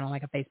just kind of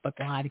like a Facebook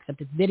Live,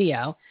 except it's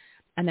video.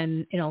 And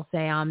then it'll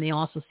say you'll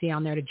also see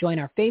on there to join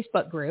our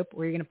Facebook group,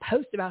 where you're going to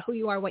post about who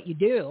you are, what you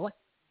do,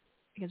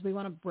 because we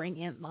want to bring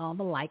in all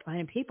the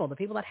like-minded people, the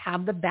people that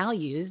have the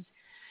values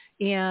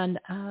and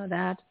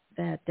that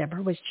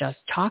Deborah was just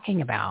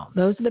talking about.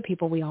 Those are the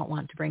people we all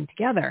want to bring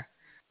together,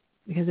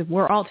 because if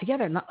we're all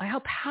together,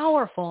 how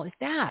powerful is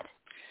that,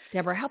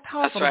 Deborah? How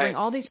powerful to bring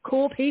all these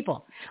cool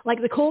people,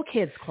 like the Cool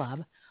Kids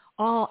Club,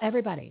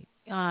 everybody.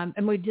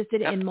 And we just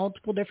did it in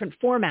multiple different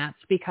formats,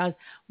 because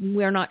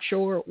we're not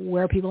sure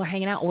where people are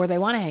hanging out or where they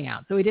want to hang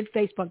out. So we did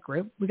Facebook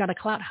group. We got a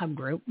Clout Hub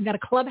group. We got a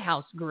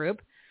Clubhouse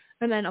group.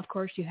 And then, of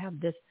course, you have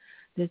this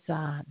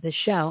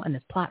show and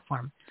this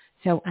platform.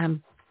 So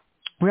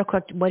real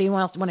quick, what do you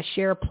want to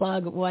share,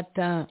 plug, what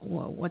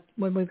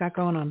we've got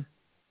going on?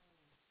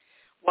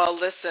 Well,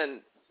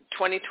 listen,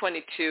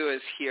 2022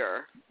 is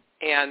here,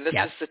 and this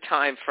is the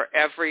time for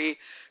every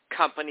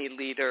company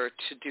leader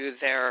to do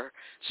their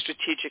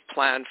strategic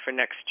plan for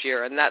next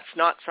year. And that's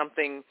not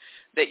something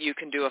that you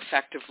can do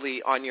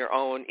effectively on your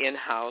own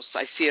in-house.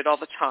 I see it all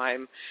the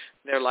time.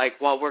 They're like,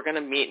 well, we're going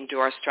to meet and do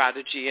our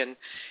strategy. And,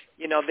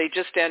 they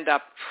just end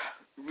up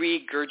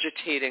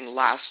regurgitating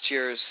last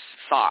year's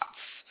thoughts.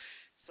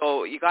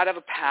 So you got to have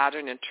a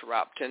pattern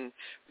interrupt. And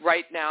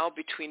right now,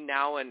 between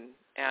now and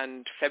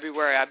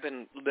February, I've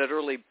been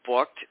literally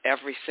booked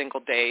every single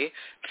day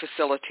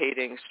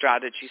facilitating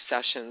strategy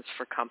sessions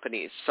for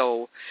companies.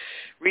 So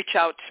reach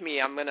out to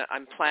me. I'm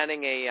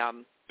planning a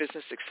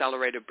business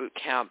accelerator boot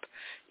camp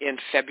in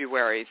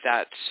February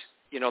that,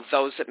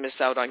 those that miss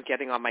out on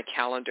getting on my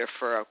calendar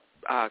for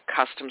a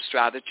custom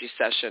strategy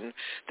session,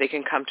 they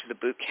can come to the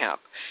boot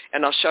camp.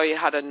 And I'll show you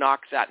how to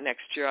knock that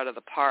next year out of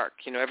the park.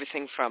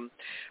 Everything from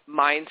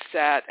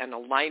mindset and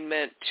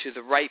alignment to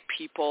the right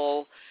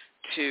people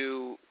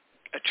to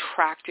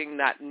attracting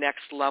that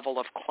next level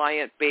of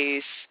client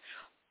base,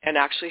 and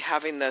actually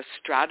having the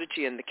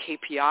strategy and the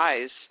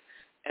KPIs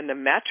and the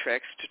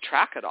metrics to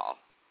track it all.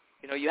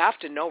 You have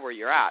to know where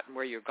you're at and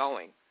where you're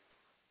going.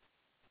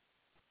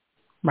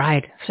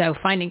 Right. So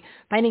finding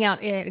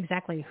out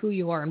exactly who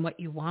you are and what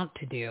you want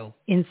to do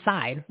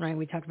inside, right?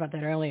 We talked about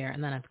that earlier.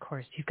 And then, of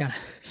course, you got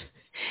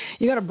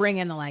to bring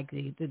in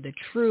the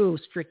true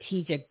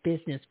strategic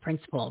business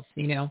principles,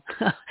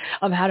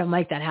 of how to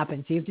make that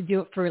happen. So you have to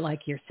do it for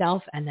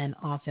yourself and then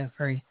also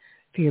for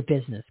your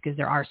business, because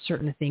there are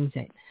certain things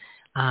that,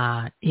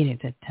 you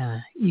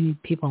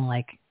need people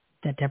like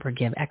that Deborah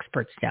give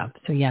expert stuff.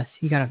 So yes,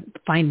 you got to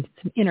find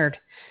some innard,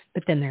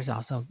 but then there's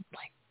also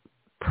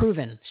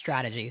proven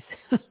strategies,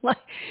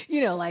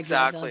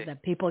 exactly.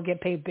 that people get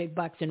paid big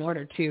bucks in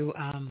order to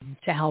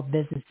help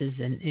businesses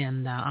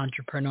and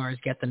entrepreneurs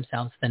get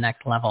themselves to the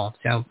next level.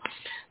 So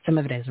some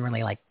of it is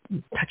really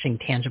touching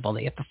tangible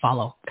that you have to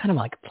follow, kind of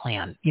like a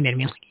plan. You know what I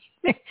mean?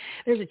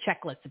 There's a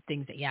checklist of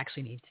things that you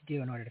actually need to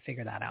do in order to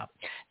figure that out.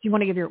 Do you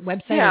want to give your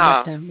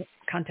website or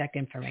contact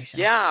information?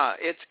 Yeah,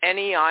 it's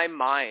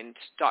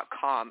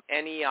neimind.com,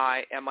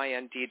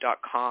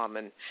 neimind.com,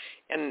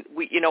 and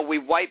we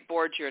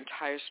whiteboard your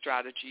entire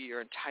strategy,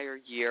 your entire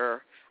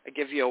year. I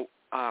give you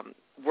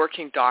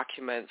working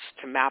documents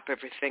to map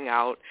everything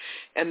out,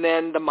 and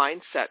then the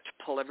mindset to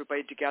pull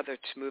everybody together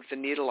to move the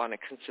needle on a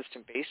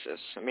consistent basis.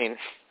 I mean,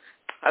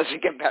 how does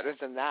it get better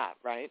than that,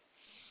 right?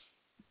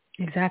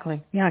 Exactly.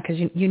 Yeah, because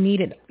you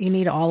need it. You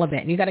need all of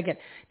it. And you got to get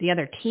the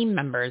other team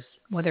members,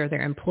 whether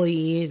they're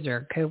employees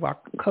or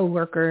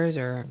co-workers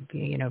or,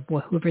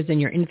 whoever's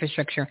in your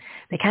infrastructure,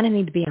 they kind of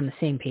need to be on the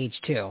same page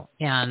too.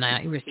 And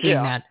we're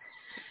seeing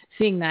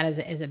that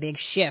as a big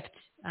shift.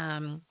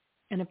 And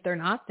if they're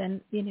not,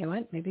 then you know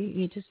what? Maybe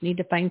you just need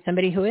to find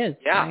somebody who is.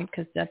 Yeah, right?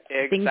 Because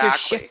exactly. Things are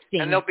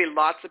shifting. And there'll be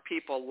lots of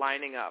people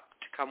lining up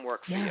to come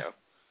work for you.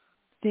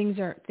 Things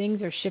are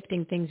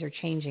shifting. Things are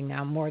changing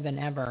now more than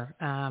ever.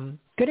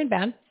 Good and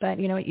bad, but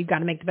you've got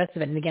to make the best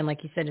of it. And again,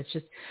 like you said, it's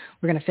just,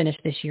 we're going to finish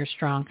this year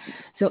strong.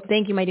 So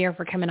thank you, my dear,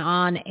 for coming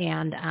on.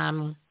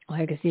 And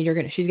like I said,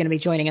 she's going to be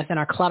joining us in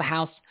our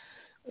Clubhouse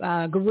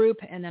group.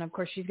 And then of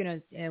course she's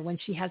going to, when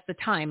she has the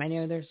time, I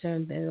know there's a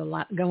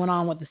lot going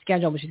on with the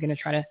schedule, but she's going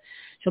to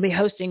she'll be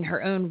hosting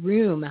her own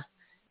room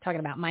talking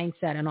about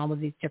mindset and all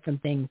of these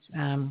different things.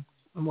 And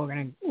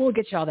we'll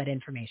get you all that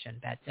information.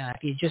 But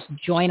if you just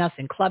join us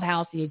in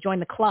Clubhouse and you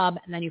join the club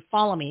and then you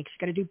follow me, because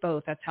you got to do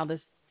both. That's how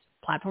this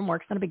platform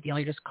works. Not a big deal.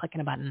 You're just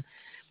clicking a button.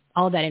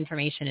 All of that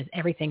information is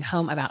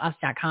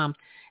everythinghomeaboutus.com.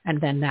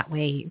 And then that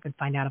way you can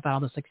find out about all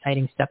this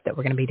exciting stuff that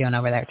we're going to be doing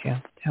over there too.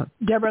 So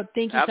Deborah,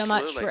 thank you so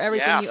much for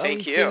everything you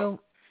always do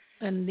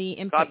and the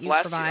input you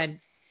provide.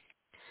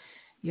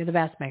 You're the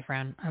best, my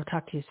friend. I'll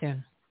talk to you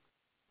soon.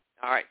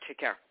 All right. Take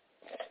care.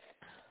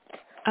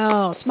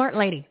 Oh, smart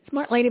lady,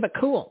 but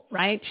cool,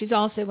 right? She's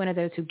also one of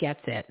those who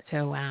gets it.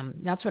 So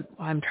that's what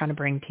I'm trying to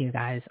bring to you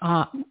guys.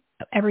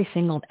 Every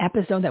single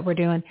episode that we're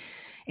doing,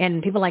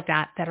 and people like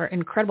that are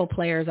incredible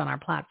players on our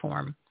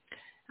platform.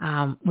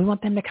 We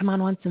want them to come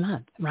on once a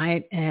month,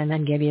 right? And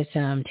then give you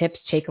some tips,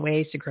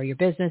 takeaways to grow your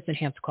business,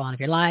 enhance the quality of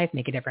your life,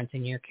 make a difference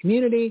in your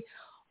community,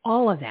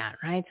 all of that,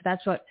 right? So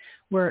that's what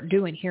we're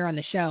doing here on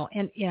the show.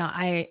 And,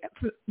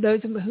 for those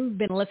who've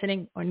been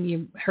listening, when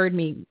you heard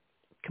me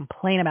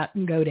complain about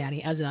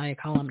GoDaddy, as I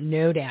call him,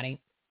 No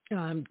Daddy.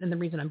 And the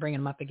reason I'm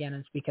bringing them up again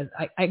is because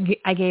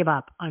I gave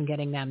up on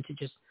getting them to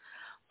just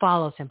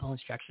follow simple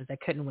instructions. I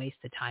couldn't waste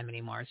the time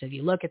anymore. So if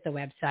you look at the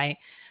website,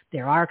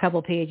 there are a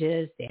couple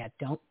pages that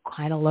don't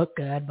kind of look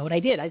good. But what I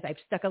did, I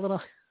stuck a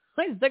little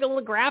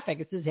graphic.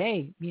 It says,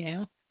 hey,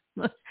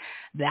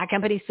 that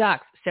company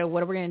sucks. So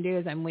what we're going to do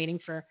is I'm waiting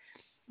for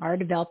our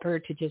developer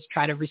to just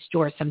try to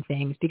restore some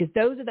things, because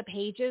those are the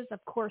pages,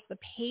 of course, the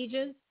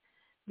pages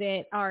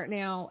that are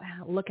now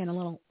looking a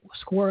little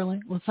squirrely,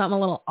 with something a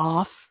little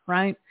off,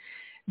 right?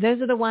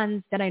 Those are the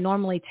ones that I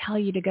normally tell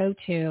you to go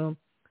to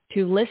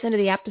listen to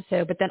the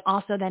episode, but then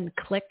also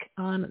click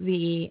on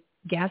the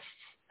guests,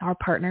 our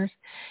partners.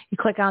 You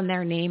click on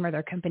their name or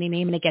their company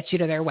name and it gets you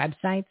to their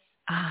websites.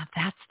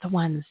 That's the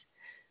ones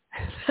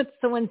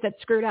that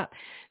screwed up.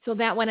 So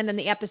that one, and then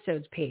the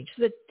episodes page.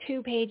 So the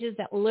two pages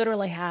that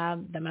literally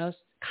have the most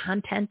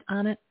content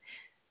on it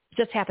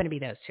just happen to be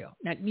those two.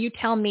 Now you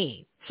tell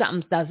me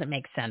something doesn't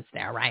make sense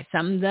there, right?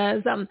 Some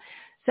does,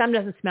 some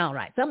doesn't smell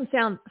right. Some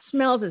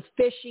smells as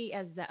fishy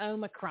as the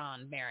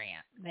Omicron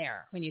variant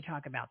there when you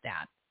talk about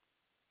that.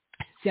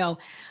 So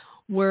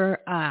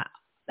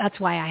that's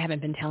why I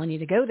haven't been telling you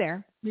to go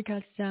there,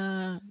 because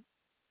and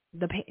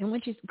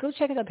once you go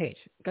check out the page,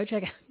 go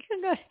check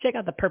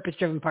out the Purpose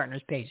Driven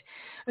Partners page,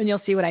 and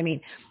you'll see what I mean.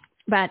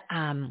 But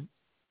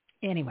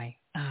anyway,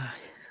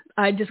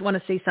 I just want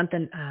to say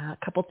something, a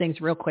couple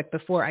things real quick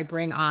before I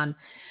bring on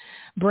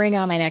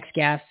my next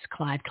guest,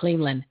 Clyde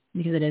Cleveland,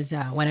 because it is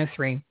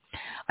 1:03.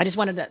 I just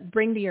wanted to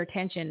bring to your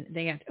attention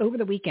that over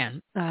the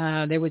weekend,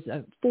 there was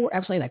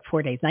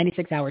 4 days,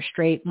 96 hours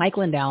straight. Mike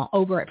Lindell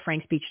over at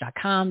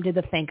frankspeech.com did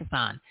the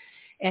Thankathon,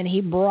 and he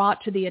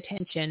brought to the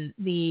attention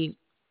the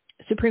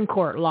Supreme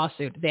Court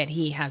lawsuit that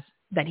he has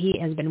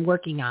been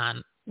working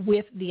on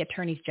with the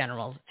attorneys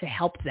general to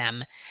help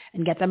them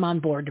and get them on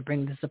board to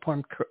bring the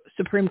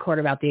Supreme Court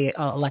about the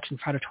election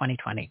fraud of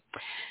 2020.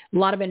 A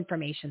lot of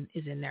information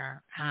is in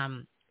there.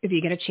 If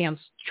you get a chance,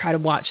 try to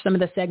watch some of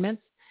the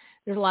segments.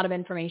 There's a lot of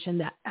information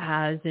that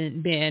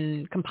hasn't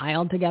been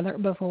compiled together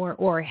before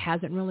or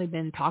hasn't really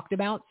been talked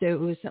about.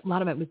 So a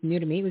lot of it was new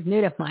to me. It was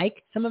new to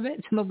Mike, some of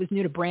it was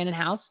new to Brandon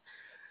House.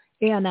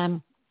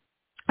 And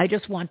I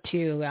just want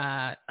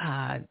to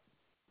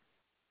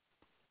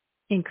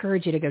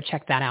encourage you to go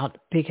check that out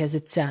because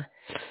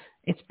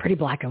it's pretty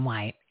black and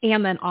white.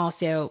 And then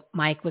also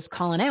Mike was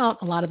calling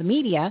out a lot of the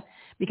media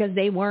because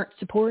they weren't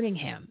supporting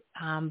him,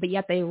 but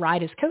yet they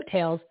ride his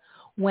coattails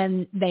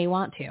when they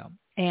want to.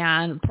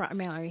 And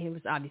primarily,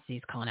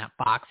 he's calling out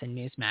Fox and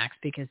Newsmax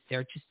because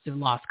they're just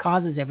lost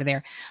causes over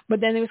there.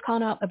 But then he was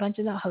calling out a bunch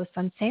of the hosts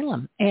on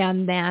Salem.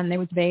 And then there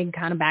was a big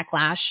kind of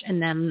backlash.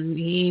 And then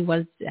he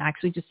was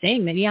actually just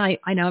saying that, yeah,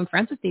 I know I'm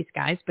friends with these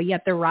guys, but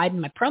yet they're riding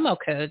my promo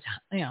codes,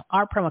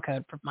 our promo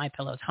code for My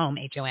Pillow's Home,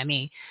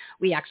 HOME.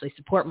 We actually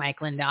support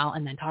Mike Lindell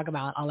and then talk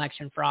about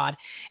election fraud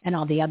and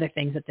all the other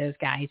things that those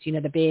guys,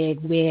 the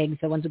big wigs,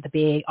 the ones with the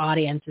big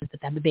audiences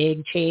that have the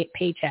big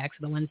paychecks,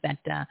 the ones that,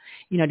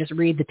 just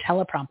read the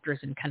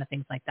teleprompters and kind of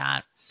things like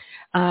that.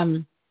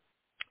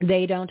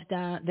 They don't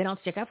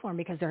stick up for them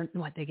because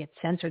they get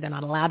censored. They're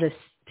not allowed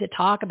to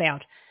talk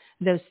about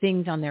those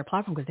things on their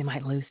platform because they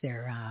might lose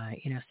their,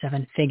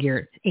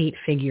 7-figure,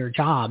 8-figure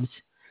jobs.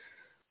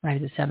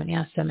 Right? Is it 7,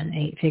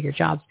 8-figure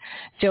jobs.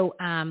 So,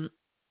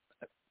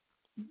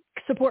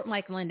 support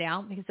Mike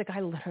Lindell because the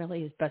guy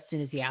literally is busting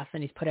his ass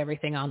and he's put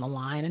everything on the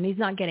line and he's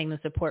not getting the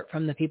support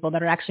from the people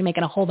that are actually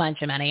making a whole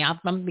bunch of money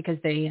off them because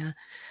they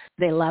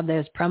love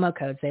those promo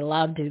codes. They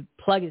love to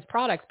plug his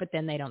products, but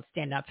then they don't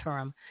stand up for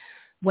him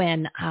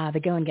when the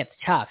going gets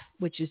tough,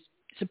 which is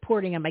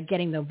supporting him by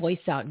getting the voice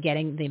out,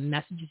 getting the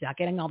messages out,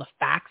 getting all the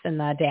facts and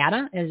the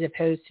data as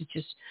opposed to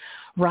just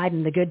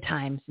riding the good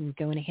times and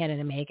going ahead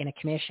and making a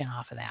commission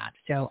off of that.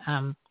 So,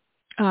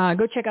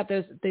 go check out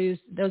those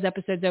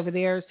episodes over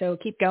there. So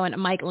keep going.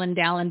 Mike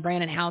Lindell and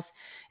Brandon House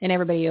and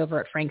everybody over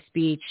at Frank's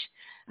Beach.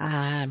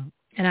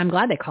 And I'm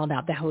glad they called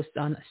out the hosts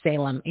on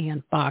Salem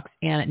and Fox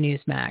and at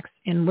Newsmax.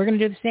 And we're going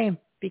to do the same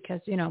because,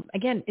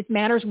 again, it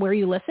matters where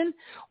you listen,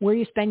 where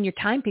you spend your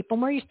time, people,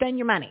 and where you spend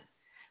your money,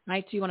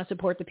 right? So you want to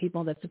support the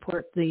people that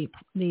support the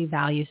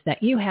values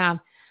that you have,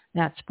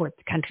 that support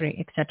the country,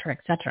 et cetera,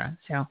 et cetera.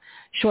 So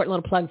short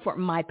little plug for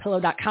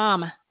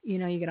mypillow.com.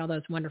 You get all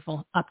those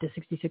wonderful up to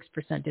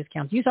 66%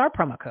 discounts. Use our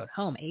promo code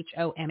HOME,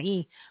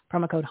 HOME,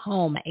 promo code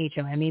HOME,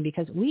 HOME,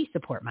 because we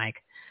support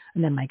Mike.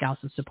 And then Mike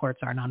also supports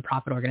our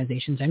nonprofit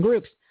organizations and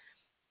groups,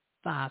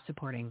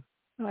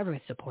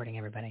 everybody's supporting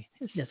everybody.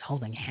 It's just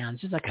holding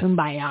hands, just a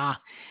kumbaya,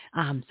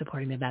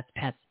 supporting the vets,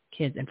 pets,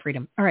 kids, and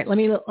freedom. All right, let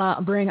me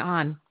bring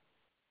on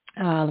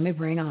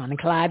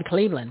Clyde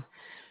Cleveland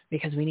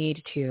because we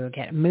need to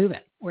get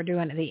moving. We're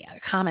doing the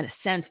Common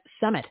Sense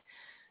Summit.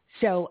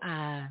 So,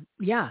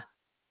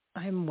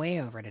 I'm way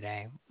over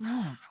today.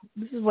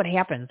 This is what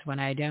happens when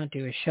I don't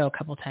do a show a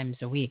couple times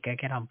a week. I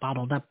get all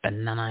bottled up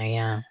and then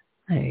I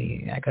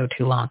go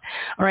too long.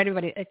 All right,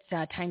 everybody, it's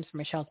time for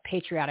Michelle's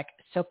Patriotic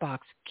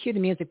Soapbox. Cue the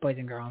music, boys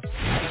and girls.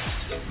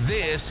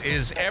 This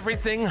is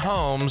Everything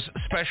Home's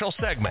special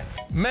segment.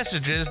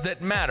 Messages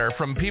that matter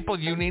from people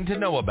you need to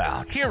know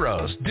about.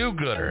 Heroes,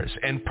 do-gooders,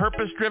 and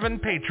purpose-driven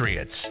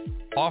patriots.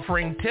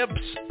 Offering tips,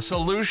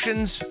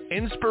 solutions,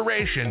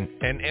 inspiration,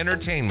 and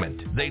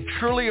entertainment. They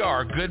truly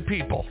are good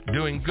people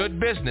doing good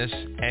business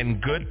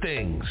and good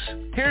things.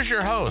 Here's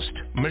your host,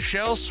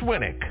 Michelle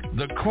Swinick,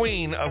 the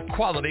queen of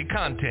quality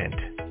content.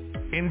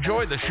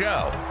 Enjoy the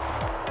show.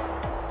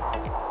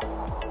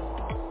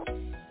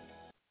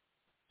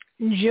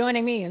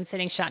 Joining me and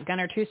sitting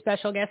shotgun are two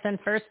special guests, and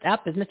first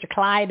up is Mr.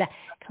 Clyde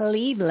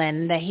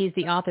Cleveland. He's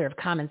the author of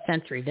Common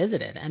Sense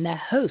Revisited and the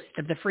host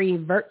of the free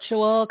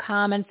virtual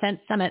Common Sense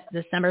Summit,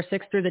 December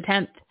 6th through the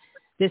 10th.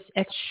 This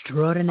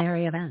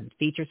extraordinary event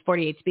features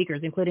 48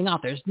 speakers, including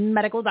authors,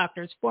 medical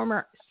doctors,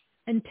 former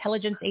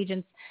intelligence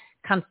agents,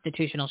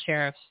 constitutional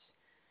sheriffs,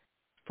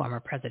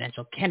 former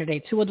presidential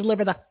candidates who will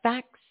deliver the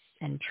facts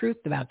and truth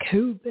about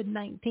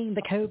COVID-19,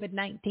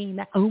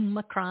 the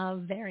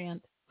Omicron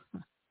variant.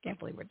 Can't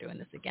believe we're doing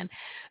this again.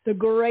 The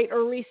Great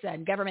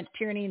Reset, government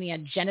tyranny and the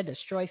agenda to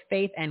destroy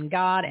faith and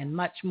God, and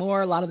much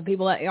more. A lot of the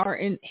people that are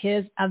in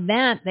his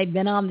event, they've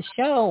been on the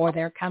show or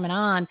they're coming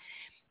on. If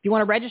you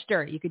want to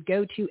register, you could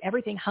go to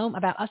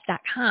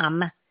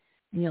everythinghomeaboutus.com and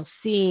you'll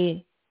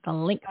see the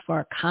link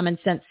for Common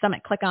Sense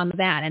Summit. Click on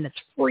that, and it's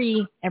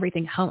free,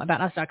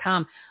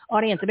 everythinghomeaboutus.com.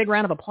 Audience, a big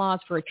round of applause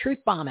for a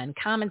truth-bombing,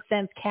 common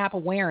sense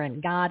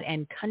cap-wearing, God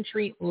and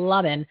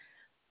country-loving,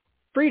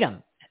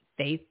 freedom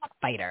faith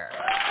fighter.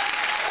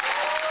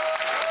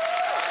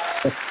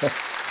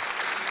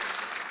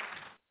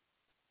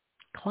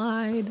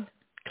 Clyde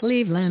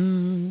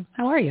Cleveland,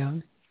 how are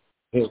you?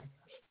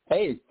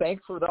 Hey,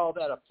 thanks for all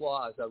that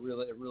applause. It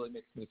really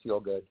makes me feel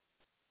good.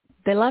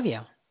 They love you.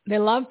 They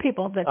love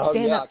people that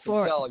stand up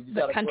for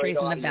the countries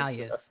and the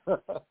values.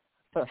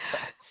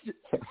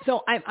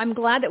 So I'm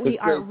glad that we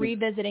are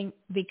revisiting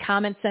the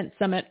Common Sense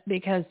Summit,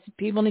 because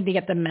people need to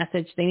get the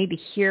message. They need to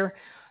hear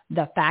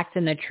the facts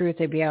and the truth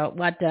about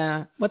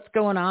what's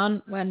going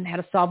on and how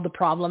to solve the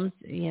problems.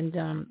 And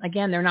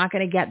again, they're not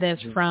going to get this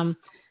from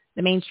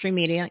the mainstream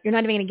media. You're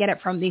not even going to get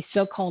it from these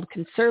so-called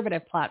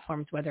conservative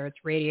platforms, whether it's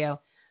radio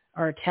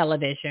or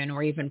television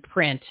or even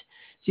print.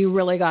 So you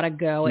really got to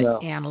go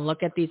and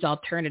look at these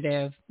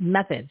alternative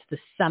methods, the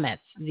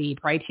summits, the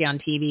Brighteon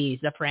TVs,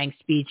 the Frank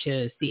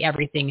speeches, the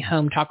everything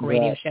home talk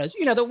radio shows,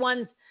 the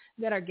ones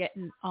that are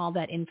getting all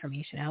that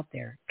information out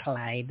there,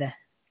 Clyde.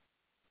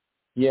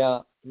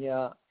 Yeah,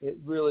 it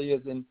really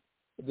is. And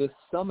this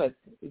summit,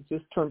 it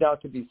just turned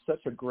out to be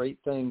such a great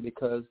thing,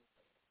 because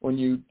when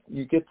you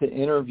get to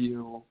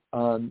interview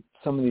some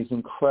of these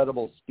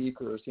incredible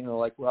speakers,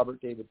 like Robert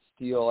David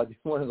Steele, I did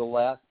one of the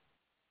last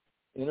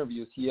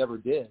interviews he ever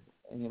did.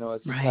 And,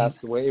 as he passed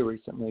away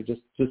recently,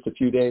 just a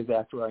few days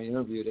after I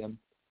interviewed him,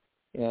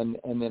 and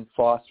then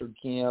Foster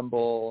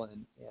Gamble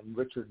and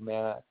Richard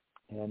Mack,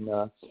 and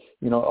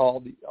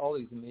all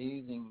these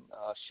amazing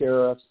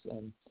sheriffs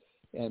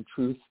and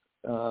truth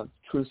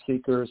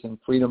seekers and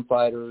freedom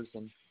fighters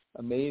and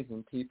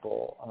amazing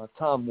people.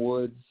 Tom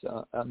Woods.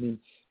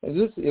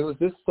 It was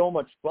just so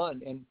much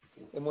fun, and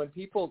when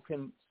people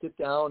can sit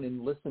down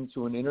and listen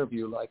to an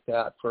interview like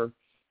that for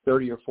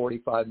 30 or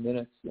 45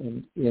 minutes,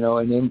 and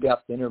an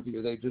in-depth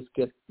interview, they just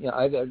get.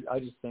 I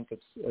just think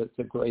it's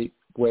a great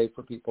way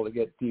for people to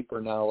get deeper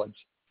knowledge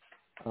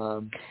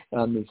on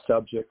these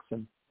subjects,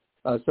 and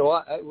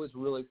so it was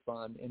really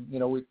fun. And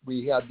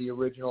we had the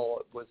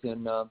original. It was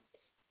in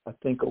I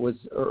think it was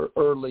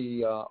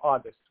early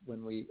August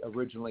when we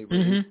originally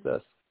released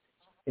this,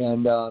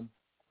 and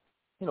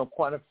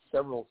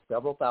several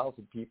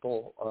thousand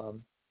people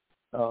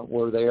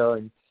were there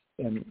and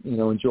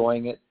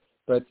enjoying it.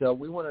 But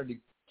we wanted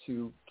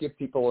to give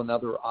people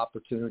another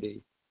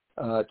opportunity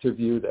to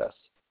view this.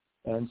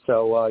 And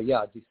so,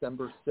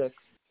 December 6th,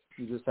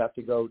 you just have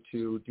to go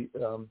to,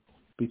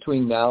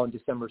 between now and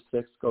December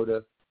 6th, go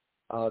to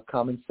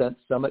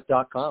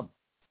commonsensesummit.com.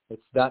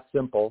 It's that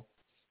simple.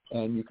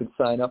 And you can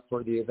sign up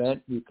for the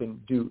event. You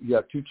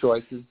have two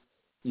choices.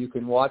 You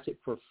can watch it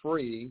for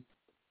free,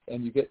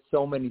 and you get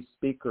so many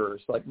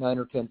speakers, like 9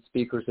 or 10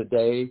 speakers a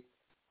day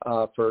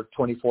for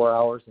 24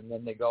 hours, and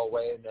then they go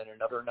away, and then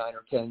another 9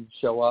 or 10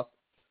 show up.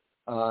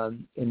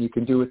 And you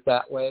can do it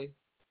that way.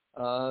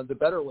 The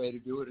better way to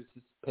do it is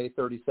just pay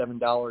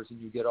 $37, and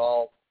you get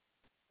all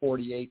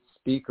 48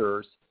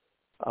 speakers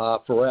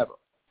forever.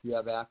 You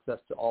have access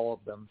to all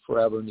of them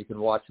forever, and you can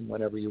watch them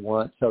whenever you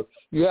want. So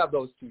you have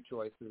those two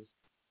choices,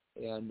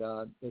 and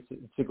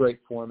it's a great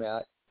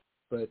format.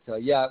 But it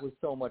was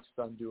so much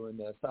fun doing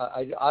this.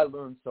 I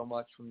learned so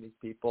much from these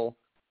people,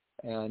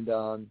 and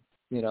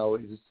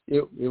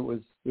it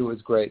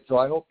was great. So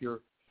I hope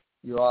your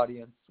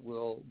audience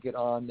will get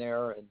on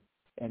there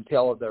and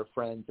tell their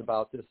friends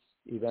about this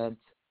event,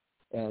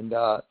 and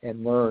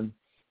learn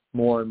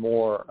more and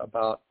more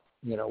about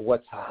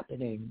what's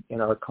happening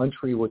in our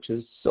country, which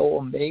is so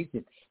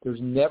amazing.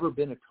 There's never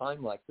been a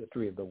time like this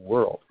in the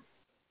world.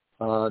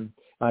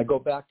 I go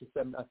back to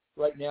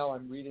right now.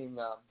 I'm reading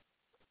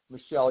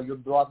Michelle. You'll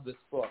love this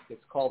book.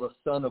 It's called A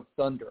Son of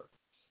Thunder.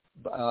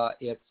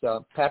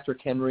 It's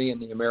Patrick Henry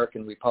and the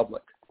American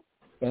Republic,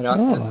 and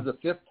this is the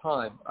fifth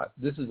time.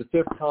 This is the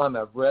fifth time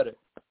I've read it,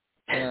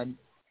 and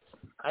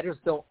I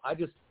just don't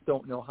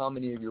know how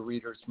many of your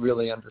readers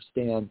really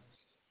understand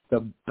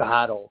the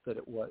battle that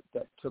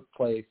took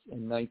place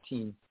in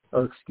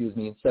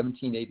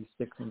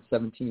 1786 and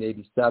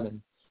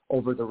 1787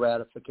 over the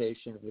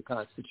ratification of the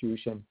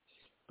Constitution.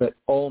 But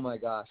oh my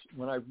gosh,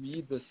 when I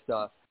read this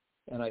stuff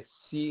and I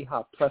see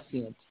how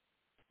prescient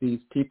these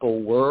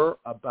people were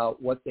about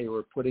what they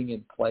were putting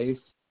in place,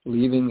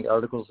 leaving the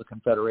Articles of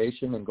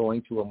Confederation and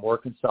going to a more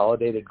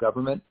consolidated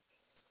government,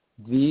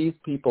 these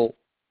people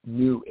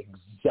knew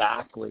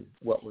exactly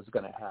what was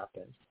going to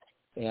happen.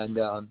 And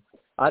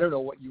I don't know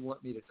what you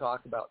want me to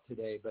talk about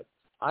today, but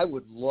I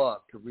would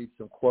love to read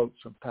some quotes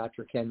from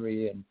Patrick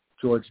Henry and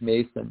George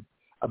Mason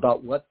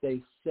about what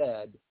they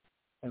said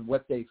and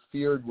what they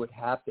feared would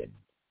happen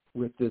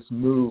with this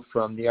move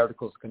from the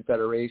Articles of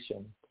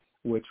Confederation,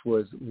 which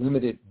was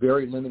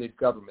very limited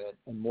government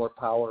and more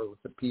power with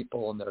the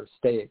people and their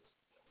states,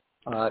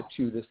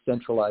 to this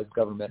centralized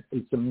government.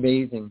 It's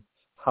amazing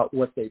how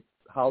what they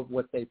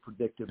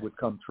predicted would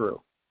come true.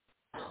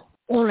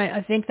 Well,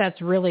 I think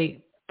that's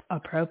really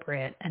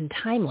appropriate and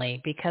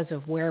timely because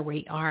of where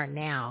we are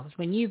now.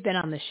 When you've been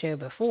on the show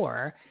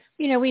before,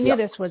 we knew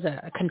this was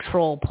a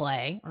control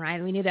play,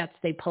 right? We knew that's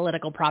the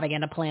political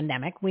propaganda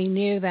pandemic. We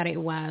knew that it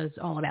was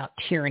all about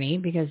tyranny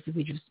because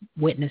we just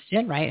witnessed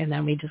it, right? And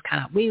then we just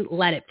we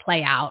let it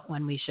play out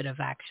when we should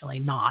have actually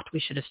not. We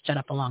should have stood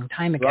up a long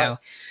time ago. Right.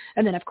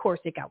 And then, of course,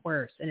 it got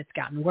worse, and it's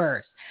gotten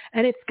worse.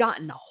 And it's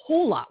gotten a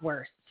whole lot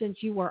worse since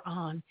you were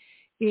on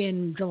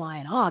in July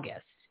and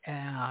August.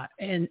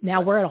 And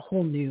now we're at a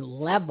whole new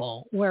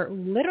level where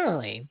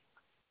literally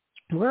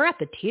we're at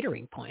the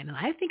teetering point. And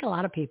I think a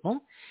lot of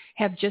people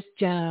have just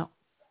have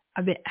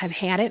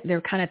had it.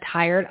 They're kind of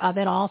tired of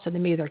it all. So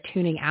maybe they're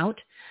tuning out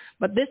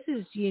But this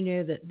is,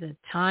 the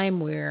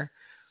time where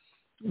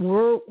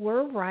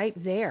we're right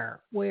there,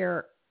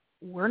 where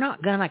we're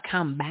not going to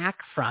come back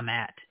from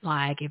it.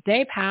 Like if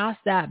they pass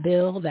that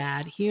bill,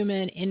 that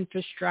human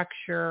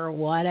infrastructure,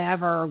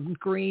 whatever,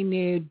 Green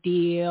New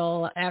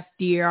Deal,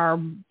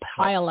 FDR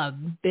pile of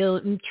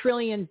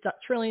trillions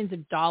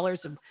of dollars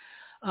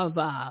of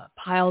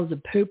piles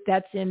of poop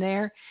that's in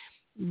there,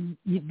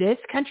 this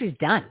country's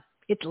done.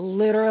 It's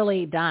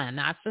literally done.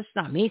 That's just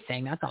not me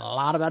saying. That's a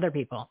lot of other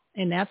people,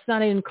 and that's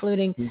not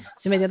including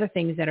some of the other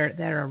things that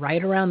are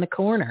right around the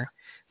corner,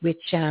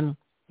 which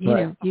you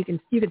know, you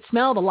can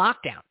smell the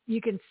lockdown. You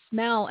can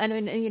smell,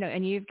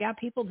 and you've got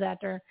people that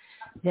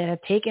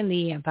have taken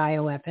the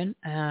bioweapon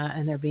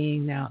and they're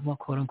being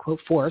quote unquote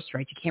forced,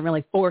 right? You can't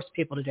really force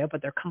people to do it,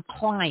 but they're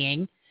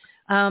complying.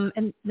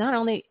 And not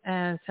only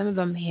some of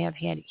them have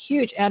had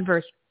huge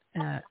adverse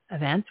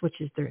events, which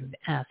is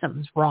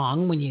something's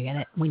wrong when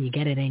you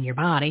get it in your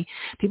body.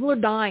 People are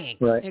dying.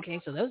 Right.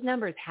 Okay, so those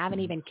numbers haven't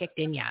even kicked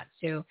in yet.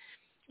 So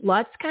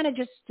let's kind of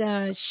just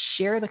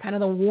share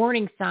the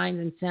warning signs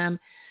and some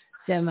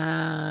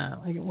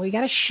we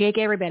got to shake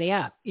everybody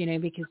up,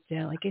 because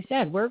like I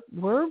said,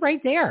 we're right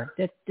there.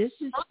 That this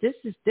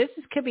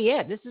could be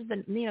it. This is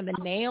the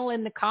nail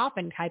in the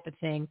coffin type of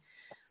thing.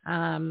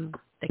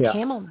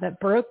 Camel that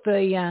broke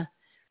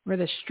or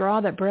the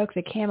straw that broke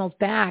the camel's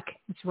back.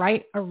 It's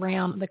right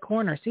around the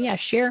corner. So yeah,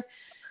 share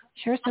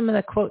some of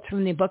the quotes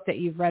from the book that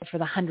you've read for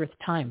the 100th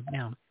time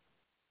now.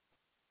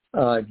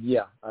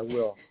 Yeah, I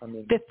will. I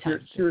mean,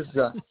 here's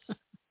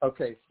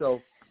okay.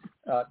 So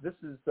this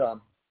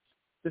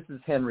is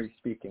Henry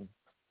speaking.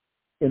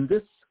 In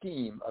this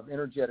scheme of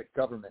energetic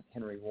government,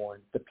 Henry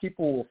warned, the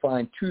people will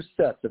find two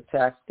sets of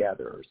tax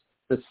gatherers,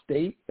 the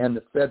state and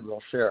the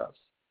federal sheriffs.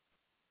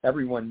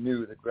 Everyone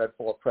knew the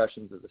dreadful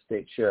oppressions of the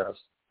state sheriffs.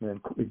 And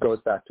it goes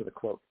back to the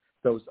quote,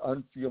 those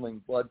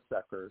unfeeling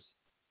bloodsuckers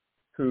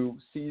who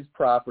seized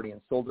property and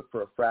sold it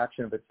for a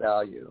fraction of its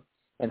value,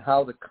 and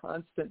how the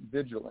constant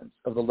vigilance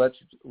of the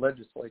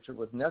legislature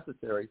was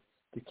necessary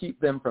to keep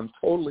them from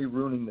totally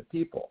ruining the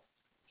people.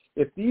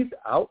 If these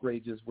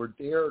outrages were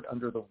dared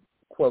under the,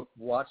 quote,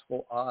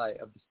 watchful eye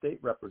of the state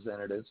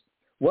representatives,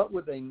 what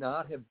would they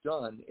not have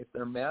done if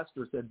their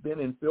masters had been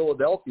in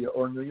Philadelphia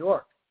or New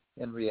York?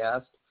 Henry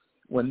asked.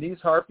 When these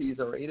harpies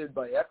are aided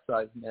by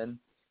excise men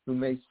who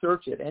may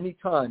search at any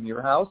time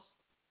your house,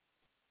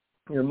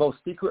 your most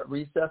secret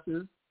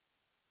recesses,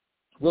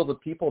 will the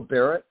people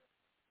bear it?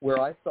 Where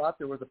I thought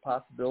there was a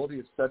possibility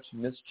of such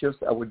mischiefs,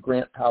 I would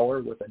grant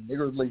power with a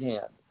niggardly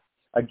hand.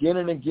 Again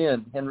and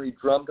again, Henry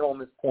drummed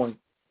home his point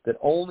that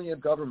only a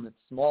government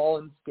small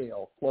in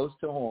scale, close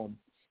to home,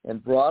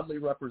 and broadly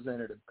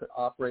representative could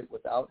operate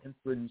without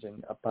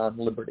infringing upon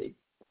liberty.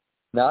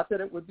 Not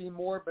that it would be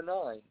more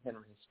benign,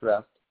 Henry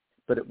stressed,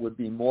 but it would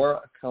be more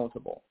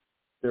accountable.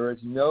 There is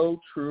no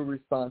true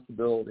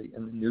responsibility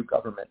in the new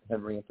government,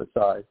 Henry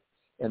emphasized,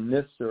 and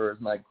this, sir,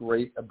 is my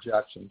great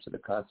objection to the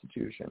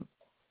Constitution.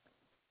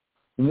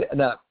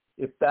 Now,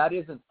 if that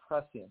isn't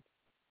prescient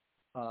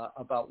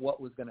about what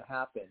was going to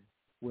happen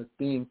with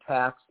being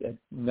taxed, and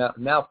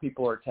now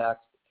people are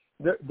taxed.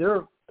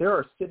 There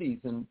are cities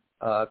in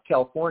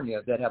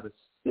California that have a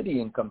city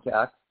income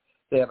tax,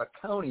 they have a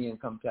county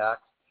income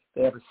tax,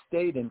 they have a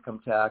state income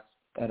tax,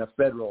 and a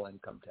federal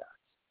income tax.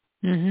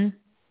 Mm-hmm.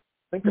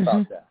 Think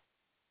about that.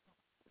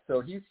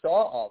 So he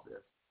saw all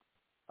this.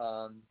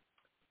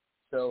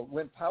 So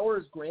when power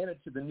is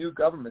granted to the new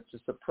government to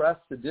suppress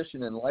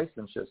sedition and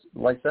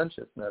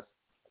licentiousness,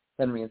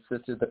 Henry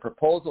insisted, the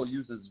proposal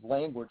uses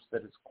language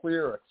that is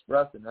clear,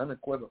 express, and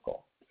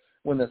unequivocal.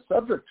 When the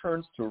subject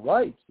turns to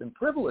rights and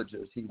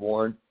privileges, he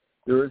warned,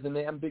 there is an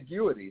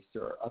ambiguity,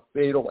 sir, a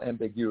fatal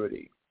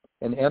ambiguity,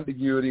 an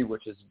ambiguity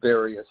which is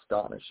very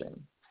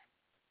astonishing.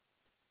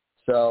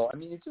 So, I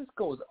mean, it just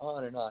goes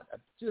on and on.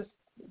 It's just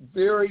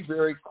very,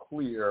 very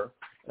clear.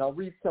 And I'll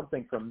read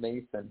something from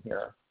Mason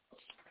here.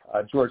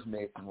 George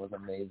Mason was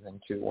amazing,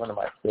 too, one of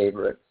my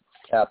favorites,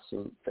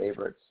 absolute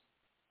favorites.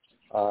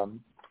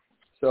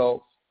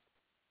 So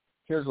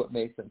here's what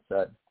Mason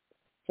said.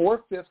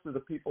 4/5 of the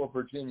people of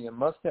Virginia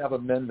must have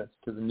amendments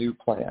to the new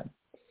plan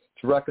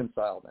to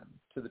reconcile them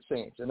to the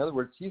change. In other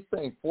words, he's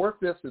saying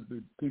 4/5 of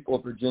the people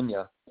of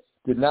Virginia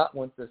did not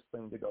want this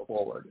thing to go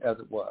forward as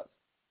it was.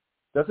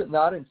 Does it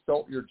not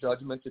insult your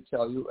judgment to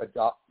tell you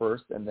adopt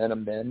first and then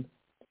amend?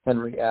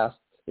 Henry asked.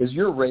 Is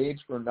your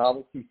rage for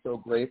novelty so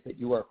great that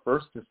you are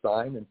first to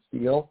sign and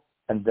seal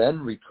and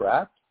then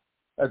retract?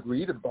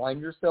 Agree to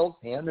bind yourselves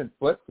hand and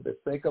foot for the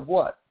sake of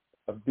what?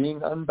 Of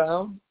being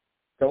unbound?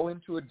 Go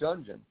into a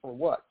dungeon for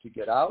what? To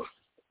get out?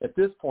 At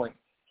this point,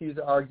 he's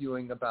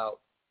arguing about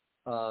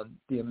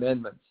the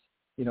amendments.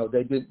 You know,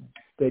 they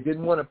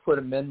didn't want to put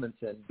amendments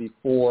in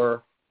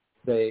before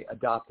they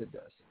adopted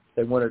this.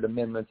 They wanted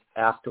amendments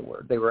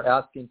afterward. They were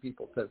asking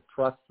people to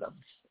trust them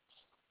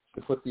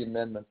to put the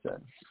amendments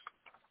in.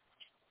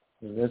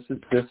 And this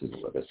is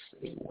what this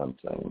is. One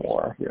thing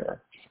more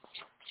here.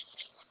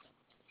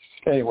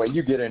 Anyway,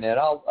 you get in it.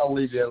 I'll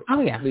leave you.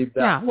 Oh yeah. Leave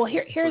that. Yeah. Well,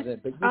 here's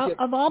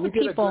of all the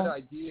people. You get a good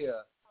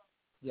idea.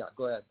 Yeah.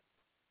 Go ahead.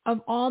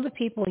 of all the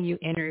people you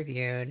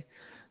interviewed,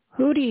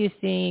 who do you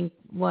think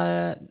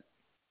was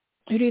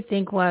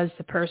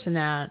the person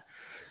that,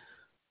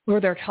 or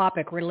their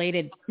topic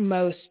related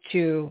most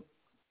to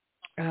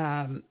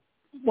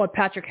what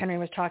Patrick Henry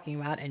was talking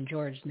about and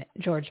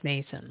George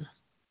Mason?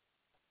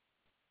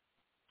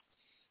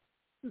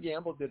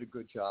 Gamble did a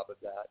good job of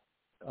that,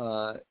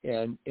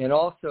 and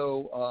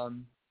also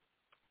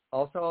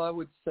I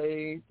would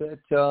say that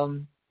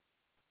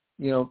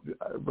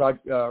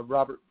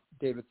Robert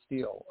David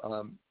Steele.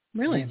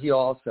 Really? He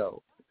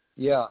also,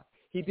 yeah,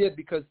 he did,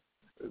 because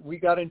we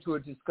got into a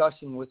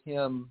discussion with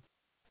him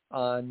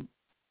on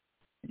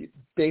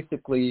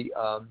basically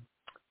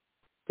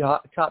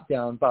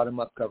top-down,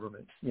 bottom-up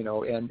government,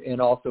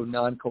 and also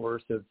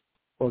non-coercive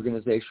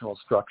organizational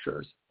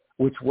structures,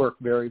 which work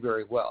very,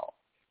 very well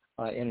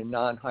in a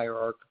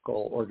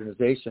non-hierarchical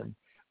organization.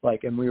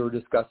 And we were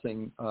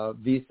discussing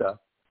Visa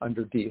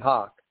under D.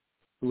 Hock,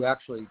 who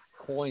actually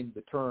coined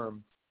the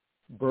term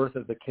birth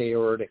of the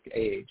chaotic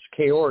age.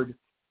 Chaord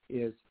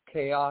is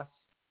chaos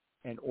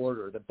and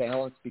order, the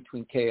balance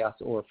between chaos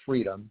or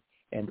freedom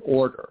and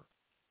order.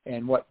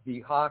 And what D.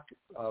 Hock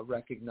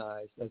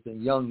recognized as a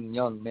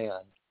young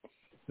man,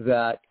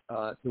 that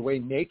the way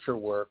nature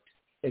worked,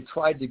 it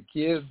tried to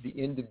give the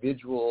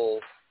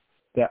individuals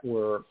that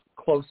were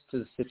close to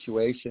the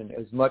situation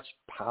as much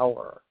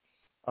power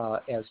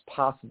as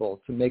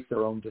possible to make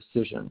their own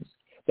decisions.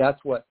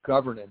 That's what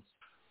governance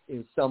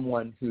is,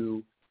 someone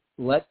who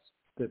lets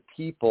the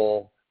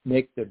people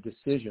make the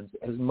decisions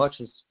as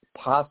much as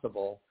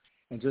possible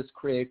and just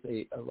creates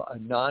a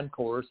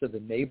non-coercive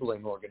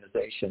enabling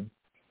organization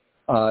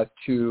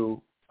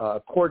to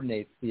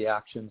coordinate the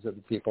actions of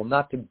the people,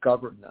 not to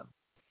govern them.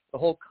 The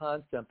whole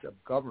concept of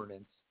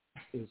governance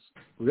is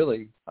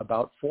really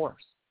about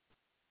force.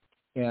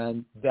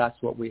 And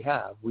that's what we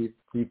have. We've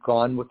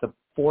gone with the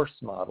force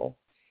model.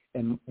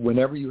 And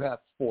whenever you have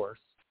force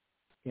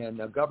in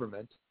a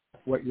government,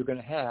 what you're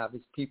going to have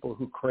is people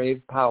who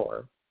crave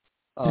power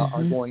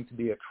are going to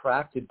be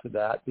attracted to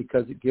that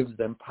because it gives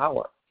them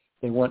power.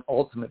 They want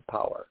ultimate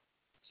power.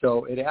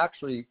 So it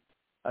actually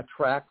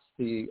attracts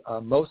the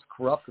most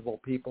corruptible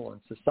people in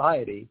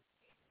society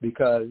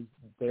because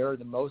they're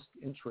the most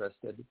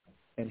interested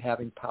in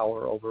having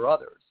power over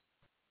others.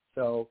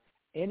 So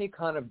any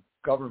kind of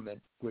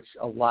government which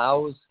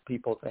allows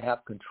people to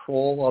have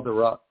control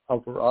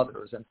over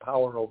others and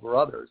power over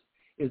others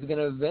is going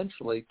to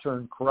eventually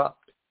turn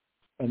corrupt.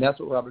 And that's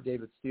what Robert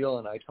David Steele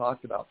and I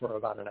talked about for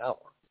about an hour.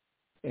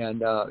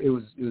 And it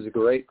was a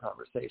great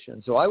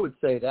conversation. So I would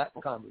say that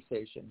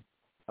conversation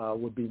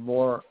would be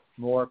more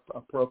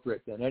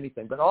appropriate than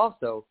anything. But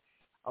also,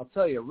 I'll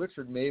tell you,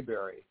 Richard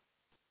Maybury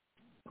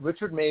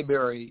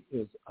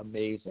is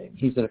amazing.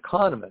 He's an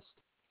economist,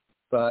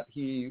 but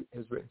he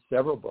has written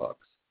several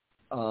books.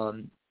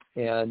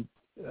 And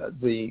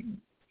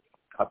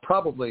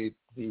probably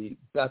the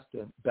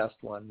best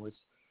one was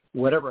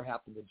Whatever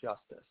Happened to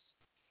Justice.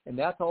 And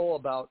that's all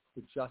about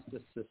the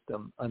justice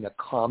system and a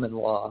common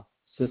law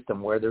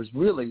system where there's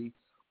really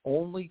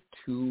only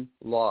two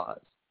laws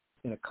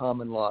in a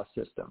common law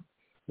system.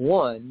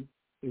 One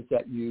is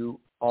that you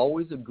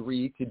always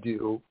agree to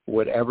do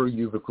whatever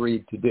you've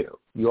agreed to do.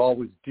 You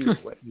always do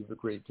what you've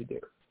agreed to do.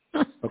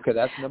 Okay,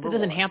 that's number one.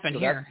 That doesn't happen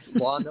here. That's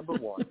law number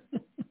one.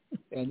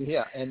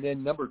 And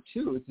then number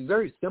two, it's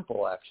very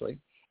simple actually.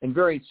 And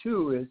point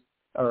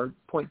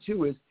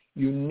two is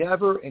you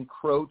never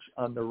encroach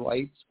on the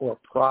rights or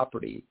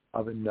property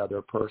of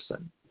another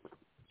person.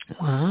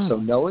 Wow. So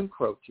no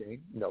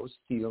encroaching, no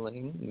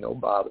stealing, no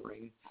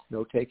bothering,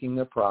 no taking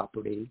their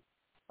property.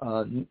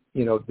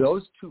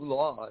 Those two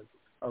laws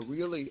are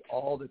really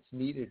all that's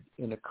needed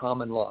in a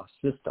common law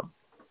system.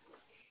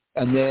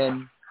 And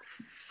then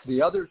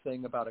the other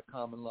thing about a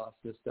common law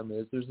system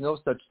is there's no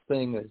such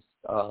thing as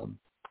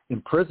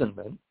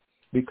imprisonment,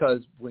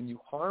 because when you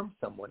harm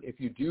someone, if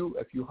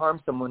you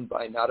harm someone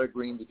by not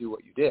agreeing to do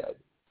what you did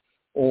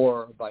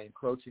or by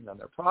encroaching on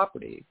their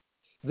property,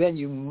 then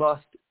you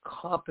must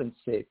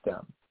compensate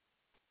them.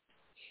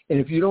 And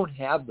if you don't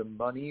have the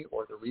money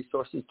or the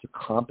resources to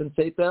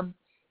compensate them,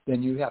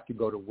 then you have to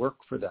go to work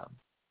for them.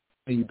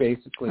 And you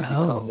basically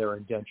become their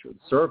indentured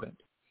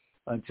servant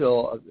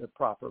until a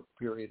proper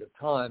period of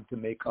time to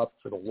make up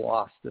for the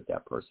loss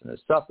that person has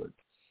suffered.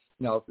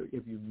 Now,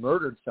 if you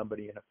murdered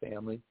somebody in a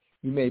family,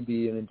 you may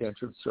be an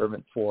indentured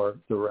servant for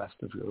the rest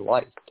of your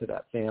life to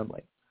that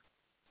family.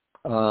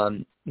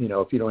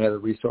 If you don't have the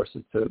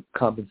resources to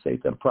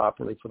compensate them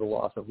properly for the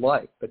loss of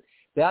life. But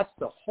that's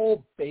the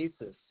whole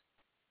basis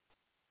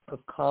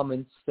of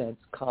common sense,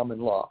 common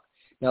law.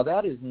 Now,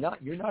 that is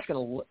not, you're not going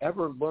to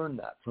ever learn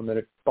that from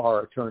a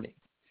bar attorney.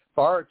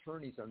 Bar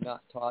attorneys are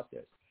not taught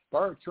this.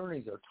 Bar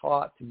attorneys are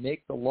taught to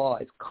make the law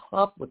as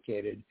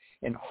complicated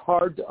and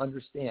hard to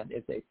understand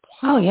as they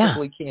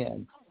possibly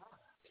can,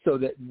 so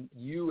that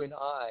you and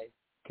I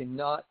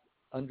cannot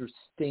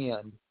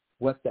understand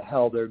what the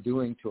hell they're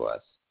doing to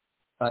us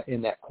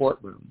in that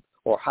courtroom,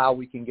 or how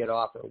we can get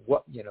off, or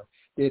what,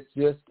 it's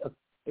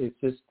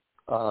just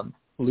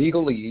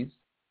legalese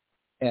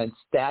and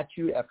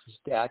statute after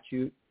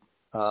statute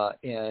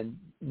and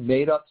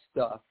made up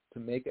stuff to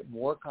make it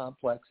more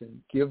complex and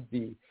give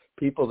the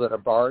people that are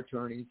bar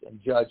attorneys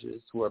and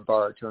judges who are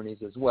bar attorneys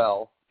as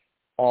well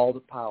all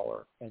the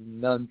power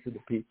and none to the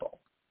people.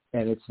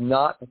 And it's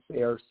not a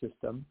fair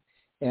system,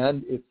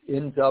 and it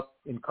ends up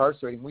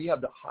incarcerating. We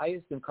have the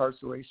highest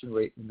incarceration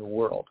rate in the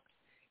world.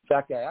 In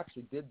fact, I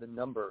actually did the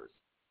numbers,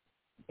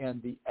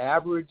 and the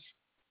average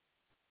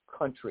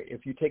country,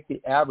 if you take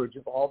the average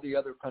of all the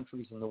other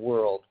countries in the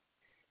world,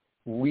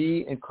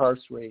 we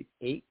incarcerate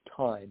 8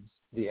 times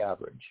the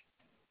average.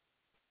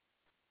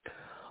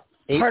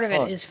 Part of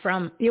it is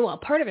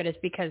part of it is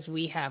because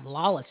we have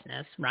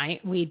lawlessness,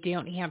 right? We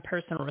don't have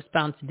personal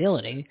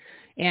responsibility,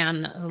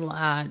 and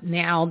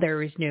now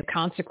there is no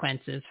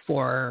consequences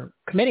for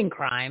committing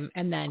crime,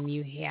 and then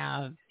you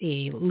have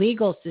a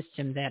legal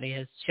system that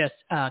is just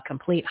a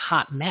complete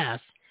hot mess.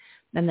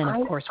 And then,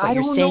 of course, what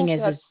you're saying is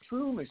that's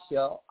true,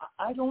 Michelle.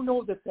 I don't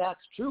know that that's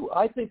true.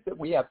 I think that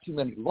we have too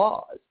many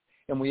laws,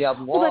 and we have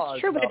laws. Well, that's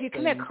true, but if you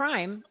commit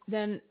crime,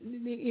 then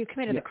you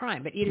committed a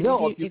crime. But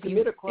if you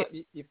commit a crime,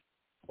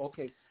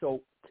 okay,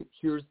 so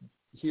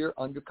here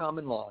under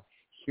common law,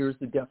 here's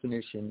the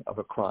definition of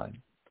a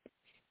crime.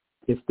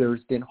 If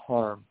there's been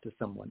harm to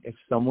someone, if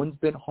someone's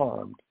been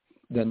harmed,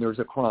 then there's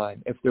a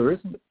crime. If there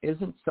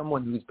isn't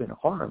someone who's been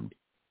harmed,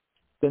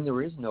 then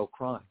there is no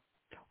crime.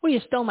 Well, you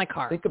stole my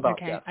car. Think about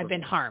that. I've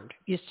been harmed.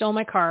 You stole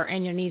my car,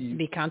 and there needs to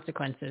be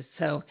consequences.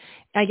 So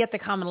I get the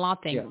common law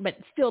thing, but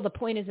still the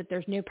point is that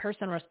there's no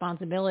personal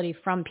responsibility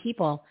from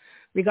people,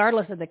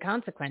 regardless of the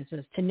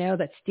consequences, to know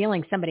that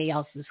stealing somebody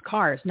else's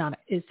car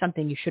is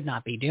something you should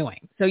not be doing.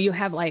 So you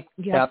have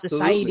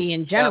society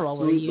in general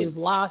where you've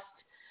lost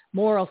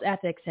morals,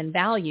 ethics, and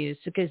values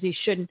because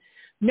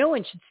no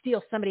one should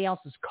steal somebody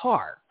else's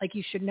car. Like,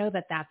 you should know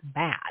that that's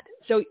bad.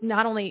 So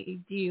not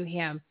only do you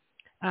have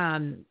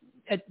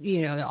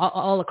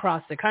all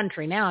across the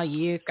country now,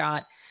 you've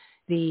got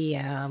the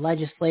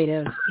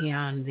legislative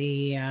and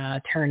the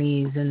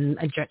attorneys and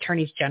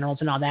attorneys generals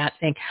and all that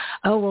saying,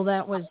 oh, well,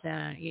 that was,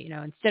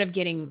 instead of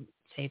getting,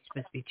 say it's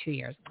supposed to be 2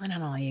 years, I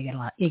don't know, you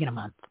get a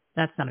month.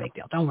 That's not a big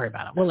deal. Don't worry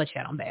about it. We'll let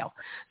you out on bail.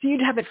 So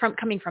you'd have it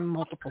coming from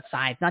multiple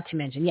sides, not to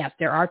mention, yes,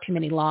 there are too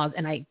many laws.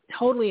 And I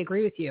totally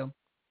agree with you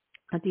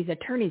that these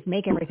attorneys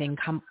make everything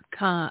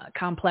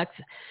complex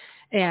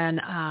and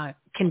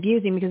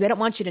confusing because they don't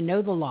want you to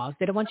know the laws.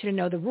 They don't want you to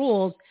know the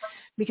rules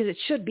because it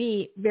should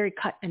be very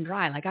cut and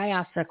dry. Like, I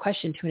asked a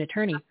question to an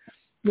attorney,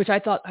 which I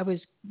thought I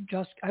was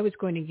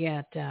going to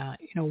get,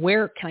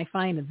 where can I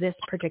find this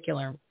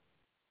particular,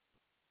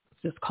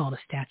 it's called a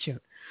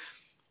statute.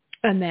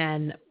 And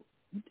then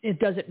it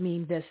doesn't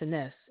mean this and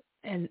this.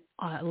 And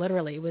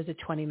literally it was a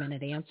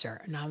 20-minute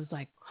answer. And I was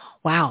like,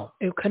 wow,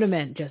 it could have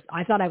been just,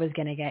 I thought I was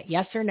going to get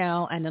yes or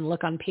no, and then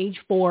look on page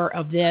 4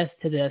 of this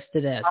to this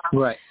to this.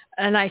 Right.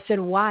 And I said,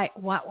 why?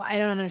 I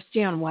don't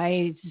understand why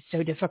it's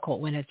so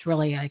difficult when it's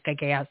really like a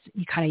guess,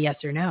 you kind of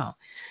yes or no,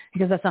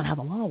 because that's not how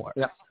the law works.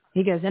 Yeah.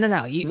 He goes,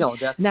 no.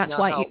 That's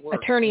why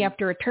attorney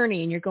after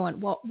attorney, and you're going,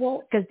 well,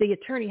 because the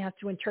attorney has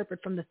to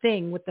interpret from the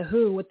thing with the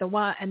who, with the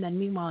what, and then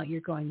meanwhile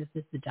you're going, this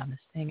is the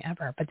dumbest thing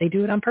ever. But they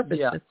do it on purpose.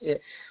 Yeah.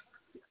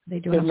 They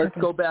do it on purpose.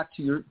 Let's go back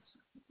to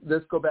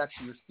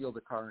your steal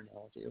the car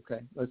analogy.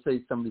 Okay, let's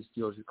say somebody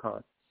steals your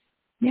car.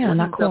 Yeah, what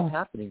not cool. What ends up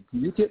happening? Do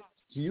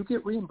you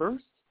get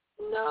reimbursed?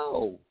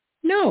 No.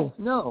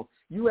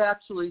 You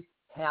actually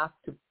have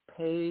to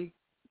pay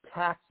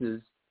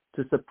taxes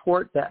to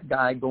support that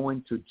guy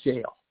going to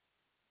jail.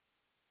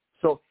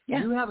 So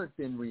you haven't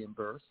been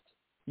reimbursed.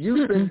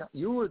 You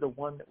were the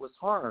one that was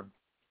harmed.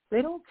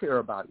 They don't care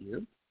about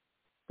you.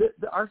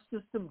 Our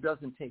system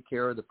doesn't take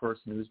care of the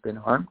person who's been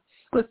harmed.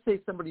 Let's say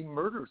somebody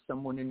murders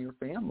someone in your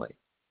family.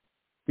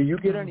 Do you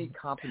get any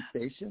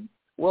compensation?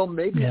 Well,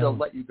 maybe they'll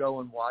let you go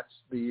and watch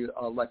the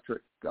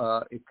electric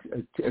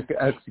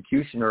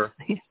executioner,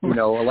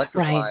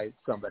 electrify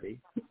somebody.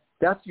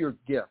 That's your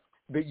gift.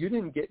 But you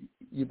didn't get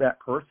that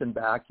person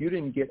back. You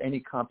didn't get any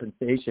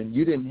compensation.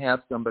 You didn't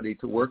have somebody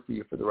to work for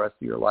you for the rest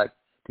of your life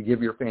to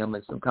give your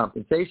family some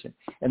compensation.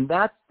 And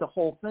that's the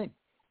whole thing.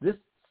 This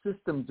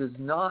system is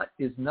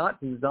not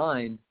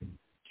designed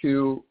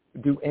to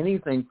do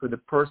anything for the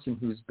person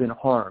who's been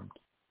harmed.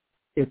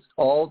 It's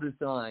all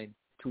designed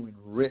to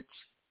enrich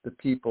the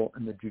people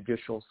in the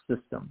judicial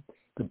system,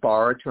 the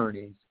bar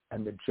attorneys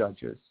and the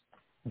judges.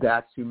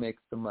 That's who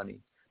makes the money.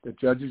 The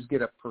judges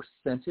get a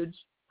percentage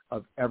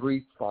of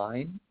every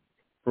fine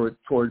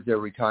towards their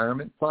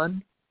retirement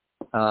fund,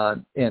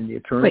 and the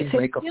attorneys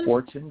make a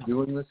fortune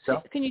doing this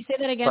stuff. Can you say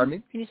that again? Pardon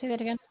me? Can you say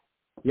that again?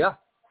 Yeah.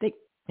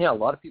 A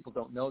lot of people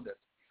don't know this.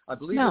 I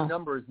believe the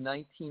number is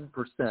 19%.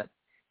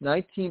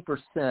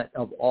 19%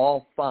 of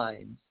all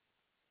fines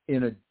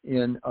in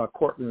a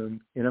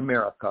courtroom in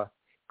America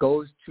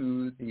goes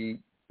to the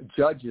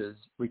judge's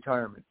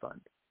retirement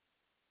fund.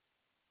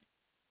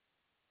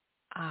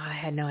 I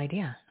had no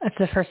idea. That's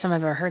the first time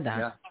I've ever heard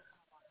that.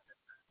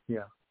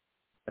 Yeah,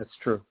 that's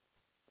true.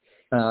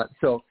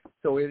 So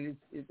it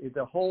is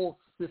the whole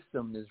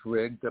system is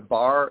rigged. The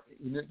bar,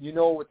 you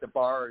know what the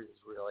bar is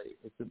really.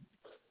 It's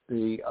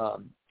the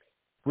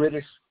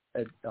British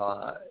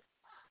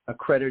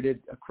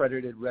accredited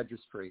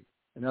registry.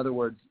 In other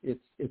words,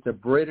 it's a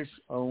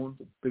British-owned,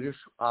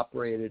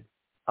 British-operated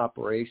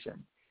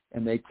operation,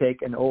 and they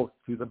take an oath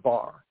to the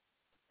bar,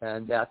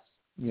 and that's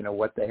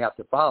what they have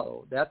to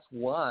follow. That's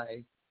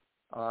why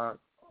our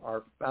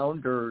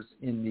founders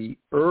in the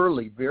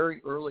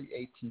very early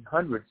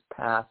 1800s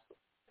passed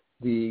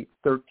the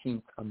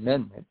 13th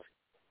Amendment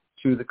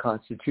to the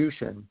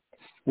Constitution,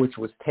 which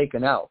was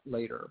taken out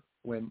later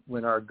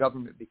when our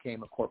government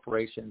became a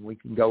corporation. We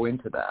can go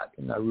into that,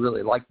 and I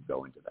really like to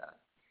go into that.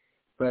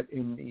 But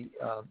in the,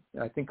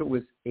 I think it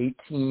was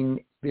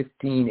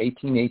 1815,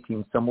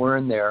 1818, somewhere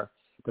in there,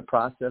 the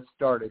process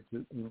started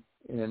to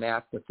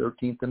enact the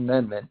 13th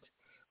Amendment,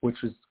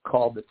 which was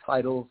called the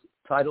Title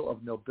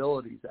of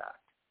Nobilities Act.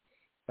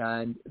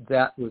 And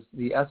that was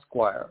the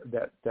esquire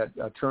that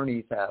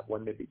attorneys have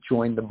when they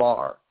join the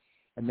bar.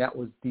 And that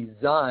was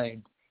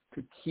designed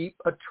to keep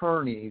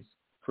attorneys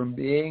from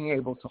being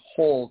able to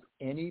hold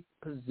any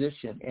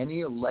position,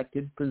 any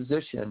elected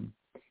position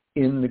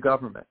in the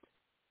government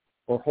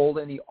or hold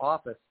any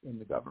office in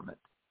the government,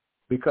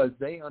 because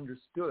they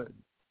understood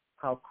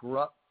how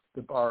corrupt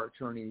the bar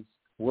attorneys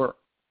were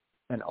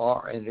and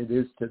are, and it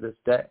is to this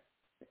day.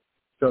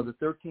 So the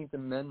 13th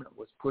Amendment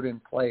was put in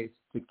place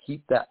to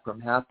keep that from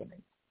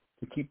happening,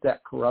 to keep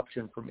that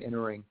corruption from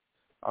entering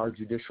our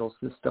judicial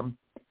system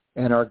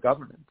and our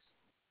governance.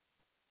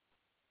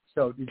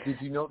 So did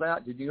you know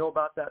that? Did you know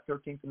about that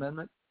 13th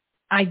Amendment?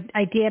 I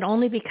did,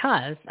 only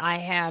because I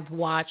have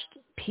watched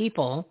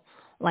people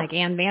like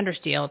Ann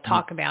Vandersteel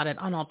talk about it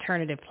on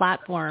alternative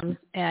platforms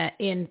at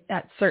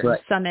certain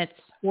summits.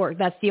 Or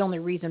that's the only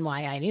reason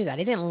why I knew that.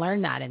 I didn't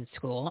learn that in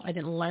school. I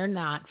didn't learn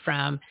that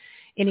from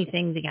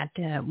anything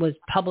that was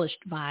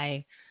published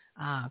by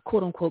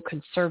quote unquote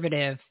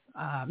conservative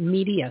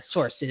media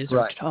sources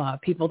or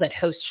people that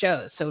host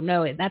shows. So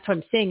no, that's what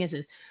I'm saying is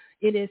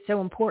it is so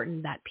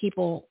important that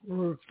people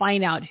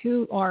find out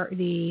who are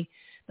the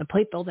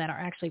people that are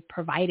actually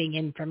providing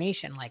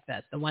information like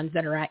this, the ones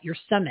that are at your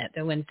summit,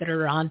 the ones that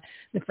are on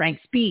the Frank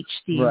speech,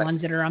 the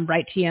ones that are on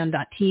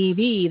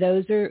brighttn.tv.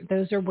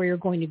 Those are where you're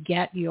going to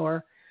get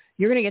your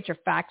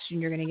facts, and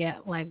you're going to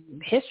get like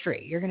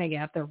history. You're going to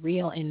get the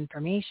real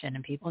information,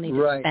 and people need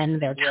to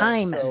spend their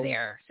time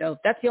there. So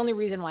that's the only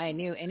reason why I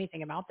knew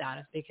anything about that,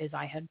 is because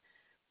I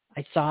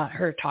saw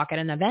her talk at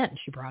an event and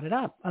she brought it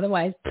up.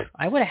 Otherwise,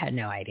 I would have had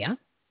no idea.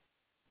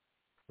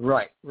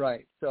 Right.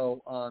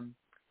 So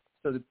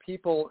the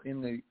people in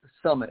the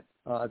summit,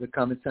 the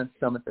Common Sense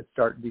Summit that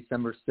starts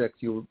December 6th,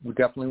 you would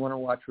definitely want to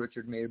watch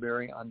Richard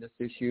Mayberry on this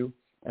issue.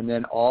 And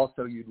then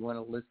also you'd want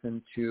to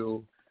listen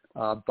to,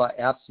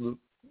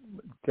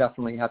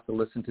 definitely have to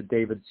listen to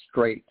David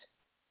Straight.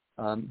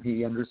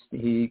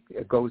 He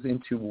goes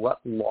into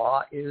what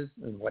law is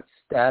and what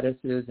status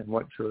is and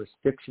what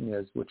jurisdiction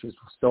is, which is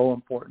so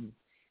important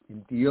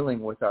in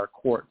dealing with our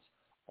courts.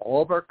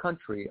 All of our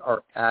country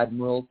are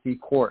admiralty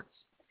courts.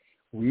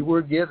 We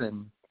were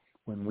given,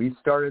 when we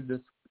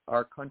started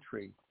our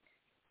country,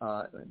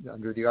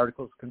 under the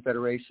Articles of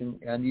Confederation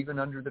and even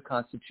under the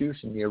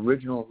Constitution, the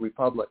original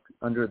republic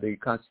under the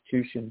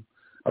Constitution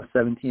of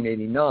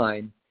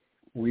 1789,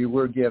 we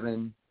were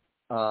given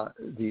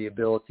the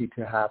ability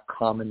to have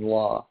common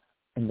law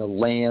in the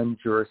land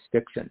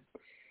jurisdiction.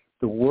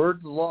 The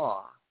word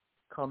law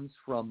comes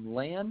from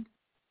land,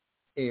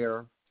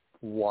 air,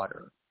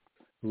 water.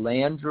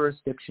 Land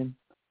jurisdiction,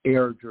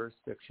 air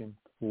jurisdiction,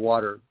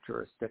 water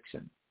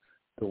jurisdiction.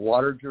 The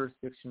water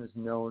jurisdiction is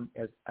known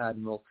as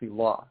admiralty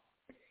law.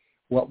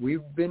 What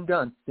we've been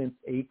done since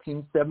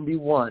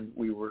 1871,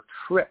 we were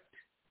tricked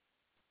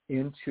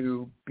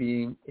into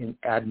being in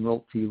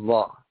admiralty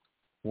law.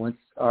 In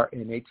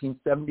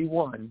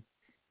 1871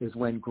 is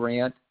when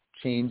Grant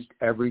changed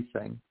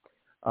everything.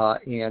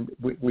 And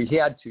we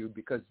had to,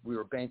 because we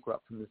were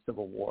bankrupt from the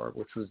Civil War,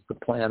 which was the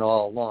plan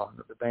all along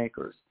of the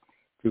bankers,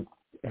 to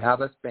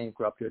have us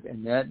bankrupted.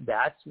 And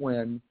that's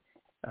when,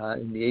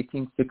 in the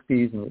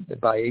 1860s and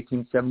by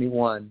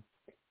 1871,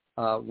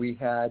 we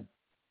had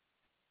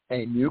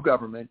a new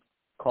government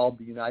called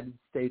the United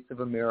States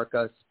of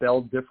America,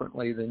 spelled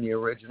differently than the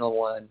original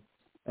one,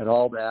 and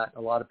all that.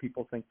 A lot of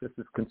people think this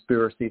is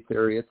conspiracy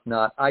theory. It's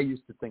not. I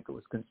used to think it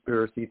was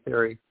conspiracy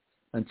theory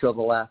until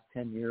the last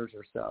 10 years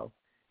or so.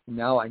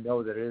 Now I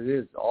know that it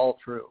is all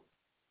true.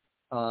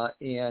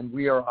 And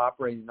we are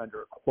operating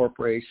under a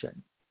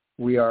corporation.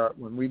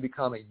 When we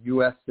become a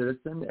U.S.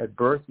 citizen at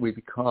birth, we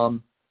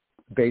become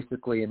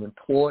basically an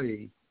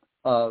employee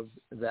of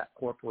that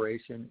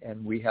corporation,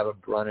 and we have a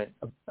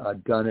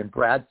Dun and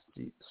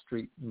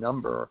Bradstreet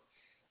number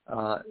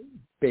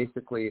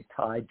basically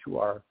tied to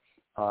our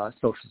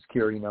Social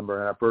Security number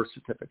and our birth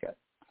certificate.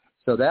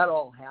 So that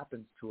all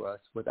happens to us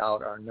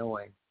without our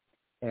knowing,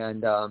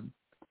 and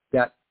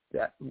that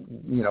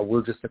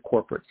we're just a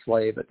corporate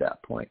slave at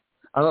that point.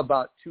 I'm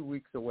about 2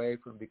 weeks away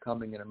from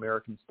becoming an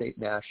American state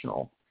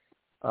national.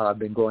 I've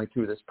been going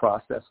through this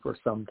process for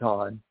some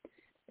time,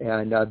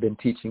 and I've been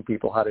teaching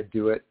people how to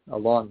do it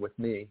along with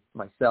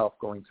myself,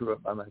 going through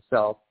it by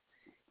myself.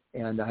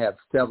 And I have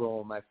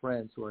several of my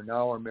friends who are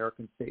now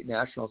American state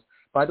nationals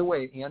By the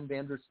way, Ann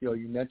Vandersteel,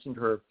 you mentioned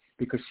her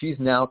because she's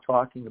now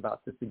talking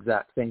about this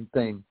exact same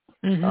thing,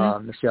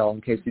 Michelle,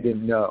 in case you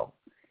didn't know.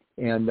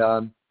 And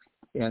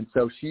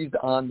so she's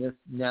on this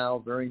now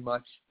very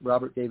much.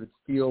 Robert David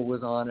Steele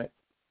was on it.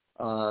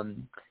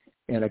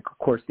 And, of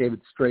course,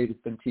 David Straight has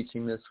been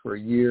teaching this for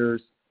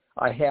years.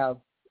 I have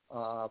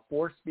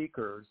 4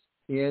 speakers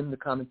in the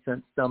Common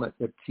Sense Summit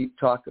that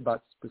talk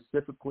about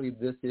specifically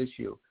this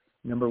issue.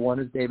 Number 1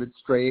 is David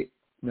Straight.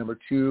 Number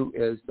 2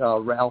 is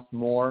Ralph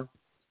Moore,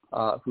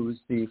 who's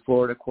the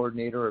Florida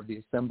coordinator of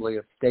the Assembly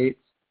of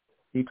States.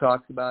 He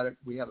talks about it.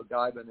 We have a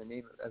guy by the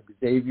name of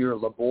Xavier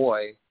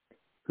LeBoy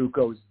who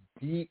goes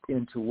deep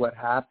into what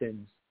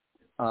happens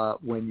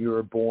when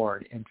you're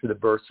born, into the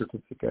birth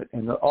certificate.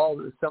 And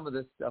some of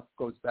this stuff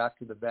goes back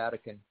to the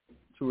Vatican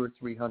 200 or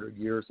 300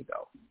 years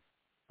ago.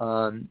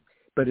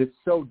 But it's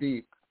so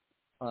deep.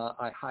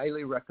 I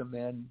highly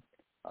recommend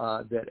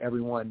that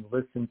everyone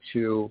listen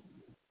to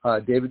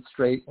David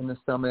Straight in the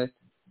Summit,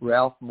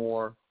 Ralph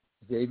Moore,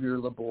 Xavier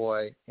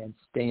LeBoy, and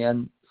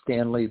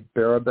Stanley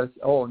Barabas.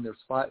 Oh, and there's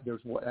 5.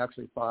 There's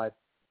actually 5.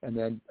 And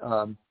then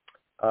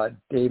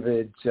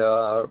David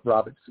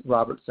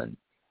Robertson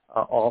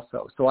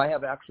also. So I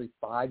have actually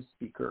 5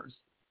 speakers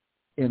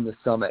in the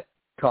summit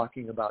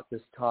talking about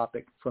this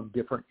topic from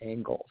different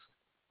angles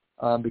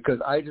because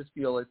I just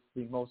feel it's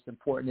the most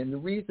important. And the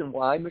reason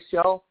why,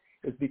 Michelle,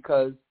 is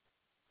because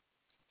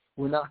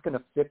we're not going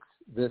to fix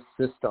this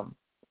system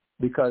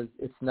because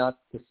it's not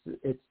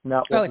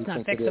what we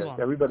think it is.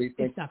 Everybody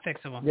thinks it's not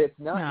fixable. It's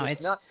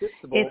not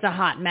fixable. It's a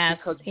hot mess,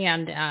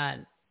 and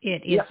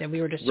it is. And we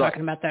were just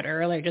talking about that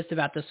earlier, just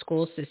about the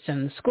school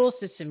system. The school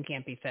system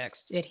can't be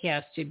fixed. It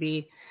has to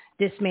be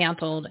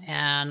dismantled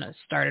and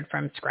started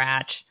from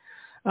scratch.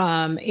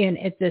 And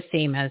it's the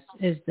same as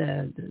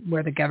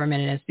where the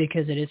government is,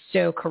 because it is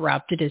so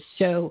corrupt. It is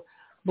so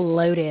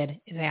bloated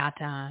that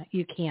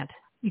you can't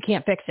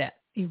fix it.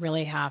 You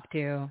really have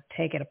to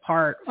take it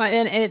apart.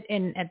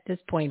 And at this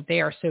point,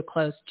 they are so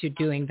close to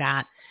doing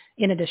that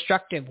in a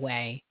destructive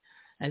way.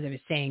 As I was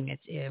saying,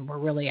 we're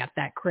really at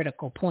that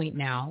critical point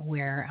now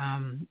where,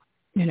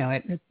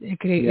 there'll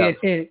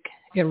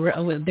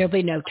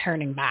be no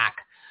turning back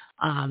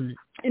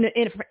in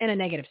a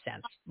negative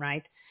sense,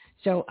 right?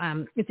 So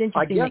it's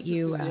interesting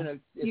that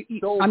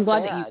I'm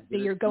glad that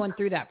you're going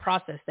through that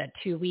process, that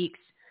 2 weeks.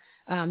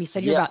 You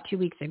said you're about 2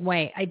 weeks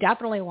away. I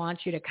definitely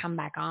want you to come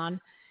back on.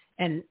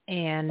 And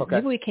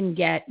maybe we can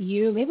get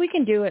you, maybe we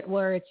can do it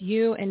where it's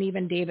you and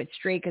even David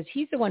Straight, because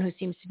he's the one who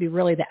seems to be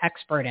really the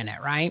expert in it,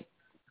 right?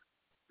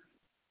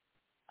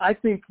 I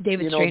think,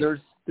 David Straight.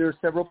 There's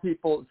several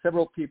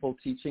people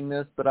teaching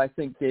this, but I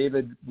think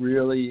David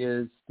really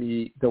is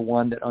the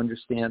one that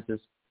understands this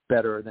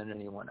better than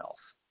anyone else.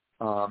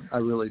 I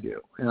really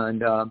do.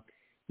 And,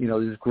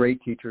 there's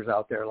great teachers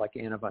out there like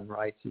Anna Von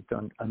Reitz, who's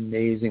done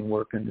amazing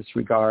work in this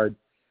regard.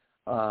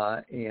 There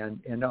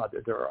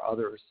are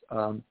others.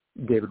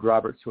 David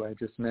Roberts, who I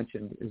just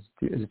mentioned,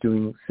 is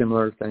doing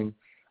similar thing.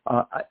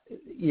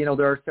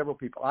 There are several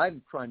people.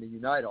 I'm trying to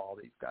unite all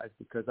these guys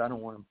because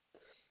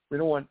we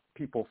don't want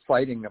people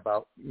fighting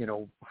about,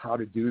 how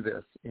to do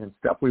this and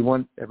stuff. We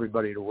want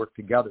everybody to work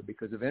together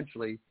because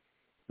eventually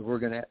if we're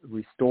going to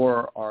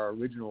restore our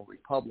original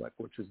republic,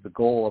 which is the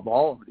goal of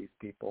all of these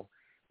people,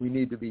 we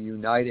need to be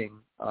uniting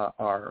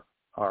our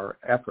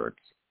efforts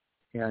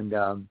and,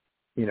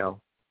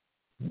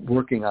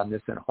 working on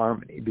this in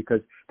harmony, because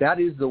that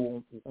is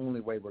the only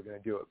way we're going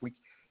to do it.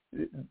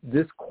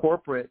 This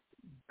corporate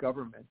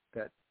government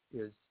that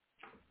is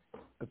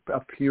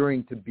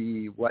appearing to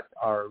be what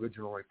our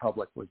original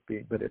republic was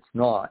being, but it's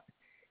not,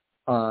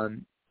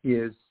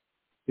 is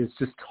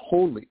just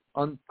totally,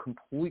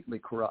 completely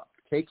corrupt.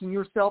 Taking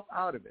yourself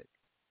out of it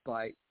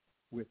by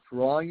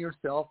withdrawing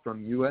yourself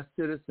from U.S.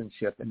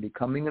 citizenship and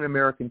becoming an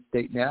American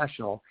state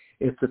national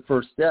is the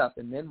first step.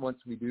 And then once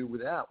we do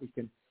with that,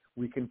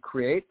 we can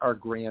create our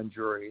grand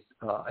juries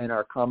and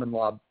our common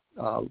law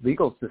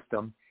legal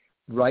system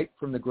right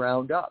from the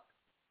ground up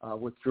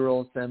with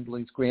jural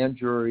assemblies, grand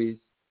juries,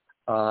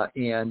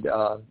 and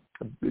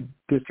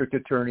district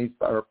attorneys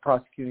or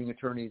prosecuting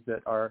attorneys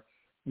that are,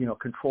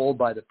 controlled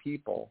by the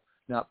people,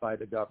 not by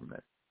the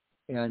government.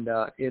 And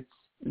it's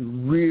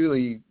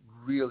really,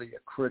 really a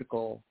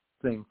critical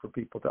thing for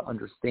people to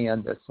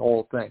understand this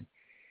whole thing.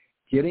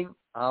 Getting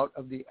out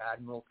of the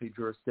admiralty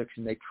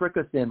jurisdiction. They trick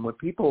us in. When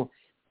people,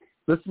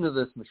 listen to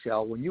this,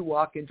 Michelle, when you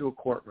walk into a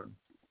courtroom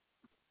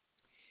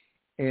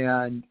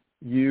and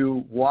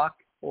you walk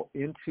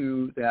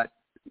into that,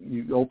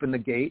 you open the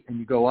gate and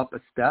you go up a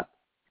step,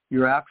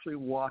 you're actually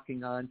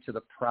walking onto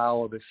the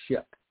prow of a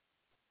ship.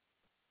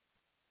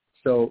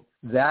 So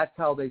that's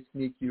how they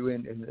sneak you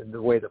in, and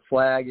the way the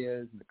flag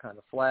is, and the kind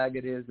of flag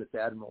it is. It's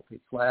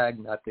Admiralty flag,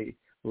 not the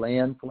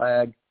land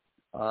flag,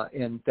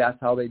 and that's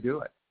how they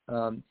do it.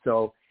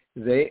 So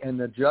they and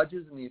the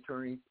judges and the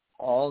attorneys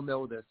all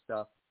know this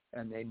stuff,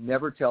 and they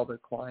never tell their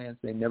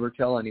clients. They never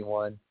tell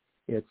anyone.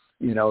 It's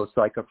it's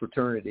like a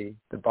fraternity,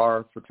 the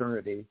bar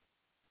fraternity,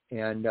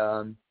 and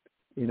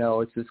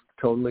it's just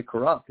totally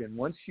corrupt. And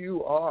once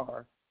you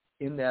are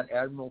in that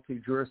Admiralty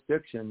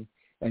jurisdiction,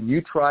 and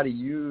you try to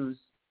use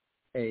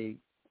a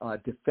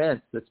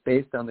defense that's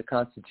based on the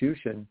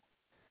Constitution,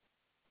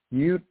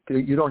 you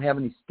don't have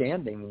any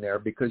standing there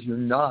because you're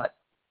not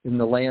in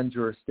the land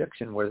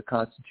jurisdiction where the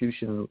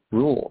Constitution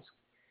rules.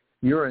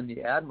 You're in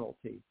the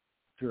Admiralty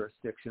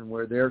jurisdiction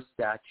where their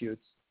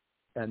statutes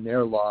and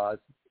their laws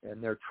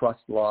and their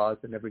trust laws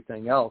and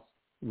everything else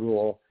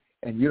rule,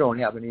 and you don't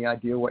have any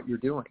idea what you're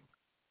doing.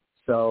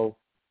 So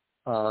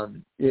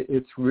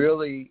it's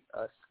really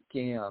a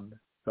scam.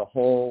 The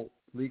whole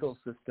legal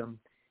system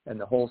and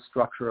the whole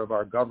structure of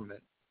our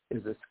government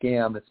is a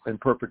scam. It's been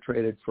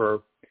perpetrated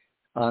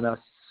on us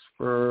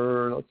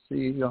for,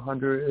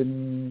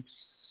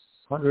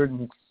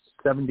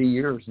 170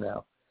 years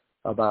now,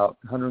 about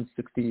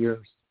 160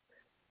 years.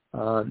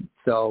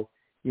 So,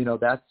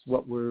 that's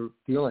what we're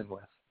dealing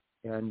with.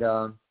 And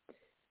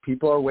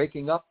people are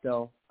waking up,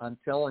 though. I'm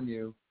telling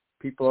you,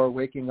 people are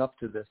waking up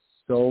to this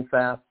so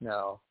fast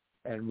now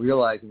and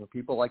realizing that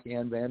people like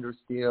Ann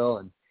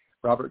Vandersteel and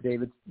Robert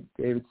David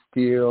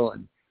Steele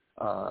and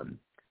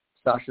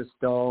Sasha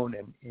Stone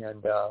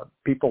and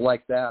people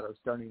like that are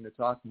starting to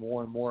talk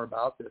more and more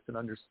about this and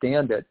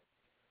understand it.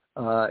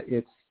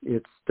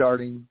 It's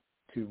starting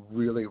to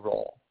really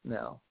roll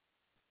now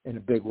in a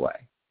big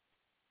way.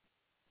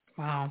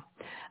 Wow.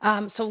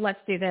 So let's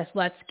do this.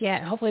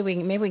 Hopefully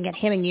maybe we can get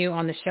him and you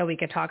on the show. We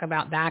could talk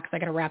about that because I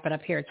got to wrap it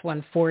up here. It's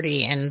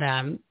 1:40 and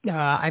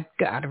I've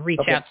got to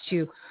reach out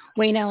to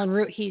Wayne Allen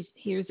Root.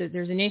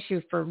 There's an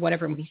issue for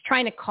whatever. He's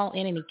trying to call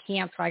in and he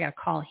can't, so I got to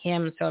call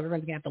him. So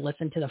everyone's going to have to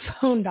listen to the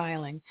phone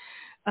dialing.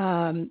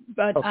 Plug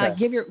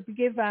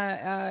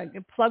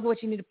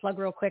what you need to plug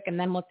real quick, and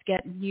then let's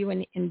get you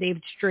and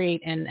David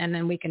straight, and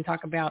then we can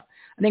talk about.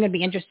 I think it'd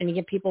be interesting to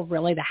give people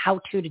really the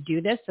how-to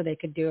do this, so they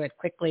could do it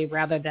quickly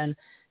rather than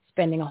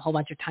spending a whole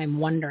bunch of time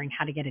wondering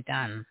how to get it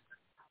done.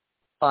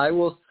 I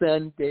will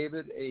send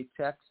David a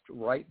text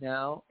right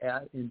now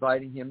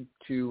inviting him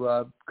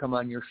to come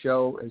on your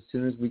show as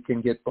soon as we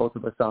can get both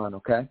of us on.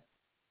 Okay.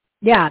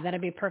 Yeah, that'd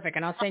be perfect.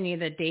 And I'll send you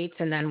the dates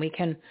and then we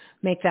can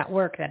make that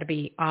work. That'd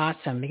be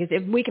awesome because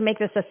if we can make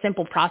this a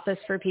simple process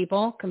for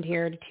people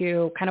compared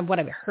to kind of what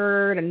I've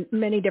heard and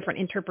many different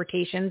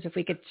interpretations, if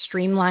we could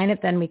streamline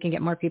it, then we can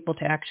get more people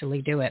to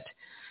actually do it.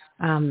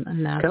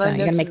 And that's going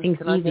to make things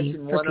easy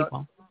for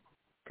people.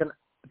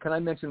 Can I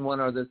mention one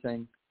other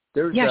thing?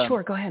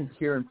 Sure. Go ahead.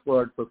 Here in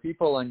Florida, for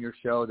people on your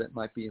show that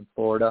might be in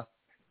Florida,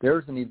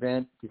 there's an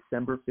event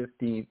December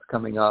 15th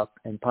coming up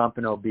in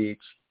Pompano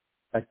Beach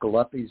at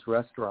Gillespie's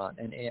Restaurant,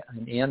 and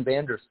Ann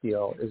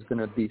Vandersteel is going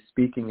to be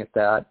speaking at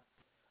that.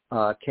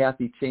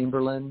 Kathy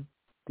Chamberlain,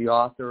 the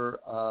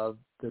author of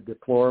The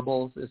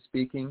Deplorables, is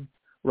speaking.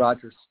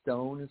 Roger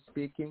Stone is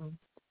speaking,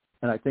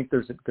 and I think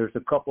there's a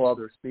couple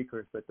other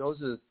speakers, but those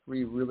are the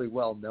three really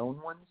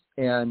well-known ones.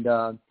 And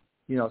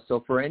so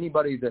for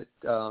anybody that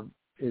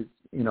is,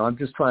 I'm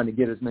just trying to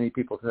get as many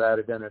people to that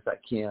event as I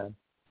can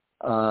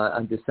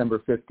on December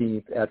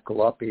 15th at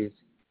Gillespie's.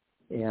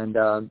 And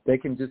they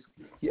can just,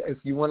 if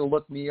you want to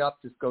look me up,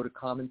 just go to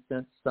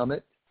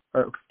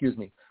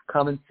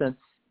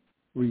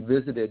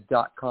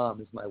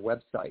commonsenserevisited.com is my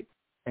website,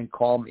 and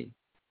call me.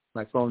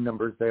 My phone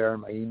number's there,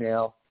 my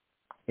email,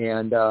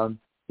 and I'll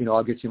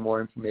get you more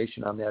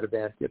information on that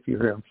event if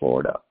you're here in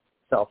Florida,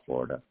 South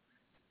Florida.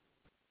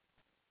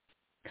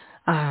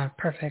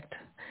 Perfect.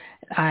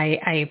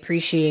 I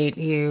appreciate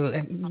you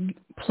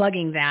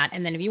plugging that.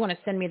 And then if you want to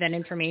send me that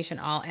information,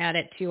 I'll add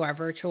it to our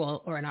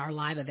virtual or in our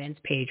live events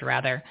page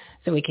rather,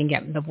 so we can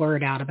get the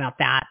word out about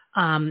that.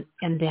 And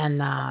then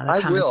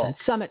the Common Sense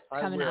Summit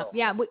coming up.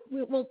 Yeah,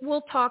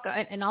 we'll talk,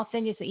 and I'll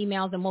send you some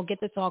emails, and we'll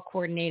get this all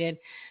coordinated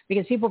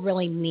because people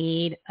really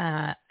need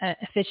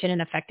efficient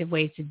and effective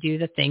ways to do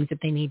the things that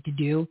they need to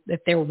do if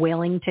they're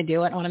willing to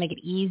do it. I want to make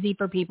it easy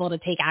for people to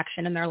take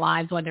action in their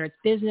lives, whether it's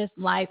business,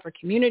 life, or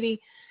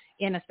community,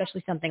 and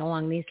especially something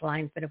along these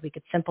lines. But if we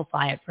could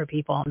simplify it for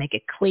people, make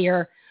it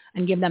clear,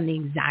 and give them the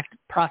exact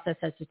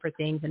processes for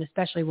things, and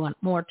especially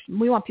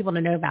we want people to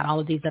know about all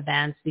of these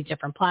events, these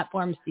different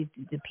platforms, the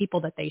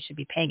people that they should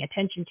be paying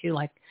attention to,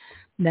 like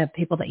the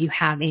people that you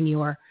have in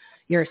your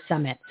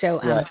summit. So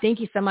Thank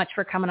you so much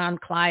for coming on,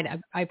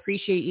 Clyde. I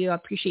appreciate you. I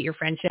appreciate your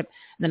friendship.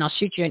 And then I'll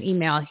shoot you an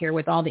email here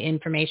with all the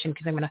information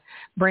because I'm going to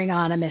bring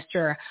on a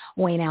Mr.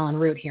 Wayne Allen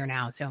Root here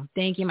now. So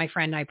thank you, my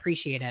friend. I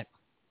appreciate it.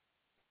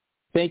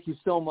 Thank you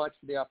so much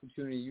for the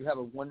opportunity. You have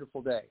a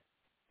wonderful day.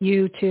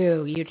 You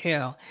too.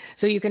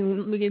 So you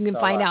can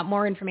find out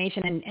more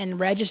information and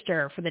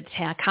register for the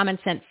Common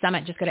Sense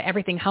Summit. Just go to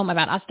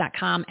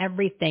everythinghomeaboutus.com,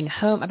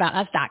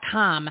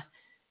 everythinghomeaboutus.com,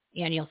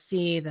 and you'll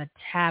see the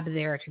tab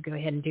there to go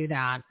ahead and do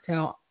that.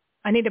 So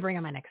I need to bring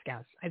on my next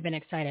guest. I've been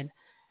excited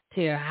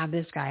to have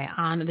this guy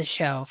on the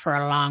show for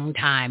a long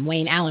time.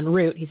 Wayne Allen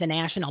Root. He's a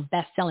national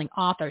best-selling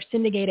author,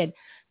 syndicated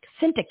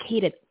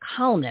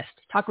columnist,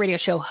 talk radio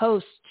show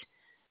host,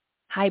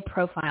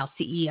 high-profile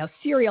CEO,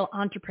 serial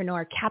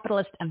entrepreneur,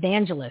 capitalist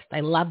evangelist.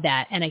 I love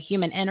that. And a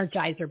human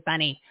energizer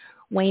bunny.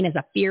 Wayne is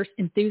a fierce,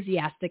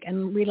 enthusiastic,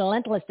 and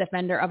relentless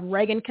defender of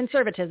Reagan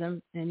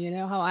conservatism. And you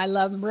know how I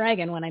love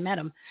Reagan when I met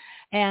him.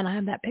 And I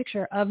have that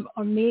picture of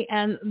me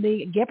and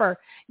the Gipper,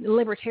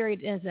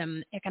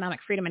 Libertarianism, Economic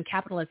Freedom, and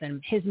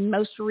Capitalism. His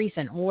most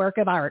recent work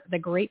of art, The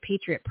Great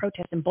Patriot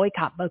Protest and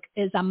Boycott book,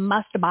 is a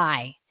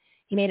must-buy.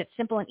 He made it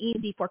simple and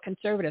easy for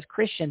conservatives,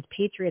 Christians,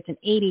 patriots, and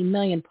 80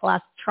 million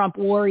plus Trump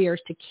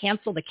warriors to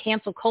cancel the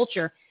cancel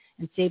culture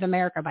and save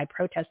America by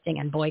protesting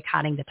and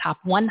boycotting the top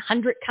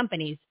 100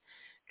 companies.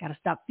 Got to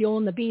stop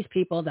fueling the beast,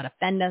 people that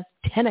offend us,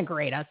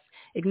 denigrate us,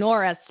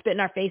 ignore us, spit in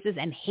our faces,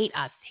 and hate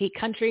us, hate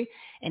country,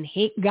 and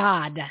hate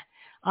God.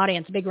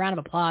 Audience, big round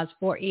of applause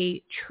for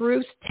a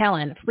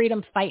truth-telling,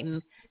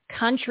 freedom-fighting,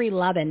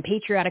 country-loving,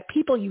 patriotic,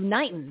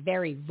 people-uniting,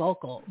 very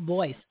vocal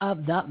voice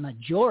of the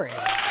majority.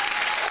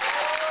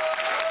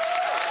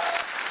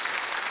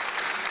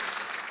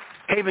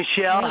 Hey,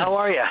 Michelle, how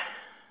are you?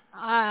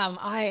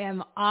 I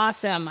am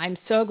awesome. I'm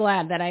so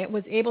glad that I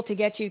was able to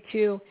get you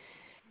to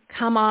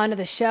come on to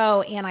the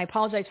show, and I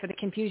apologize for the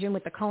confusion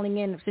with the calling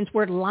in. Since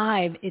we're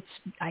live,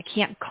 I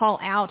can't call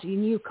out.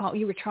 You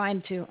were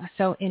trying to.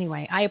 So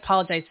anyway, I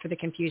apologize for the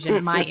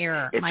confusion. My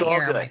error. It's my all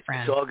error, good. my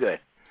friend. It's all good.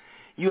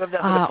 You have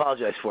nothing to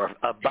apologize for.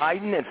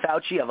 Biden and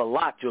Fauci have a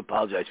lot to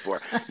apologize for.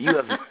 You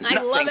have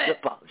nothing to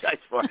apologize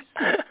for.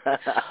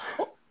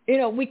 You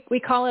know, we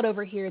call it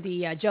over here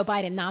the Joe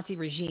Biden Nazi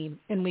regime,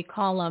 and we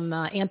call him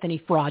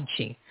Anthony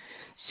Fraudchi.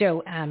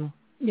 So,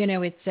 you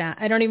know, it's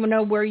I don't even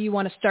know where you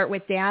want to start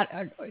with that.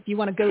 Or if you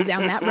want to go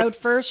down that road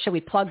first, shall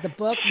we plug the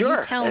book?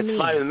 Sure, you tell that's me.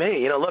 fine with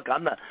me. You know, look,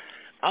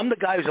 I'm the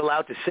guy who's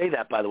allowed to say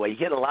that, by the way. You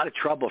get in a lot of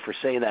trouble for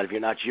saying that if you're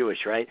not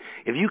Jewish, right?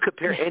 If you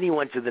compare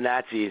anyone to the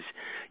Nazis,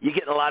 you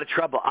get in a lot of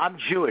trouble. I'm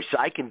Jewish, so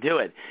I can do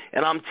it.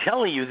 And I'm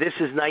telling you, this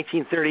is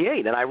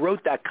 1938. And I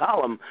wrote that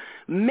column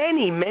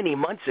many, many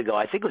months ago.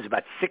 I think it was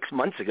about 6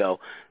 months ago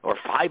or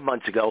 5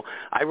 months ago.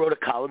 I wrote a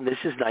column, this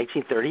is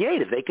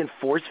 1938. If they can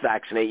force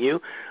vaccinate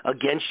you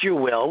against your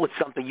will with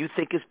something you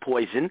think is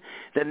poison,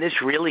 then this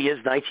really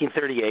is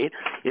 1938.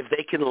 If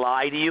they can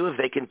lie to you, if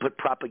they can put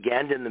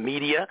propaganda in the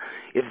media,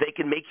 if they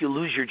can make you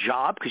lose your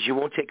job because you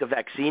won't take a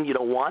vaccine you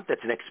don't want,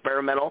 that's an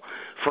experimental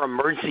for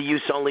emergency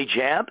use only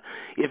jab,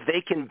 if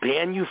they can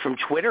ban you from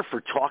Twitter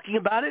for talking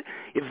about it,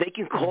 if they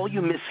can call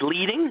you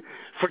misleading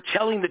for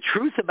telling the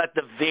truth about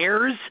the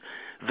VAERS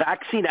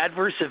vaccine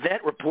adverse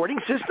event reporting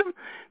system,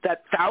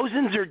 that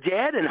thousands are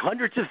dead and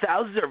hundreds of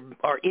thousands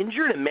are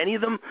injured and many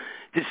of them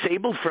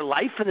disabled for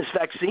life in this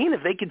vaccine,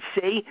 if they could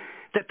say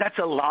that that's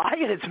a lie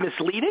and it's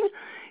misleading,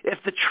 if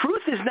the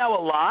truth is now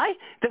a lie,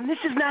 then this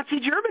is Nazi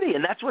Germany,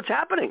 and that's what's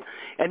happening.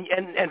 And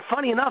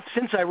funny enough,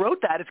 since I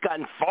wrote that, it's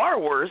gotten far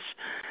worse,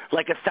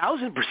 like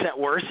 1,000%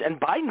 worse, and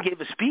Biden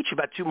gave a speech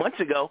about 2 months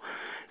ago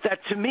that,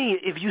 to me,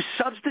 if you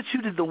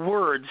substituted the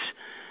words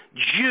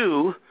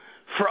Jew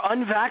for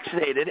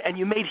unvaccinated and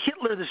you made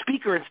Hitler the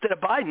speaker instead of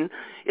Biden,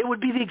 it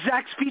would be the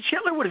exact speech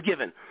Hitler would have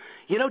given.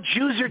 You know,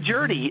 Jews are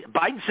dirty.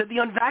 Biden said the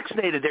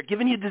unvaccinated, they're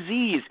giving you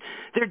disease.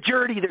 They're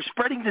dirty. They're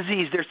spreading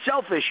disease. They're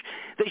selfish.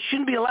 They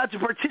shouldn't be allowed to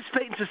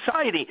participate in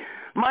society.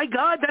 My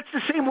God, that's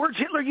the same words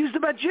Hitler used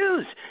about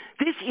Jews.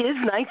 This is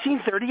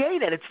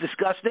 1938, and it's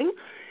disgusting.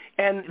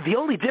 And the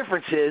only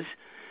difference is,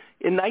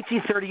 in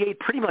 1938,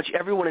 pretty much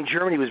everyone in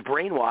Germany was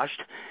brainwashed,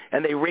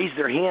 and they raised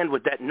their hand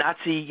with that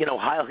Nazi,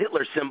 Heil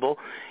Hitler symbol.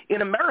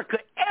 In America,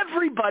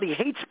 everybody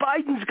hates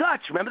Biden's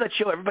guts. Remember that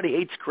show, Everybody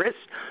Hates Chris?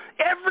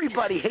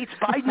 Everybody hates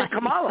Biden and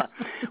Kamala.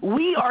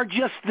 We are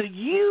just the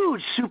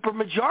huge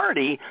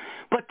supermajority,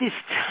 but this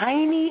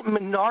tiny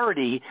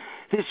minority,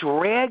 this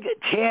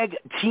ragtag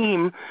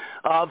team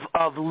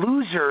of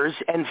losers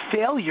and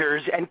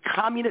failures and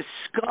communist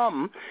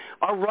scum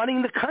are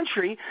running the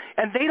country,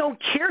 and they don't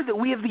care that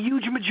we have the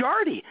huge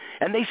majority.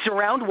 And they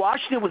surround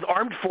Washington with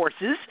armed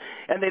forces,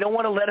 and they don't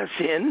want to let us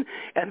in,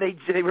 and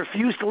they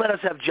refuse to let us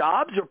have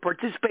jobs or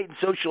participate in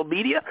social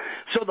media.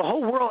 So the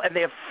whole world, and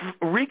they have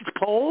rigged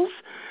polls,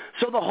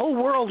 so the whole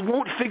world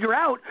won't figure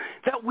out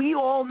that we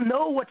all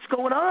know what's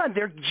going on.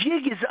 Their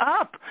jig is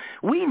up.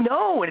 We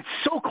know, and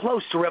it's so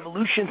close to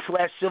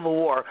revolution/civil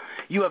war.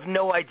 You have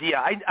no idea.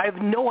 I have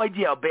no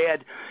idea how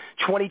bad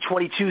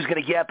 2022 is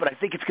going to get, but I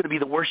think it's going to be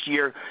the worst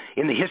year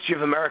in the history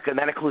of America, and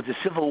that includes the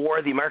Civil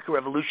War, the American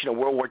Revolution, and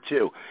World War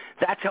II.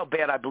 That's how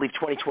bad I believe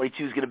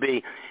 2022 is going to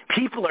be.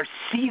 People are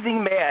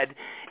seething mad,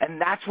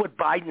 and that's what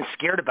Biden's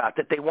scared about,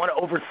 that they want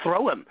to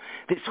overthrow him.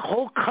 This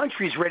whole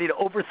country is ready to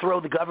overthrow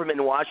the government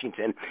in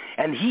Washington,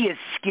 and he is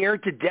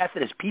scared to death,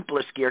 and his people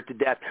are scared to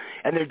death,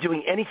 and they're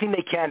doing anything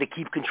they can to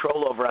keep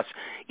control over us,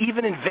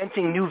 even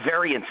inventing new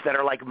variants that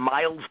are like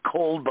mild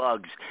cold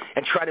bugs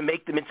and try to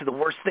make them into the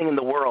worst thing in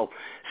the world.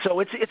 So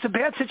it's a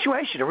bad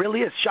situation. It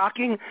really is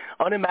shocking,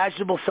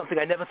 unimaginable, something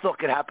I never thought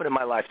could happen in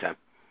my lifetime.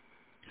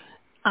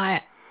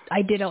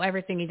 I ditto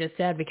everything you just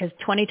said, because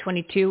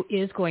 2022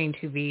 is going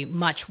to be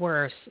much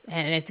worse,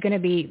 and it's going to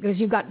be because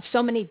you've got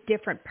so many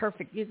different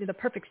the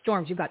perfect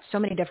storms. You've got so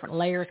many different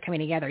layers coming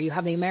together. You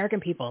have the American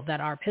people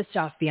that are pissed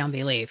off beyond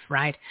belief,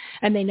 right?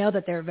 And they know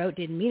that their vote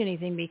didn't mean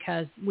anything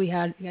because we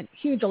had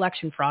huge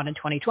election fraud in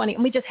 2020,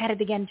 and we just had it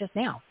again just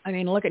now. I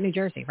mean, look at New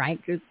Jersey, right?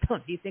 Do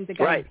you think the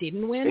guy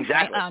didn't win?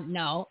 Exactly.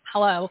 No.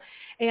 Hello.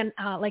 And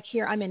like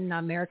here, I'm in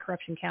Mary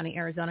Corruption County,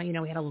 Arizona. We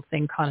had a little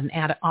thing called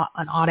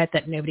an audit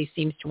that nobody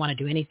seems to want to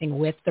do anything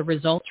with the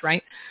results,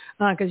 right?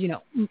 Because,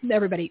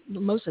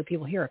 most of the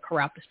people here are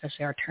corrupt,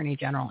 especially our Attorney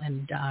General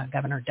and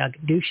Governor Doug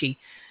Ducey.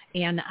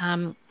 And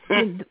I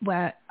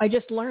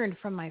just learned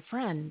from my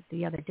friend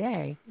the other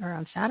day, or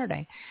on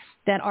Saturday,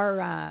 that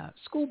our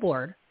school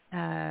board,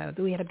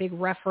 we had a big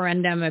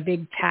referendum, a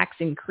big tax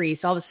increase.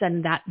 All of a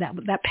sudden,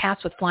 that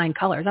passed with flying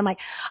colors. I'm like,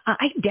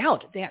 I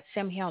doubt that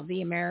somehow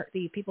the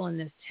people in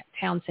this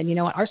town said, you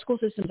know what, our school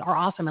systems are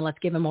awesome, and let's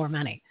give them more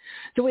money.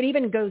 So it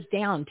even goes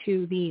down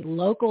to the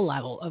local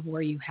level of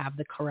where you have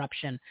the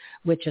corruption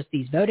with just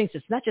these voting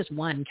systems. Not just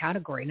one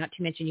category. Not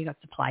to mention you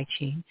got supply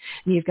chain,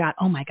 and you've got,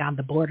 oh my God,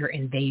 the border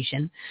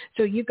invasion.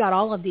 So you've got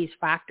all of these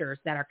factors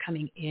that are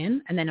coming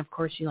in, and then of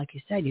course, like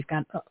you said, you've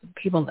got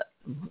people that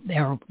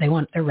they're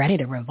ready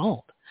to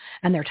revolt,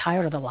 and they're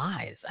tired of the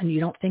lies. And you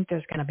don't think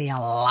there's going to be a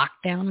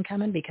lockdown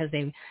coming because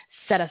they've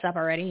set us up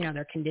already.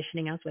 They're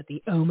conditioning us with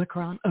the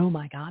Omicron. Oh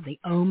my God, the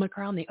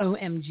Omicron, the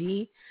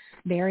OMG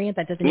variant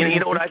that doesn't even.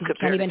 You know what I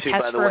compared it to,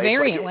 by the way.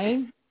 Variant,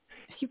 Wayne.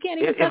 You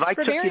can't even test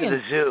for variants. If I took you to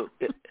the zoo,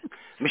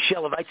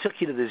 Michelle, if I took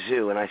you to the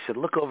zoo and I said,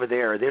 look over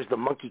there, there's the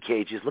monkey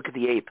cages, look at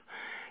the ape.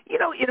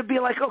 It'd be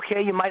like,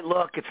 okay, you might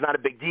look, it's not a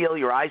big deal.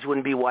 Your eyes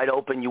wouldn't be wide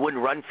open. You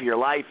wouldn't run for your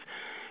life.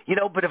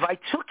 But if I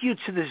took you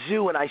to the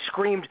zoo and I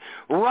screamed,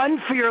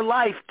 run for your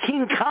life,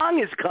 King Kong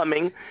is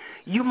coming,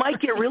 you might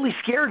get really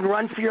scared and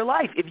run for your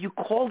life. If you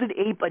called an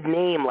ape a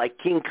name like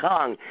King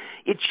Kong,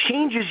 it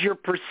changes your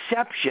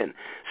perception.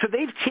 So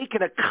they've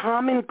taken a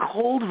common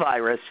cold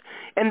virus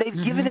and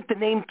they've given it the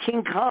name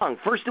King Kong.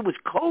 First it was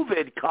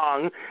COVID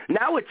Kong,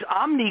 now it's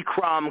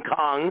Omicron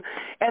Kong,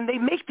 and they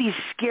make these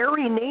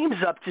scary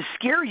names up to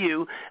scare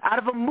you out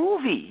of a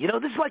movie.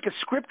 This is like a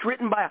script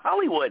written by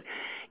Hollywood.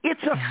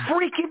 It's a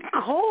freaking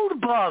cold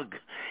bug.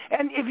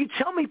 And if you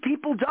tell me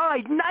people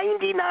died,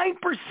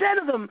 99%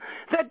 of them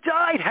that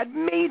died had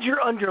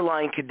major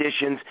underlying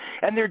conditions,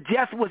 and their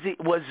death was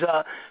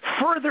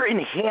further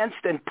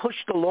enhanced and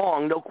pushed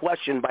along, no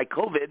question, by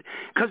COVID,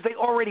 because they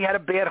already had a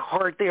bad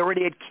heart, they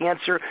already had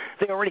cancer,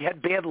 they already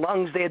had bad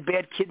lungs, they had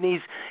bad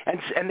kidneys,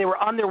 and they were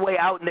on their way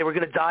out, and they were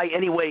going to die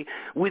anyway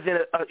within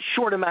a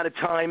short amount of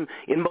time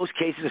in most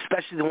cases,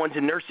 especially the ones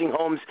in nursing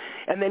homes.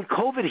 And then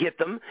COVID hit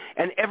them,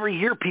 and every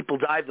year people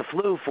die of the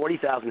flu,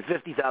 40,000,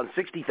 50,000,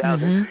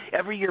 60,000.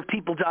 Every year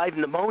people died of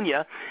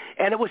pneumonia,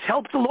 and it was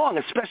helped along,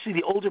 especially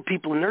the older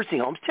people in nursing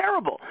homes.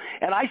 Terrible.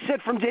 And I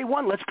said from day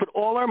one, let's put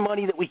all our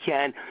money that we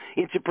can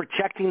into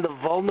protecting the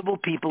vulnerable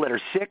people that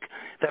are sick,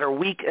 that are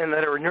weak, and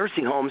that are in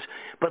nursing homes,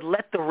 but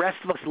let the rest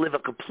of us live a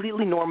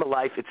completely normal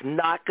life. It's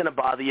not going to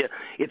bother you.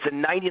 It's a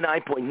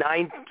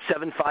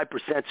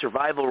 99.975%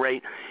 survival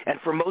rate, and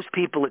for most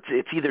people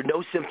it's either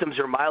no symptoms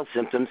or mild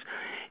symptoms.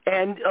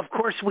 And, of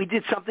course, we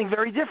did something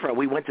very different.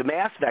 We went to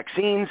mass,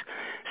 vaccines,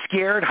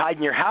 scared, hide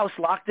in your house,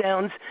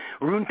 lockdowns,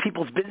 ruin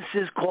people's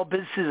businesses, call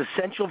businesses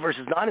essential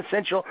versus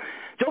non-essential.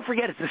 Don't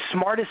forget, it's the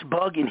smartest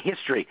bug in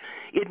history.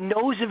 It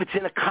knows if it's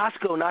in a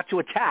Costco not to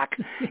attack.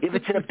 If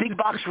it's in a big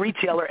box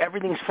retailer,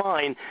 everything's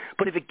fine.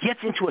 But if it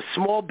gets into a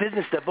small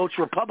business that votes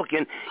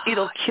Republican,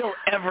 it'll kill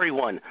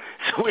everyone.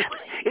 So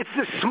it's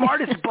the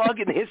smartest bug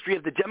in the history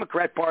of the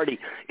Democrat Party.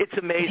 It's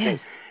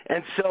amazing.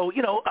 And so,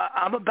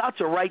 I'm about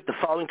to write the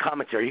following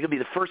commentary. You're going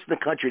to be the first in the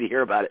country to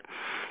hear about it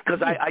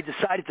because I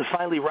decided to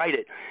finally write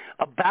it.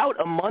 About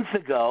a month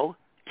ago,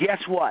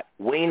 guess what?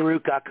 Wayne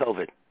Root got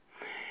COVID.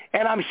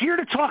 And I'm here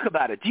to talk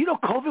about it. Do you know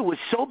COVID was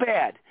so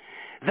bad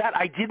that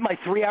I did my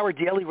 3-hour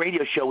daily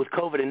radio show with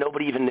COVID and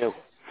nobody even knew?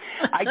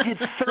 I did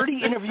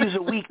 30 interviews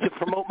a week to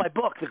promote my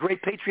book, The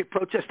Great Patriot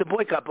Protest and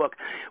Boycott book,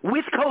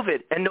 with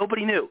COVID, and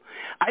nobody knew.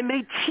 I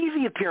made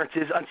TV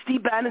appearances on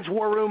Steve Bannon's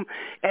War Room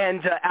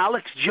and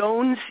Alex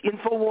Jones'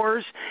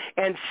 InfoWars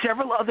and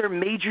several other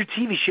major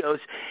TV shows,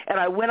 and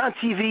I went on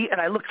TV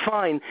and I looked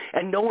fine,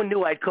 and no one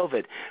knew I had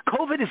COVID.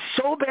 COVID is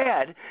so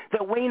bad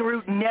that Wayne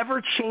Root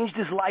never changed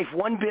his life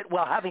one bit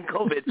while having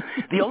COVID.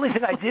 The only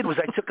thing I did was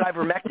I took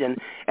ivermectin,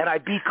 and I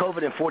beat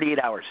COVID in 48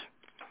 hours.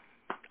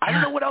 I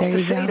don't know what else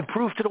to say to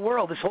prove to the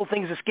world this whole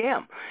thing is a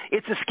scam.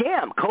 It's a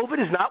scam. COVID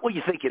is not what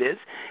you think it is.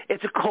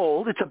 It's a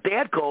cold. It's a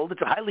bad cold.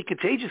 It's a highly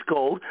contagious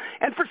cold.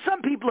 And for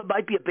some people, it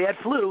might be a bad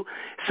flu.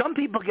 Some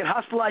people get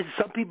hospitalized and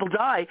some people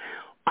die.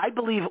 I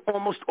believe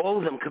almost all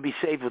of them could be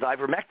saved with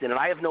ivermectin, and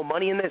I have no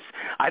money in this.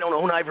 I don't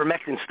own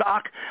ivermectin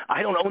stock.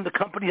 I don't own the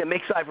company that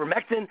makes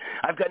ivermectin.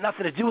 I've got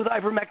nothing to do with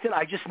ivermectin.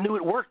 I just knew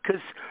it worked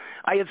because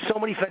I had so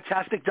many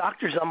fantastic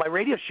doctors on my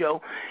radio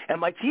show and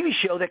my TV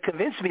show that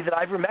convinced me that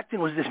ivermectin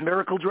was this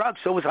miracle drug.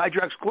 So was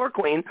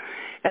hydroxychloroquine,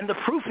 and the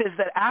proof is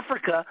that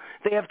Africa,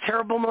 they have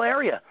terrible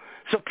malaria.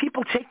 So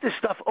people take this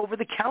stuff over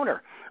the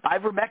counter.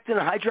 Ivermectin and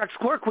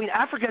hydroxychloroquine,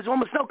 Africa has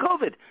almost no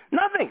COVID.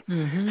 Nothing.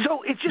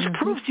 So it just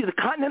proves to you the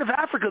continent of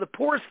Africa Africa, the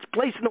poorest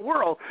place in the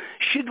world,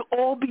 should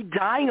all be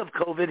dying of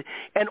COVID,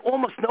 and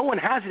almost no one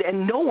has it,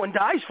 and no one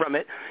dies from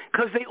it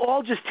because they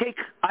all just take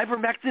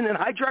ivermectin and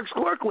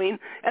hydroxychloroquine,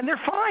 and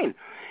they're fine.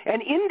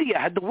 And India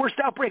had the worst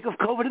outbreak of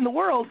COVID in the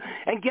world,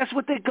 and guess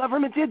what the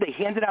government did? They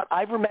handed out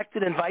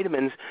ivermectin and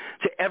vitamins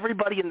to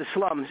everybody in the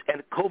slums,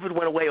 and COVID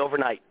went away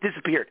overnight,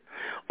 disappeared.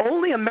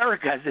 Only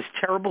America has this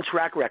terrible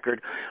track record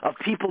of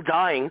people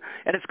dying,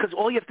 and it's because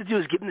all you have to do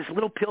is give them this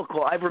little pill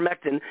called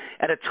ivermectin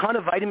and a ton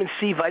of vitamin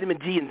C, vitamin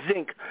D, and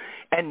zinc,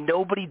 and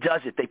nobody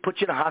does it. They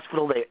put you in a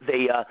hospital,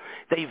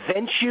 they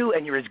vent you,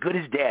 and you're as good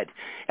as dead.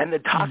 And the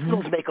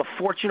hospitals make a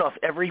fortune off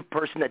every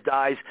person that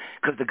dies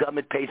because the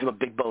government pays them a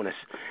big bonus.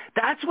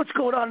 That's what's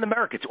going on in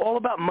America. It's all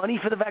about money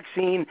for the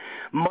vaccine,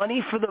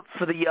 money for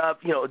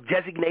the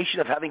designation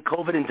of having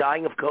COVID and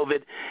dying of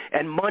COVID,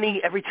 and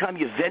money every time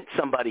you vent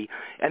somebody,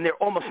 and they're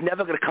almost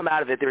never going to come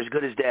out of it. They're as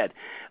good as dead.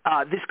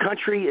 This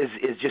country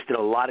is just in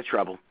a lot of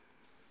trouble.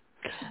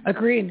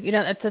 Agreed.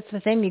 That's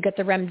the thing. You get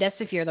the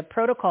remdesivir, the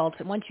protocol.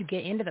 Once you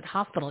get into the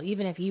hospital,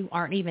 even if you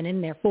aren't even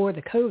in there for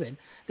the COVID,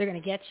 they're going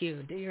to get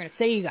you. You're going to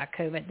say you got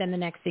COVID. Then the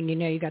next thing you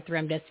know, you got the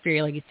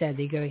remdesivir, like you said.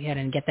 You go ahead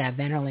and get that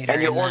ventilator. And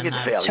your organs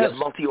fail. You have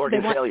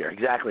multi-organ failure.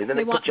 Exactly. And then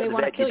they put you in the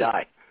bed, you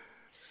die.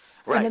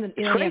 Right.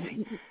 It's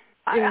crazy.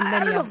 I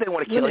don't know if they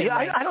want to kill you.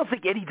 I don't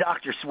think any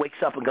doctor wakes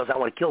up and goes, I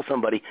want to kill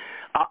somebody.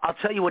 I'll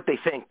tell you what they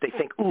think. They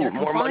think, ooh,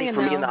 more money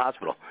for me in the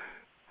hospital.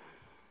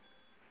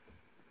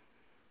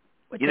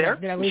 You there?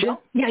 Did I lose you?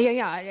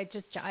 Yeah.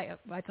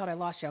 I thought I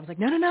lost you. I was like,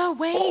 no,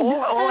 wait.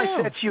 All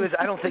I said to you is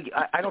I don't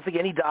think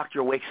any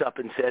doctor wakes up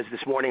and says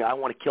this morning I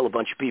want to kill a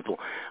bunch of people.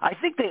 I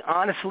think they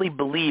honestly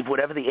believe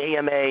whatever the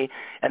AMA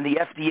and the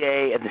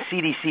FDA and the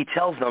CDC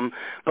tells them.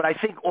 But I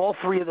think all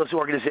three of those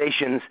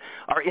organizations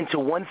are into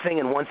one thing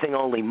and one thing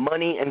only: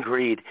 money and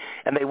greed.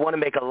 And they want to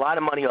make a lot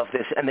of money off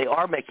this, and they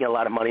are making a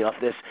lot of money off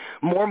this.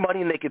 More money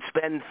than they could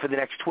spend for the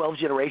next 12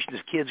 generations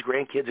of kids,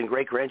 grandkids, and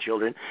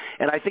great-grandchildren.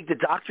 And I think the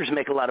doctors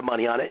make a lot of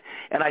money on it,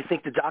 and I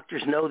think the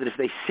doctors know that if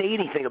they say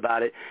anything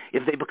about it,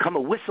 if they become a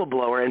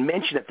whistleblower and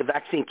mention that the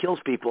vaccine kills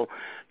people,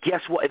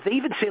 guess what? If they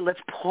even say, let's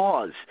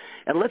pause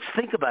and let's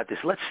think about this,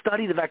 let's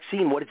study the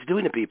vaccine, what it's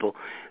doing to people,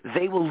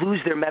 they will lose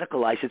their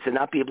medical license and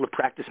not be able to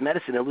practice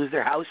medicine and lose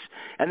their house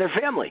and their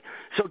family.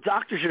 So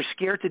doctors are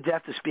scared to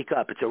death to speak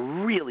up. It's a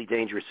really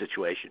dangerous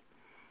situation.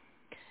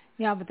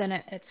 Yeah, but then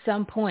at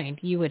some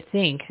point you would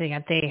think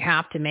that they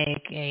have to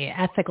make a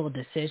ethical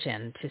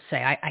decision to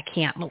say, I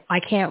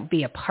can't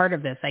be a part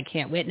of this. I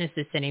can't witness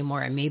this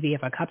anymore. And maybe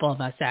if a couple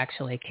of us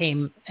actually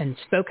came and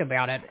spoke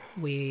about it,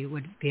 we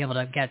would be able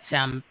to get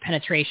some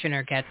penetration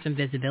or get some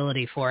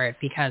visibility for it.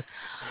 Because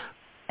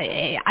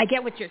I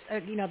get what you're,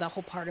 the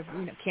whole part of,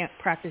 can't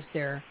practice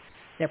their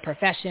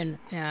profession,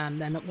 and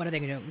then what are they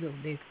going to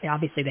do?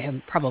 Obviously, they have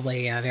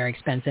probably very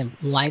expensive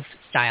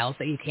lifestyles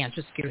that you can't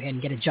just go ahead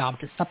and get a job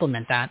to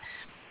supplement that.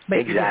 But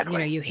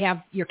exactly.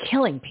 You're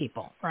killing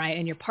people, right?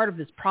 And you're part of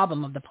this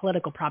problem of the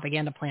political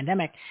propaganda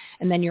pandemic.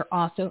 And then you're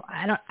also,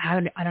 I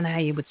don't know how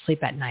you would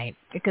sleep at night,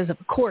 because of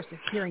course, if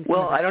hearing.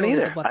 Well, I don't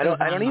either. I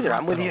don't either.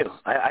 I'm with you.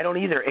 I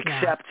don't either,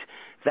 except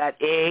that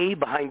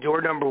behind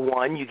door number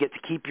one, you get to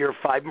keep your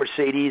 5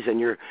 Mercedes and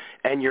your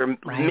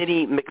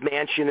mini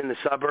McMansion in the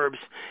suburbs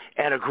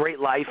and a great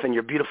life and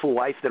your beautiful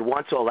wife that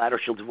wants all that or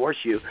she'll divorce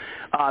you.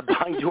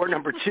 Behind door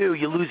number 2,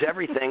 you lose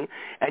everything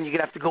and you're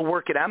gonna have to go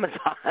work at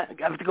Amazon.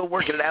 Have to go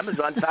work at an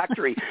Amazon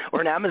factory or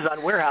an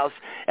Amazon warehouse,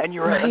 and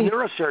you're a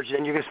neurosurgeon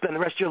and you're gonna spend the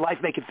rest of your life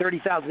making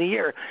 $30,000 a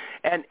year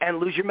and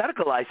lose your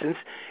medical license.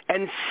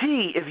 And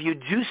see, if you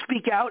do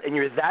speak out and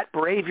you're that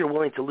brave, you're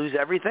willing to lose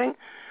everything.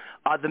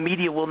 The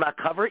media will not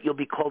cover it. You'll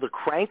be called a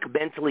crank,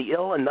 mentally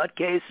ill, a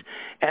nutcase,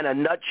 and a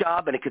nut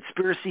job, and a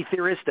conspiracy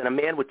theorist, and a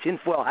man with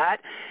tinfoil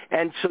hat.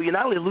 And so you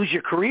not only lose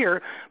your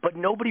career, but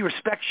nobody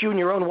respects you, and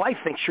your own wife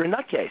thinks you're a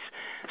nutcase.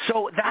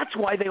 So that's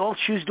why they all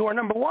choose door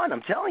number 1.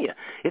 I'm telling you,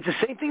 it's the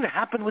same thing that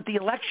happened with the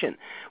election.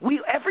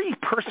 Every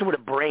person with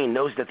a brain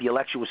knows that the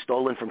election was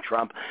stolen from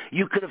Trump.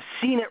 You could have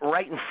seen it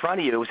right in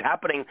front of you. It was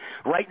happening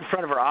right in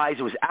front of our eyes.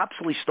 It was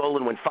absolutely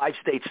stolen when 5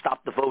 states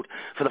stopped the vote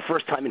for the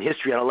first time in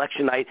history on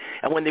election night,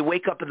 and when they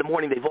wake up in the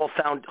morning, they've all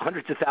found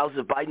hundreds of thousands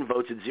of Biden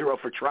votes and 0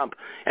 for Trump,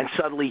 and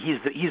suddenly he's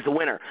the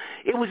winner.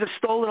 It was a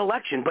stolen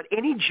election, but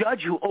any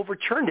judge who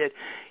overturned it,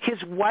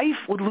 his wife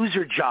would lose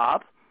her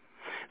job.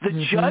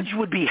 The judge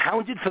would be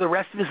hounded for the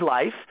rest of his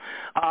life.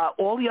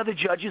 All the other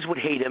judges would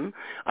hate him.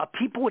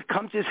 People would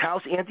come to his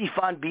house,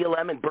 Antifa and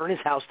BLM, and burn his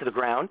house to the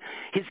ground.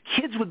 His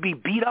kids would be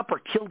beat up or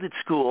killed at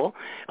school.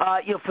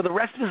 For the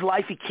rest of his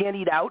life, he can't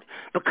eat out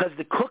because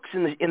the cooks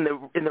in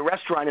the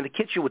restaurant, in the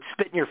kitchen, would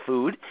spit in your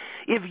food.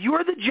 If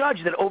you're the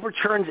judge that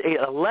overturns an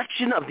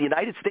election of the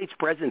United States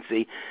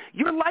presidency,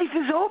 your life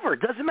is over.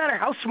 It doesn't matter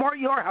how smart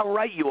you are, how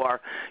right you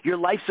are, your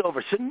life's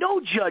over. So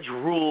no judge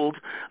ruled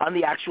on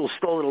the actual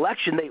stolen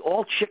election. They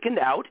all chickened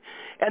out,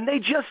 and they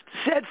just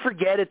said,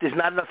 forget it, there's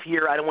not enough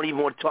here, I don't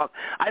even want to talk,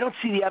 I don't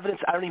see the evidence,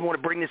 I don't even want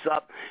to bring this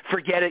up,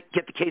 forget it,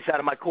 get the case out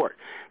of my court.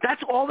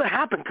 That's all that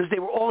happened, because they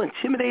were all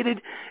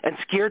intimidated and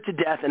scared to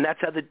death, and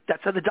that's how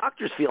the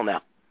doctors feel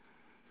now.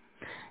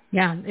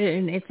 Yeah,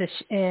 and it's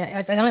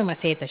I don't even want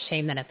to say it's a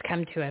shame that it's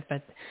come to it,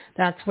 but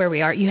that's where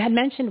we are. You had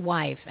mentioned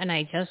wife, and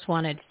I just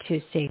wanted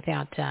to say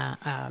that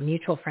a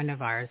mutual friend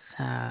of ours,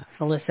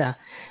 Felissa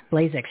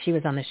Blazek, she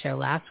was on the show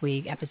last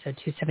week, episode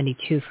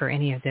 272, for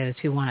any of those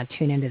who want to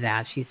tune into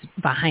that. She's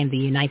behind the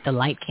Unite the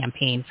Light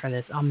campaign for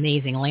this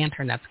amazing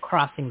lantern that's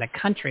crossing the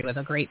country with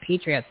a great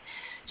patriots.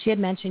 She had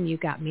mentioned you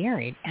got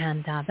married,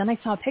 and then I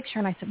saw a picture,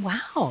 and I said,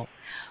 wow,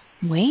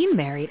 Wayne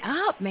married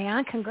up,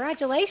 man.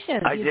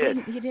 Congratulations. I did.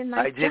 You did a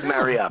nice I did job.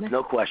 Marry up,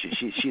 no question.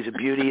 She's a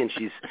beauty, and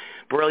she's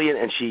brilliant,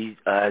 and she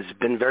has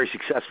been very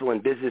successful in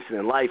business and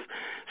in life.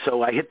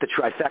 So I hit the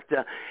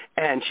trifecta,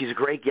 and she's a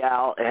great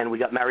gal, and we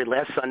got married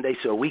last Sunday,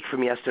 so a week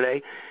from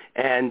yesterday.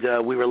 And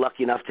we were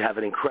lucky enough to have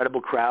an incredible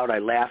crowd. I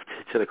laughed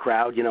to the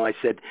crowd. You know, I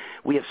said,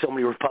 we have so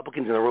many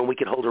Republicans in the room, we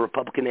could hold a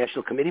Republican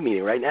National Committee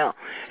meeting right now.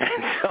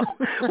 And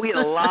so we had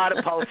a lot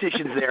of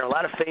politicians there, a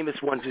lot of famous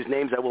ones whose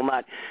names I will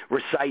not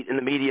recite in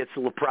the media. It's a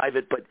little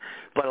private,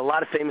 but a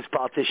lot of famous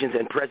politicians.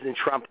 And President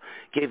Trump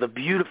gave a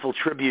beautiful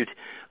tribute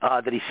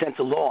that he sent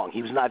along.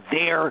 He was not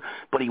there,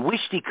 but he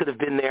wished he could have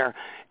been there,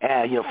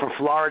 from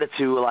Florida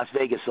to Las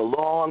Vegas, a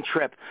long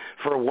trip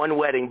for one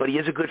wedding. But he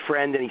is a good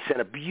friend, and he sent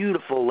a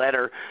beautiful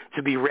letter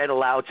to be read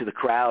aloud to the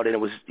crowd, and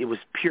it was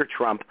pure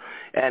Trump,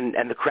 and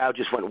the crowd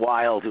just went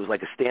wild. It was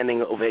like a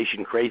standing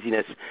ovation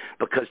craziness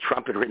because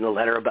Trump had written a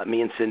letter about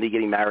me and Cindy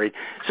getting married.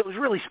 So it was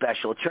really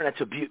special. It turned out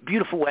to a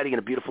beautiful wedding and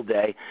a beautiful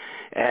day,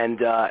 and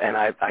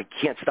I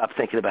can't stop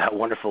thinking about how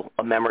wonderful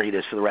a memory it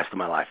is for the rest of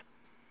my life.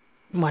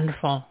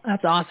 Wonderful.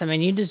 That's awesome,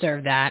 and you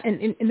deserve that.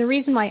 And the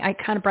reason why I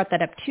kind of brought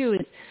that up too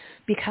is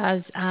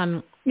because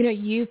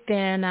you've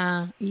been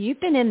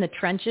in the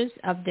trenches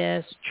of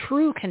this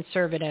true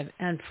conservative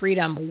and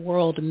freedom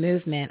world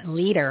movement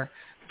leader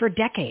for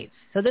decades.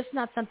 So this is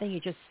not something you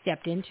just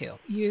stepped into.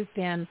 You've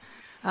been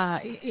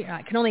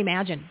I can only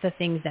imagine the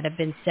things that have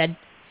been said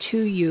to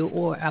you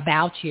or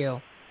about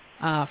you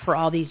for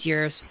all these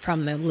years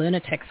from the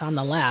lunatics on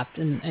the left,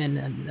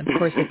 and of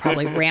course they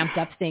probably ramped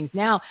up things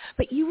now.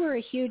 But you were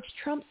a huge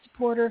Trump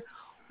supporter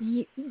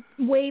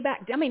way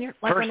back. I mean,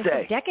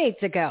 like decades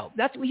ago.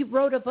 That's you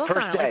wrote a book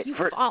on it.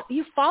 Like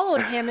you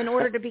followed him in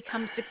order to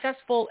become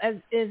successful, as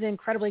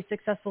incredibly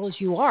successful as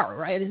you are.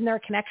 Right? Isn't there a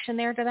connection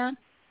there to that?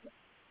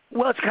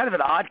 Well, it's kind of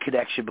an odd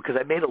connection because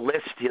I made a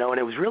list, and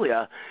it was really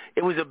a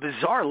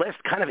bizarre list,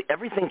 kind of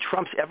everything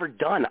Trump's ever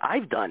done,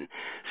 I've done.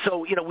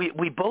 So,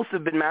 we both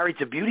have been married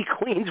to beauty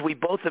queens. We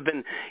both have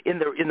been in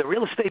the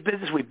real estate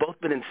business. We've both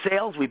been in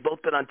sales. We've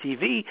both been on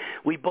TV.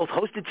 We both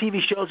hosted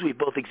TV shows. We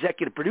both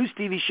executive produced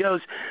TV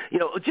shows.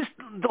 Just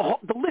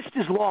the list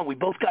is long. We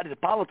both got into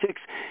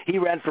politics. He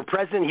ran for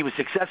president. He was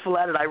successful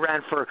at it. I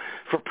ran for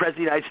president of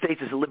the United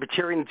States as a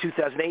libertarian in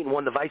 2008 and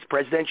won the vice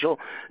presidential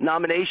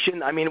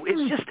nomination. I mean,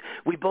 it's just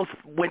we both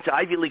went to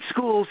Ivy League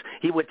schools.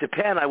 He went to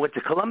Penn. I went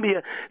to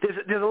Columbia.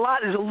 There's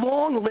a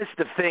long list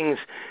of things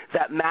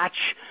that match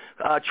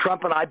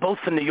Trump and I, both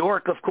from New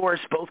York, of course,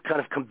 both kind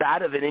of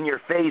combative and in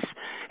your face,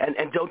 and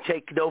don't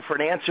take no for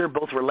an answer,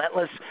 both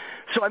relentless.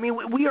 So, I mean,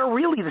 we are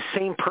really the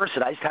same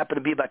person. I just happen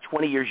to be about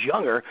 20 years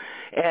younger,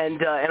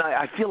 and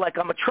I feel like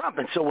I'm a Trump.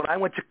 And so when I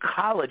went to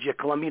college at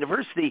Columbia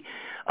University,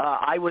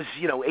 I was,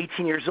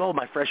 18 years old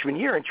my freshman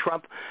year, and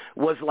Trump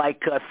was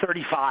like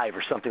 35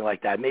 or something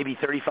like that, maybe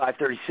 35,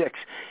 36.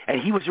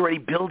 And he was already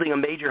building a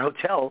major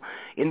hotel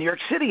in New York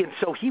City, and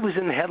so he was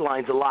in the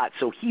headlines a lot.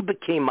 So he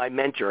became my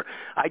mentor.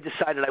 I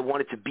decided I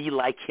wanted to be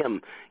like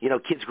him.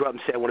 Kids grow up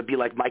and say, I want to be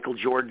like Michael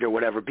Jordan or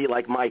whatever, be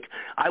like Mike.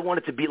 I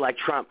wanted to be like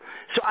Trump.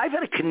 So I've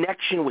had a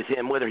connection with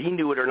him, whether he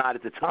knew it or not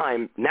at the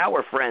time. Now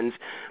we're friends,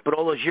 but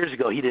all those years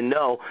ago he didn't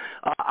know.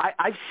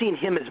 I've seen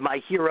him as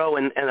my hero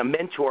and a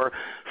mentor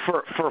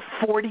for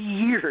 40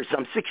 years.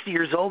 I'm 60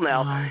 years old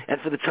now, and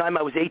for the time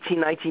I was 18,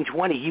 19,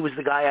 20, he was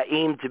the guy I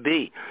aimed to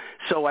be.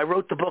 So I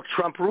wrote the book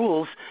Trump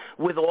Rules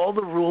with all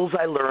the rules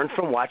I learned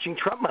from watching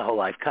Trump my whole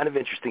life. Kind of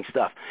interesting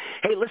stuff.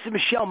 Hey, listen,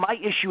 Michelle, my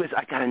issue is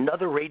I got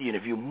another radio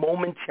interview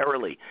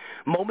momentarily.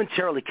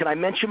 Can I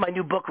mention my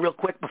new book real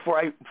quick before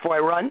I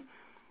run?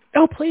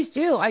 Oh, please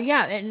do.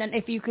 Yeah, and then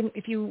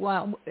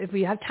if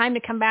we have time to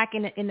come back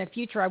in the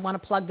future, I want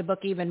to plug the book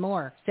even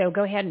more. So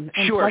go ahead and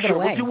plug it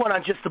away. We'll do one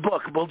on just the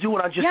book. We'll do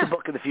one on just the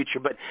book in the future.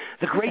 But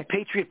the Great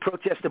Patriot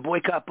Protest and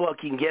Boycott book,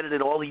 you can get it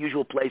at all the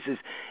usual places,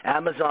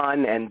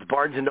 Amazon and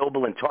Barnes &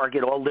 Noble and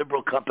Target, all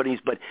liberal companies,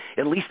 but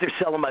at least they're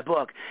selling my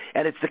book.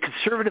 And it's the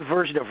conservative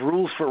version of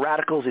Rules for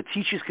Radicals. It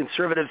teaches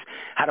conservatives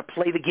how to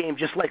play the game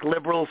just like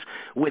liberals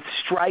with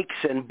strikes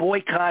and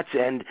boycotts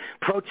and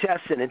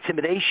protests and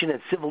intimidation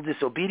and civil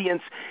disobedience.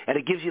 And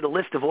it gives you the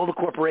list of all the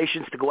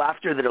corporations to go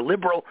after that are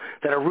liberal,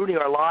 that are ruining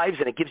our lives,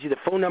 and it gives you the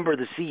phone number of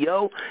the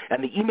CEO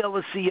and the email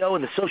of the CEO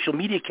and the social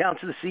media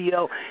accounts of the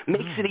CEO.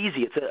 Makes it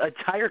easy. It's an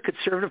entire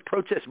conservative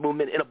protest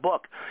movement in a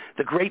book,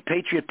 The Great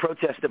Patriot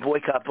Protest and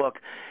Boycott book,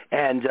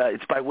 and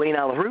it's by Wayne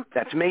Allyn.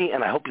 That's me,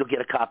 and I hope you'll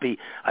get a copy.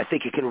 I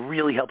think it can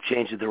really help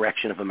change the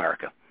direction of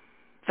America.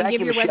 Thank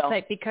you, Michelle. Give your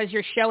website because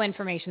your show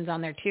information's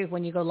on there too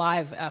when you go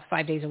live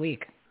 5 days a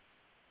week.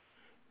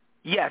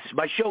 Yes,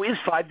 my show is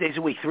 5 days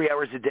a week, 3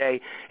 hours a day,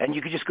 and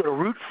you can just go to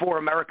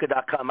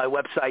root4america.com, my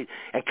website,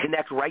 and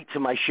connect right to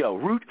my show.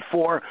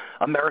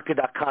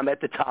 Root4america.com. At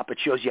the top, it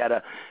shows you how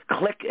to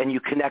click, and you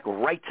connect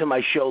right to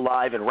my show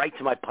live and right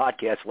to my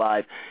podcast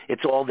live.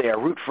 It's all there,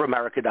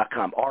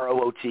 root4america.com,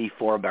 ROOT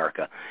for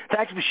America.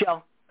 Thanks,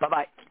 Michelle.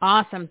 Bye-bye.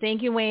 Awesome.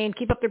 Thank you, Wayne.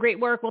 Keep up the great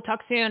work. We'll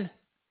talk soon.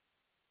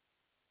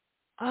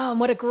 Oh,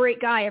 what a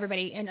great guy,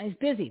 everybody. And he's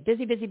busy.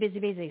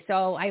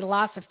 So I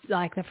lost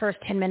the first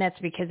 10 minutes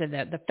because of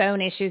the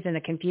phone issues and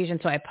the confusion.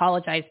 So I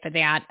apologize for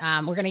that.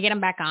 We're going to get him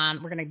back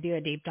on. We're going to do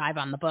a deep dive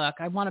on the book.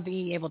 I want to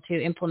be able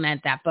to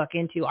implement that book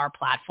into our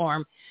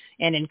platform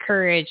and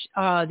encourage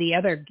the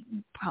other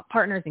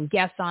partners and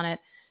guests on it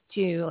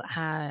to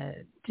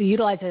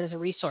utilize it as a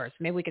resource.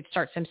 Maybe we could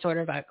start some sort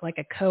of a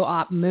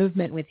co-op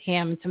movement with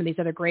him, some of these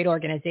other great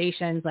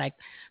organizations like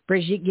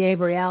Brigitte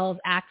Gabriel's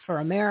Act for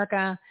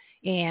America,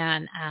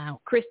 and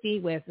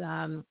Christy with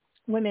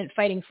Women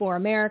Fighting for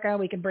America.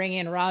 We can bring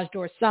in Raj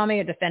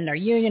Dorsami to Defend Our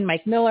Union,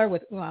 Mike Miller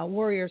with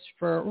Warriors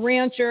for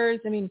Ranchers.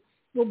 I mean,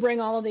 we'll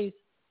bring all of these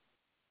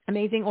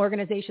amazing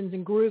organizations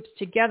and groups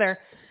together,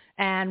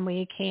 and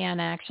we can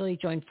actually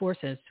join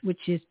forces, which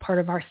is part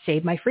of our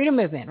Save My Freedom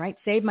movement, right?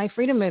 Save My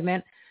Freedom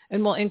movement,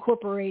 and we'll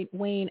incorporate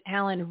Wayne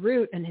Allen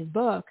Root in his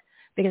book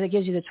because it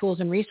gives you the tools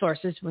and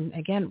resources. When,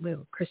 again,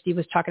 Christy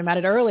was talking about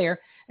it earlier,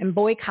 and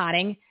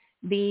boycotting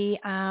the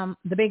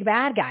big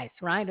bad guys,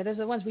 right? Those are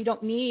the ones we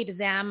don't need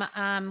them.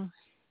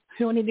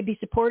 We don't need to be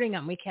supporting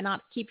them. We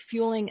cannot keep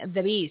fueling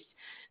the beast.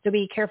 So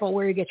be careful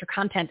where you get your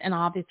content and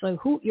obviously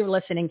who you're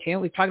listening to.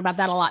 We've talked about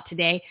that a lot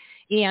today,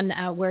 and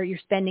where you're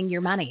spending your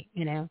money.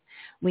 You know,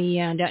 we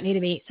don't need to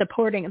be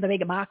supporting the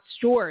big box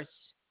stores.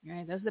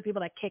 Right? Those are the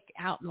people that kick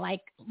out like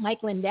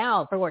Mike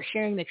Lindell for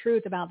sharing the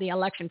truth about the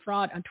election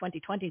fraud on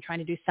 2020, trying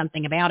to do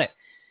something about it.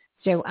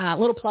 So a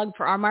little plug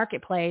for our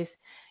marketplace.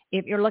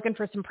 If you're looking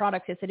for some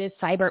products, yes, it is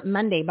Cyber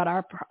Monday, but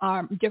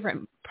our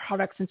different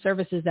products and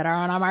services that are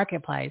on our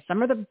marketplace.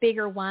 Some of the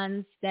bigger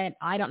ones that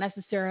I don't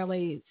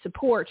necessarily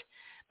support,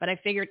 but I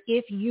figured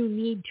if you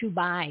need to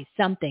buy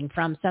something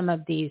from some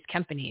of these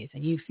companies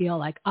and you feel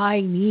like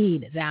I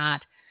need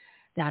that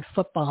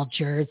football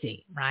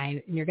jersey,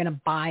 right? And you're going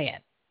to buy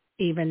it,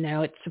 even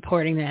though it's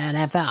supporting the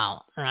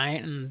NFL,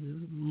 right?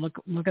 And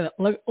look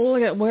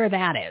at where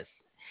that is.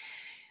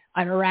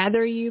 I'd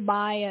rather you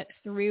buy it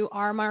through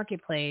our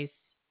marketplace,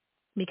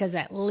 because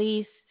at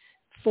least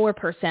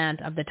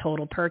 4% of the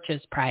total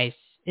purchase price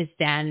is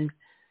then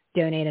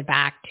donated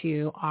back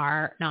to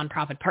our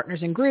nonprofit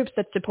partners and groups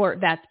that support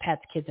vets,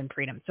 pets, kids, and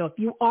freedom. So if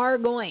you are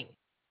going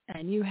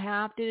and you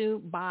have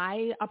to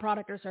buy a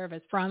product or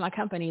service from a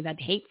company that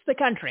hates the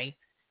country,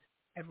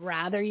 I'd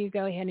rather you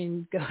go ahead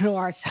and go to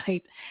our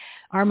site,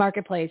 our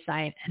marketplace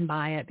site, and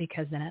buy it,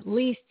 because then at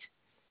least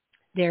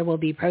there will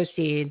be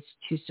proceeds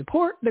to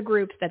support the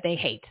groups that they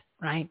hate,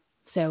 right?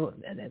 So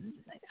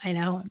I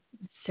know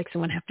 6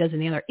 and 1/2 dozen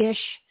the other ish,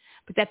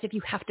 but that's if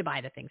you have to buy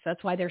the thing. So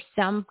that's why there's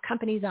some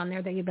companies on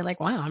there that you'd be like,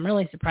 wow, I'm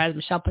really surprised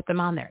Michelle put them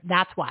on there.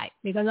 That's why,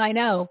 because I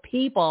know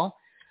people,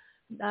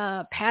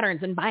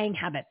 patterns and buying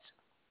habits.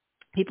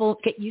 People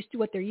get used to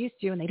what they're used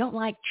to, and they don't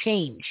like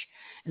change,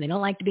 and they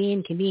don't like to be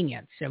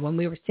inconvenienced. So when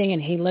we were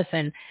saying, hey,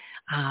 listen,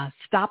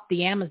 stop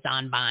the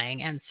Amazon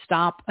buying and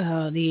stop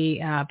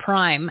the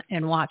Prime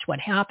and watch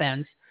what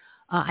happens,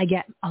 I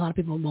get a lot of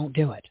people won't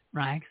do it,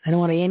 right? Because I don't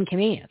want to be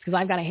inconvenienced, because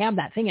I've got to have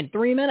that thing in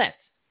 3 minutes.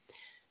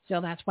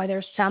 So that's why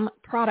there's some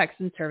products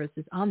and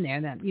services on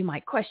there that you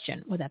might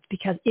question. Well, that's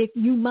because if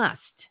you must,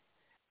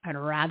 I'd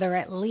rather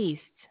at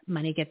least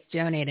money gets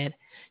donated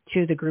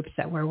to the groups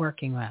that we're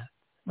working with,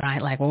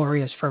 right? Like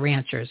Warriors for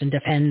Ranchers and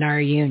Defend Our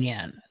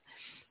Union.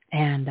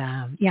 And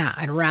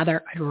I'd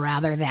rather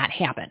that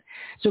happen.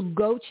 So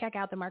go check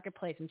out the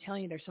marketplace. I'm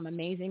telling you, there's some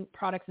amazing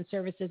products and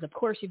services. Of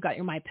course, you've got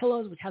your My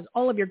Pillows, which has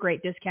all of your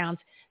great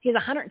discounts. He has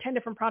 110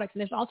 different products,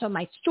 and there's also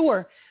My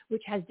Store,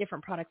 which has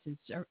different products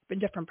and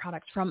different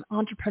products from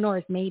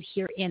entrepreneurs made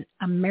here in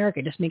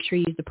America. Just make sure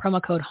you use the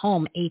promo code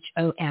HOME,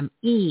 HOME,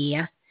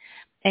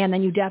 and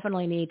then you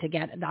definitely need to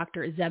get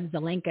Dr. Zeb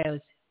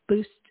Zelenko's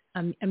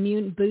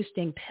immune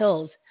boosting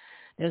pills.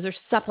 Those are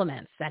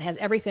supplements that has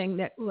everything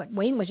that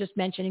Wayne was just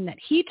mentioning that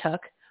he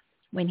took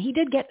when he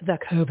did get the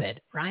COVID,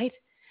 right?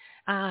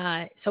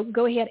 So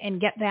go ahead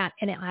and get that.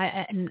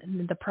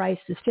 And the price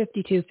is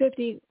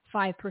 $52.50,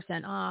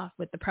 5% off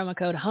with the promo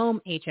code HOME,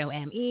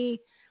 HOME,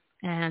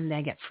 and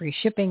they get free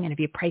shipping. And if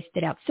you priced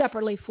it out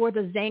separately for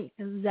the Zeb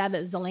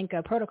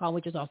Zelenko protocol,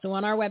 which is also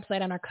on our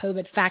website on our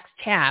COVID facts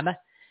tab,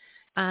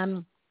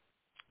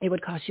 it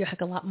would cost you a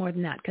heck of a lot more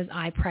than that, because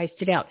I priced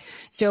it out.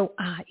 So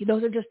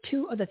those are just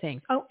 2 of the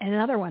things. Oh, and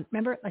another one.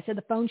 Remember, I said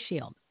the phone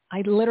shield.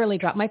 I literally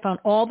drop my phone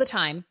all the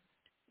time,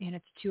 and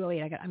it's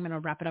 2:08. I'm going to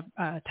wrap it up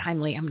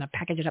timely. I'm going to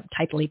package it up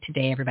tightly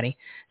today, everybody.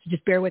 So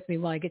just bear with me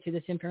while I get you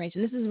this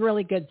information. This is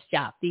really good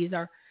stuff. These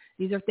are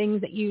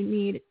things that you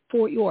need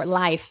for your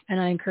life, and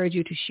I encourage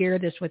you to share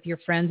this with your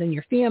friends and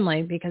your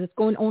family, because it's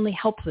going to only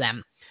help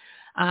them.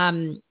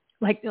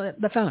 Like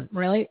the phone,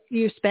 really?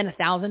 You spend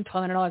 $1,000,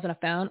 $1,200 on a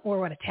phone,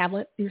 or what, a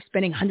tablet? You're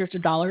spending hundreds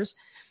of dollars.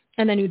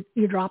 And then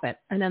you drop it,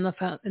 and then the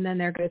phone, and then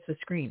there goes the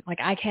screen. Like,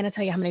 I can't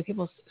tell you how many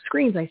people's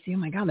screens I see. Oh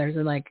my God,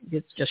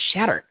 it's just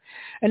shattered.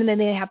 And then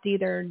they have to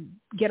either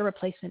get a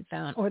replacement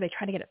phone or they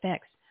try to get it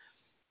fixed.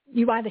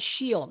 You buy the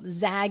Shield.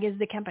 Zag is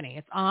the company.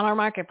 It's on our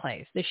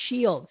marketplace. The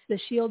Shields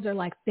are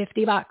like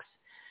 $50,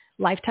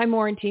 lifetime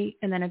warranty.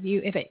 And then if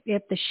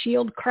the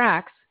Shield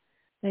cracks,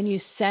 then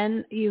you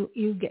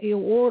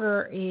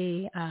order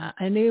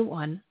a new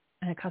one,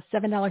 and it costs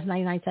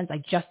 $7.99.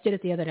 I just did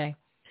it the other day,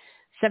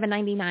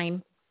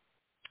 $7.99.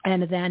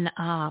 And then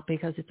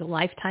because it's a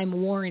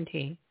lifetime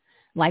warranty,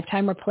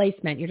 lifetime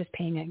replacement, you're just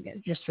paying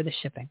just for the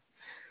shipping.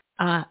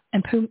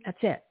 And boom, that's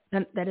it.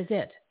 That is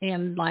it.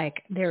 And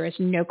like, there is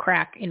no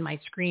crack in my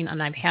screen,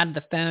 and I've had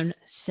the phone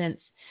since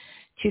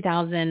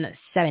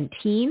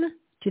 2017.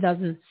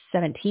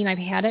 2017 I've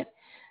had it,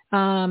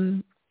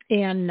 and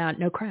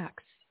no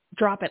cracks.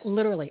 Drop it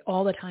literally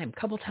all the time,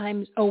 couple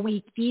times a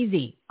week,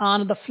 easy,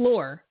 on the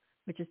floor,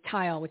 which is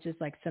tile, which is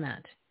like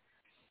cement.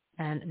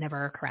 And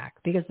never a crack,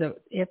 because the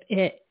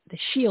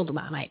Shield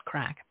might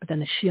crack, but then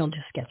the Shield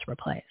just gets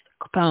replaced.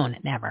 The phone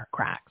never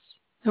cracks.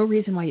 No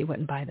reason why you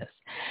wouldn't buy this.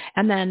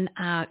 And then,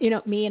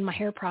 me and my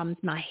hair problems.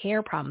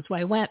 Well,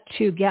 I went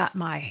to get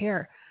my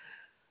hair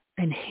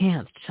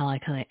enhanced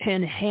on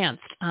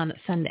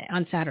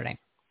Saturday.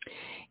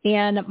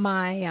 And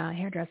my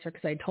hairdresser,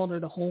 because I told her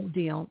the whole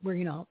deal, where,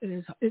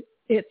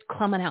 it's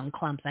clumping out in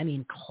clumps. I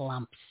mean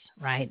clumps,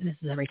 right? And this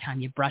is every time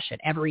you brush it,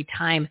 every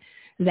time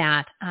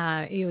that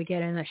you would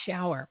get in the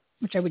shower,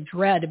 which I would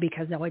dread,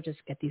 because I would just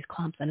get these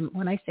clumps. And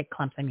when I say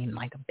clumps, I mean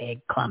like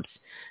big clumps.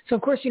 So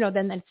of course,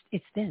 then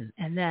it's thin.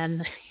 And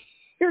then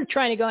you're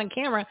trying to go on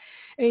camera,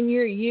 and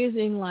you're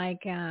using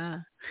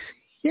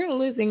you're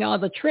losing all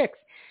the tricks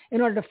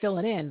in order to fill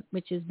it in,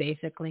 which is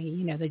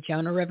basically, the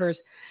Jonah Rivers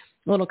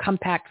little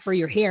compact for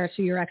your hair.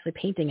 So you're actually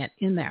painting it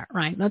in there,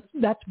 right?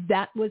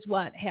 That was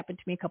what happened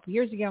to me a couple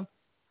years ago.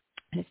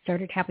 And it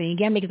started happening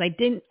again because I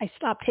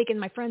stopped taking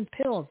my friend's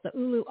pills, the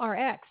ALLYN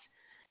RX.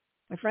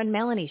 My friend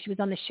Melanie, she was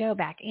on the show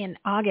back in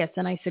August,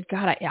 and I said,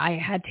 God,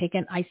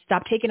 I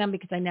stopped taking them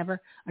because I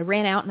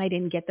ran out and I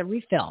didn't get the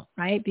refill,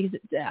 right? Because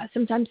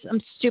sometimes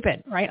I'm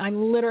stupid, right?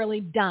 I'm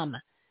literally dumb,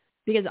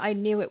 because I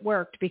knew it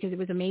worked, because it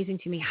was amazing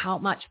to me how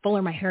much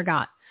fuller my hair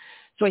got.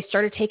 So I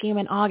started taking them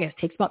in August.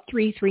 It takes about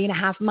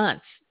 3.5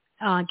 months.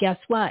 Guess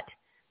what?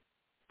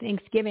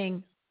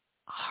 Thanksgiving,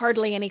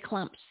 hardly any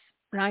clumps,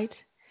 right?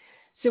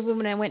 So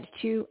when I went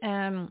to,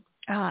 and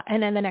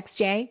then the next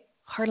day,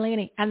 hardly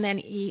any. And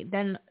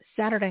then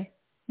Saturday,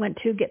 went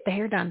to get the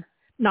hair done.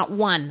 Not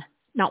one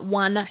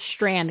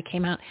strand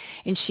came out.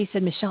 And she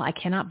said, Michelle, I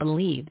cannot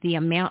believe the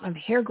amount of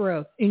hair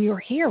growth in your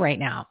hair right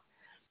now.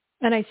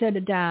 And I said,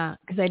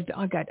 because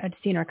I'd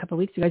seen her a couple of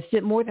weeks ago. Is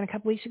it more than a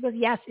couple of weeks ago?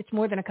 Yes, it's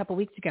more than a couple of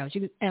weeks ago.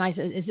 And I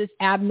said, is this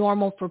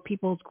abnormal for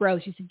people's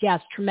growth? She said,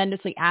 yes,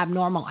 tremendously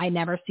abnormal. I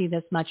never see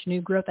this much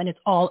new growth, and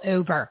it's all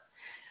over.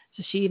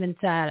 So she even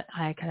said,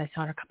 because I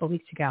saw her a couple of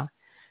weeks ago,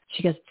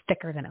 she goes, it's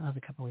thicker than it was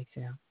a couple of weeks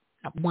ago.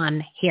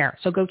 One hair.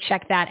 So go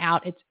check that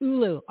out. It's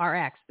ALLYN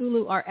RX.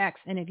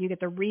 And if you get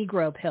the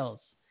regrow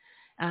pills,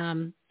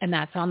 and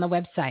that's on the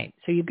website.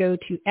 So you go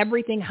to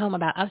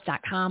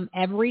everythinghomeaboutus.com,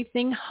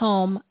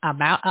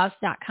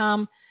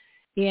 everythinghomeaboutus.com,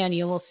 and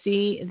you will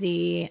see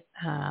the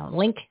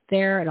link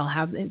there. It'll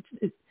have, it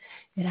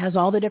has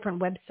all the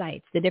different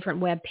websites, the different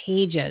web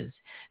pages,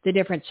 the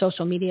different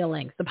social media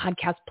links, the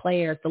podcast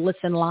players, the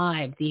listen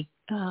live, the,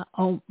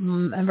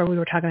 remember we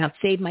were talking about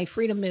Save My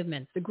Freedom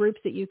movements, the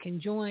groups that you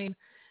can join,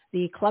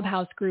 the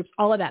Clubhouse groups,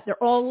 all of that.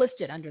 They're all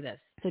listed under this.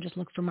 So just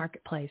look for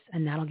Marketplace,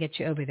 and that'll get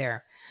you over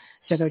there.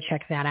 So go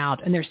check that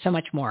out. And there's so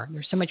much more.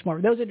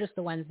 Those are just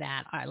the ones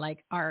that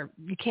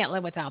you can't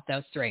live without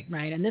those three,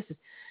 right? And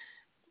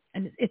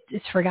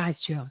it's for guys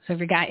too. So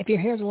if your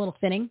hair's a little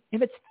thinning,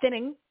 if it's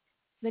thinning,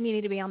 then you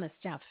need to be on this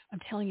stuff. I'm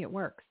telling you, it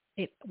works.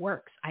 It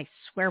works. I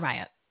swear by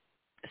it.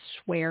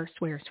 Swear.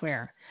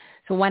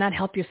 So why not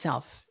help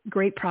yourself?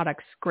 Great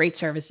products, great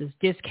services,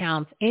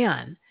 discounts,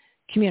 and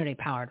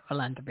community-powered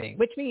philanthropy,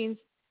 which means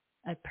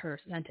a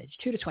percentage,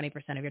 2 to 20%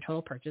 of your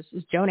total purchase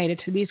is donated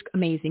to these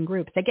amazing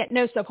groups. They get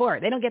no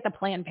support. They don't get the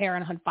Planned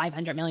Parenthood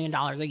 $500 million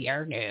a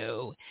year.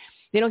 No.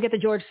 They don't get the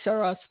George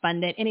Soros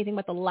funded, anything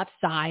but the left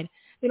side.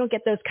 They don't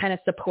get those kind of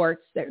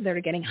supports.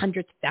 They're getting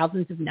hundreds,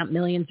 thousands, if not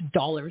millions of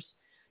dollars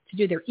to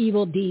do their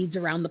evil deeds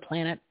around the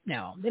planet.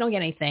 No, they don't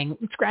get anything.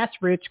 It's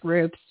grassroots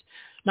groups,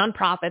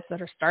 nonprofits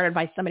that are started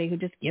by somebody who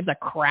just gives a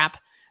crap,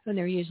 and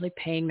they're usually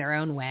paying their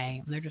own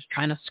way. And they're just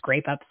trying to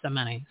scrape up some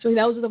money. So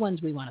those are the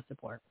ones we want to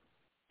support.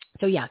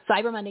 So yeah,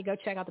 Cyber Monday, go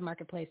check out the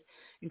Marketplace.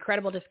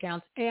 Incredible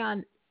discounts.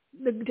 And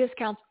the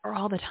discounts are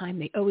all the time.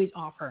 They always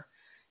offer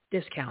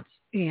discounts.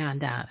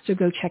 And so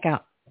go check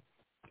out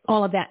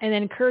all of that. And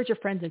then encourage your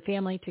friends and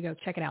family to go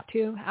check it out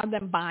too. Have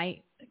them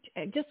buy.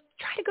 Just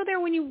try to go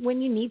there when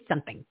you need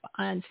something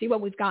and see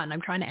what we've got. And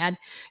I'm trying to add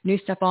new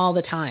stuff all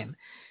the time.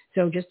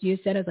 So just use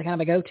that as a kind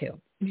of a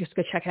go-to. Just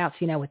go check it out so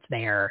you know what's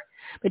there.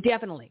 But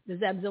definitely, the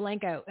Zeb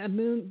Zelenko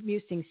immune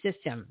boosting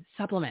system,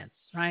 supplements,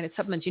 right? It's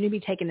supplements. You need to be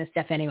taking this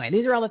stuff anyway.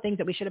 These are all the things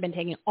that we should have been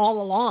taking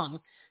all along.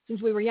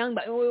 since we were young,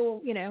 but,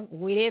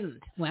 we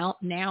didn't. Well,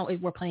 now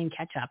we're playing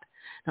catch up.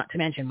 Not to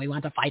mention, we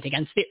want to fight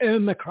against the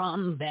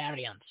Omicron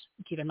variant.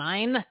 Keep in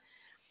mind,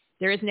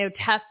 there is no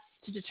test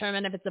to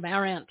determine if it's a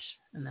variant.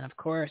 And then, of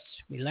course,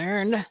 we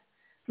learned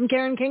from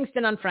Karen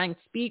Kingston on Frank's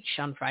speech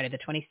on Friday the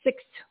 26th.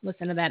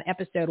 Listen to that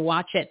episode.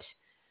 Watch it.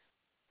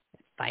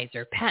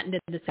 Pfizer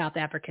patented the South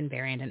African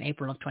variant in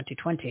April of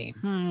 2020.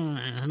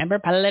 Remember,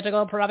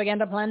 political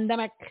propaganda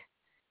pandemic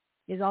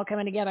is all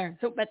coming together.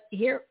 So, but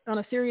here, on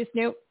a serious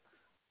note,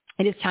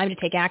 it is time to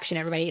take action,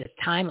 everybody. It is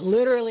time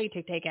literally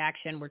to take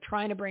action. We're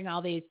trying to bring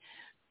all these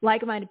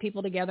like-minded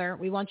people together.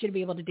 We want you to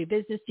be able to do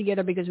business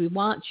together because we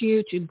want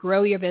you to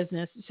grow your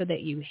business so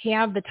that you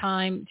have the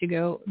time to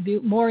go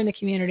do more in the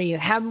community. You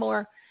have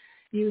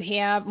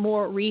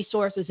more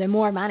resources and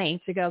more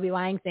money to go be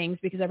buying things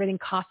because everything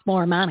costs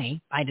more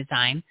money by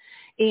design.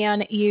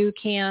 And you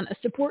can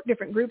support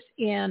different groups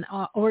and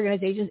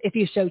organizations if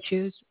you so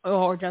choose,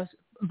 or just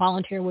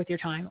volunteer with your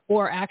time,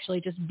 or actually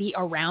just be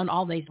around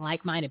all these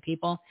like-minded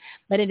people.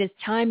 But it is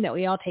time that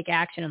we all take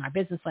action in our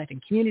business life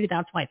and community.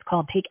 That's why it's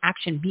called Take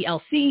Action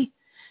BLC.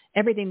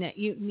 Everything that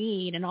you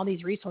need and all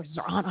these resources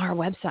are on our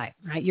website,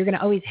 right? You're going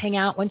to always hang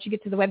out. Once you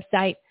get to the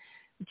website,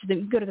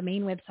 you go to the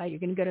main website, you're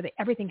going to go to the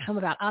Everything Home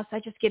About Us.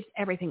 That just gives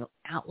everything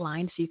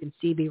outlined so you can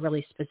be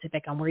really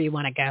specific on where you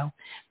want to go.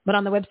 But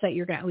on the website,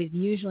 you're going to always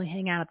usually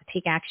hang out at the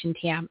Take Action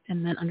tab.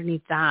 And then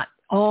underneath that,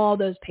 all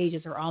those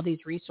pages are all these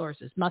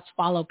resources. Must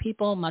follow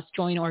people, must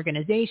join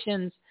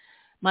organizations,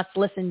 must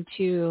listen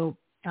to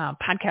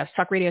podcasts,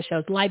 talk radio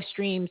shows, live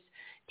streams,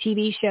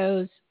 TV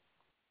shows.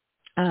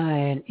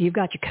 You've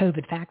got your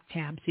COVID facts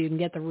tab so you can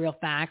get the real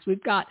facts.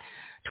 We've got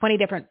 20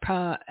 different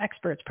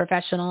experts,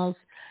 professionals,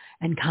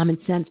 and common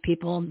sense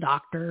people,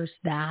 doctors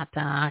that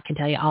can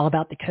tell you all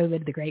about the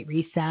COVID, the Great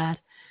Reset.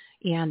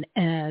 And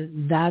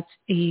that's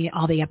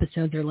all the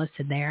episodes are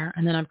listed there.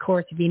 And then, of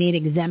course, if you need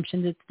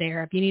exemptions, it's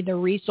there. If you need the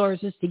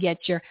resources to get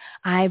your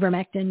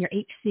ivermectin, your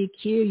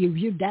HCQ,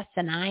 your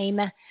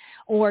budesonide,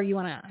 or you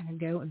want to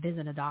go and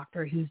visit a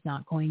doctor who's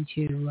not going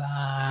to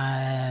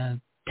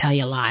tell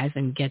you lies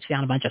and get you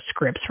on a bunch of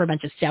scripts for a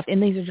bunch of stuff.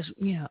 And these are just,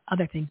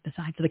 other things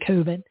besides the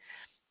COVID.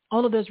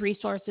 All of those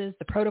resources,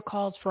 the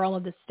protocols for all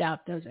of this stuff,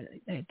 there's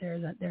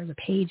a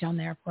page on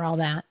there for all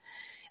that.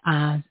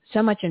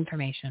 So much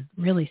information.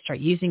 Really start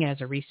using it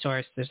as a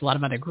resource. There's a lot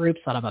of other groups,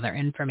 a lot of other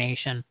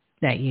information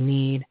that you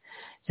need.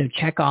 So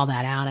check all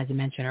that out. As I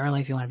mentioned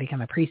earlier, if you want to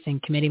become a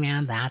precinct committee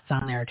man, that's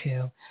on there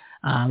too.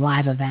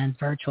 Live events,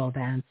 virtual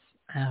events.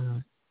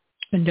 And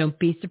don't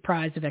be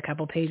surprised if a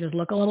couple pages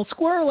look a little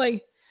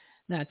squirrely.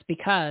 That's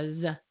because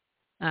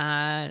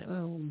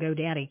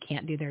GoDaddy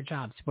can't do their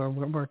jobs.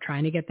 We're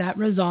trying to get that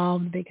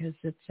resolved because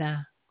it's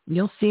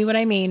you'll see what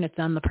I mean. It's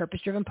on the Purpose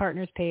Driven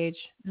Partners page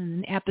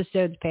and the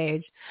episodes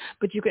page,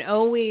 but you can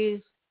always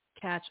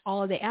catch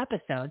all of the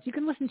episodes. You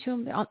can listen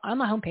to them on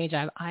the homepage.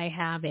 I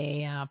have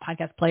a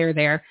podcast player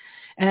there,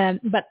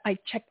 but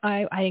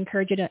I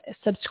encourage you to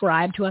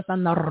subscribe to us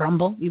on the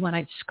Rumble. You want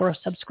to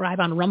subscribe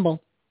on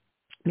Rumble,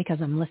 because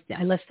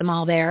I list them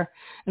all there.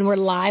 And we're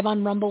live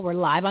on Rumble. We're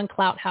live on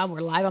Clout Hub.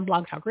 We're live on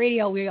Blog Talk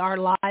Radio. We are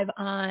live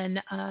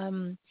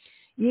on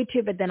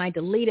YouTube, but then I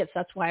delete it. So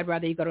that's why I'd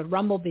rather you go to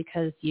Rumble,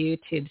 because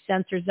YouTube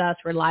censors us.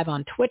 We're live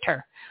on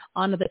Twitter.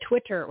 On the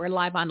Twitter, we're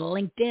live on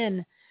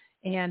LinkedIn,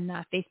 and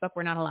Facebook.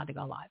 We're not allowed to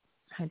go live.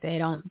 They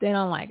don't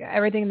like it.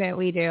 Everything that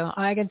we do.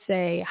 I can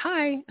say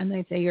hi, and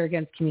they say you're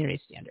against community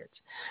standards.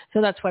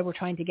 So that's why we're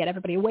trying to get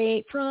everybody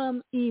away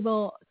from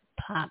evil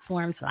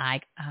platforms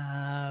like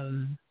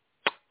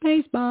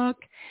Facebook.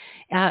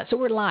 So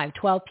we're live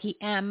 12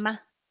 p.m.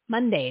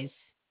 Mondays,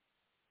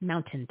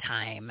 Mountain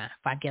Time.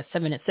 5 guest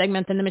 7-minute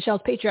segments in the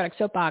Michelle's Patriotic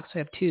Soapbox. We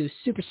have 2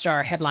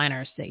 superstar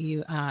headliners that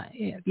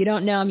if you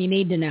don't know them, you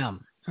need to know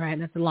them. All right,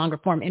 that's the longer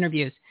form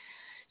interviews.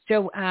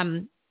 So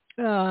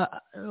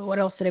what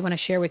else did I want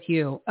to share with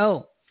you?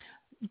 Oh,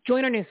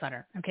 join our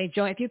newsletter. Okay,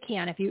 join if you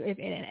can.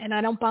 And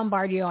I don't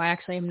bombard you. I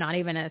actually am not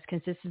even as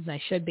consistent as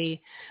I should be,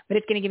 but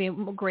it's going to give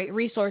you great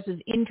resources,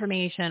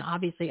 information,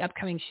 obviously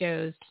upcoming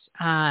shows.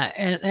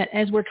 And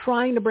as we're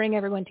trying to bring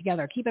everyone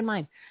together, keep in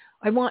mind,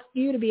 I want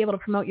you to be able to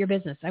promote your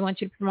business. I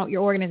want you to promote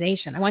your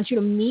organization. I want you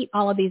to meet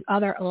all of these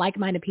other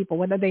like-minded people,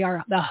 whether they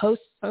are the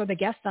hosts or the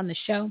guests on the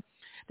show.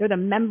 They're the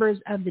members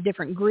of the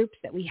different groups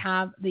that we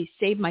have. The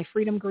Save My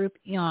Freedom group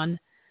on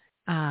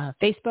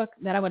Facebook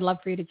that I would love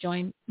for you to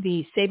join.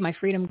 The Save My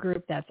Freedom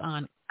group that's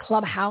on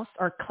Clubhouse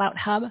or Clout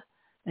Hub.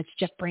 That's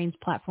Jeff Brain's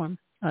platform,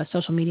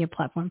 social media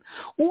platform.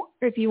 Or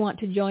if you want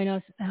to join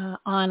us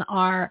on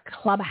our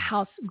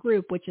Clubhouse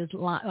group, which is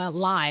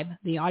live,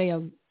 the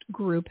audio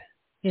group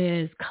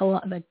is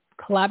the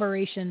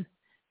Collaboration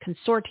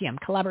Consortium,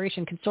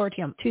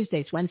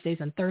 Tuesdays, Wednesdays,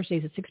 and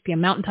Thursdays at 6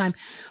 p.m. Mountain Time,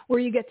 where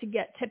you get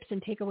tips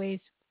and takeaways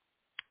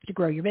to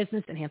grow your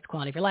business, enhance the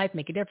quality of your life,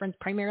 make a difference,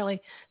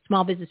 primarily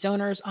small business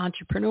owners,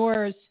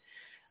 entrepreneurs,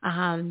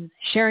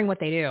 sharing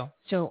what they do.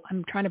 So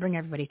I'm trying to bring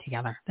everybody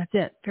together. That's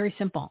it. Very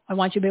simple. I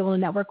want you to be able to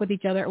network with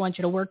each other. I want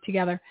you to work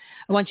together.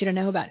 I want you to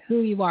know about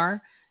who you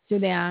are so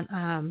that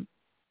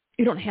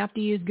You don't have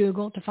to use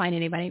Google to find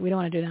anybody. We don't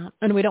want to do that.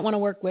 And we don't want to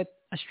work with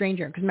a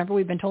stranger because remember,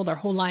 we've been told our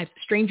whole life,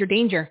 stranger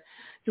danger.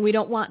 So we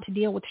don't want to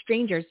deal with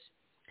strangers.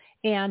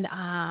 And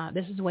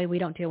this is the way we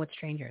don't deal with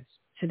strangers.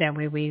 So that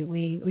way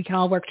we can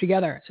all work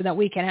together so that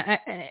we can,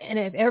 and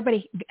if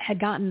everybody had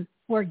gotten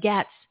or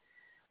gets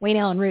Wayne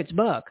Allen Root's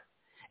book,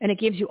 and it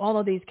gives you all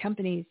of these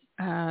companies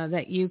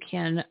that you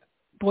can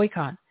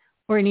boycott,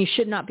 and you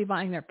should not be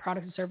buying their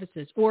products and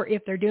services, or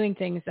if they're doing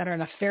things that are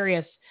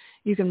nefarious,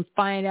 you can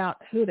find out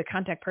who the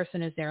contact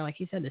person is there, like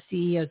you said, the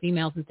CEO's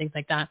emails and things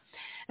like that.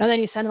 And then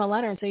you send them a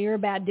letter and say, you're a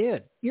bad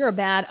dude. You're a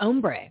bad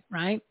hombre,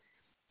 right?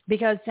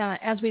 Because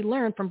as we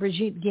learned from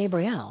Brigitte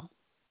Gabriel,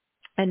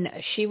 and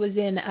she was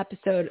in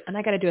episode, and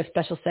I got to do a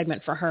special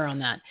segment for her on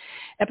that,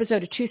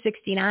 episode of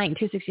 269,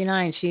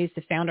 she's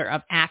the founder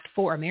of Act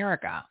for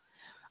America.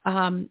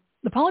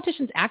 The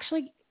politicians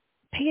actually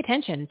pay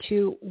attention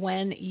to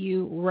when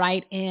you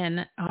write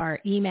in our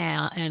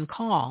email and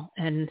call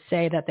and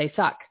say that they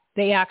suck.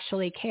 They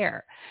actually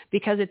care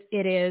because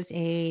it is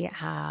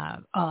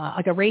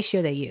like a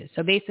ratio they use.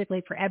 So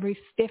basically for every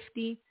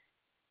 50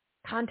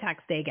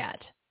 contacts they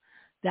get,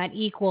 that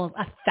equals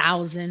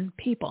 1,000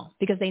 people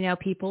because they know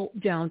people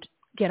don't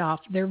get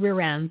off their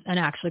rear ends and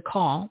actually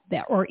call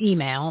that or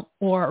email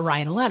or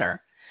write a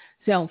letter.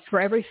 So for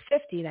every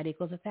 50, that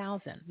equals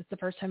 1,000. That's the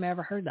first time I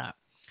ever heard that.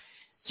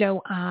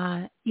 So,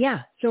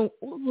 so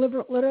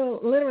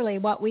literally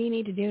what we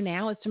need to do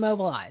now is to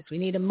mobilize. We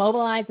need to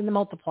mobilize and to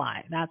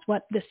multiply. That's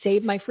what the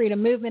Save My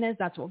Freedom movement is.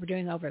 That's what we're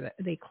doing over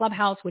the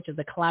Clubhouse, which is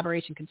the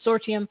Collaboration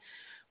Consortium.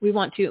 We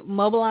want to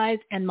mobilize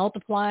and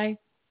multiply.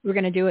 We're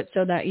going to do it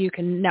so that you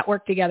can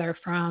network together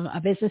from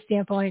a business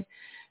standpoint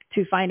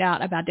to find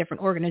out about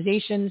different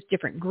organizations,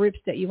 different groups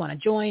that you want to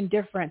join,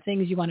 different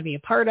things you want to be a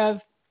part of,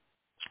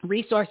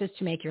 resources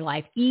to make your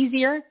life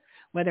easier,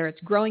 whether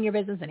it's growing your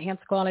business, enhance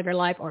the quality of your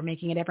life, or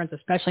making a difference,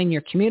 especially in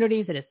your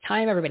communities. It is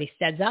time everybody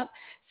stands up.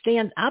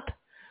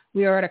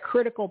 We are at a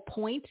critical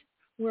point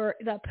where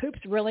the poop's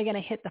really going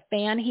to hit the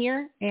fan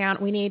here, and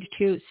we need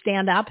to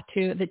stand up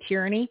to the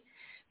tyranny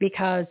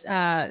because,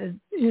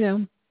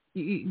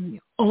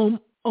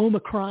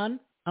 Omicron,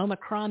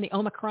 the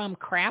Omicron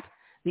crap,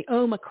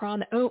 oh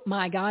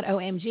my God,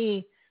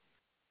 OMG.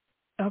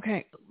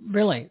 Okay,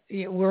 really,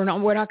 we're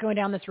not going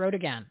down this road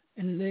again.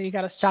 And you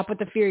got to stop with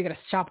the fear. You got to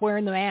stop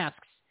wearing the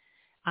masks.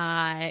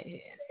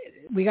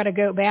 We got to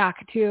go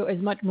back to as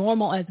much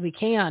normal as we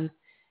can.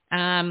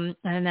 And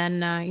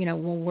then,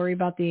 we'll worry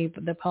about the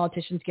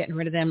politicians getting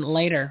rid of them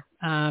later.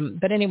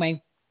 But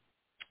anyway,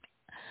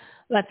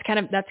 that's kind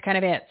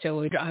of it.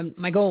 So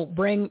my goal,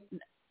 bring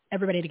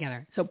everybody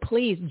together. So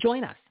please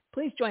join us.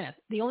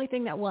 The only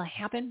thing that will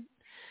happen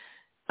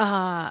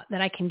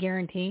that I can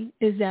guarantee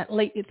is that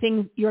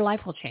your life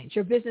will change.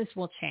 Your business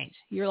will change.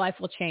 Your life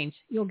will change.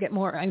 You'll get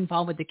more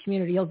involved with the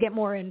community. You'll get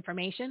more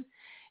information.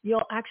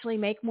 You'll actually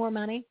make more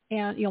money,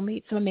 and you'll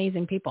meet some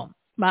amazing people.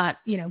 But,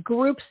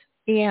 groups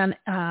and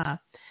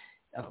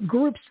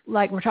groups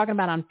like we're talking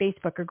about on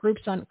Facebook or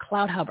groups on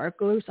CloudHub or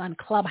groups on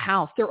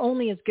Clubhouse, they're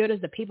only as good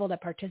as the people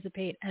that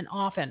participate and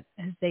often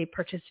as they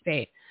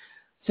participate.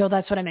 So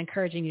that's what I'm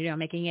encouraging you to do,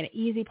 making it an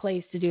easy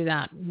place to do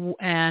that.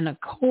 And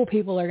cool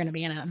people are going to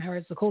be in it. Remember,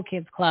 it's the Cool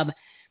Kids Club.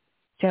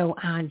 So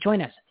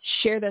join us.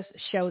 Share this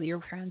show with your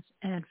friends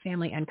and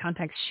family and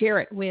contacts. Share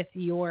it with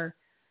your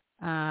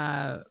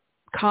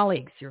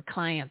colleagues, your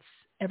clients,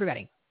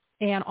 everybody.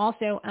 And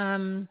also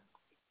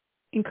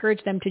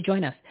encourage them to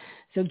join us.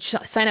 So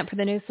sign up for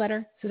the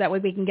newsletter so that way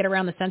we can get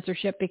around the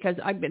censorship because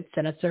I've been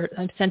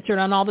censored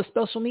on all the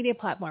social media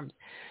platforms.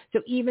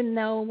 So even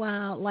though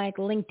like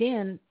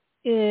LinkedIn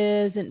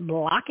isn't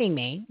blocking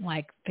me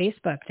like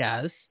Facebook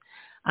does,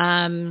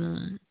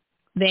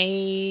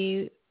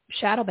 they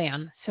shadow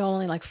ban. So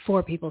only like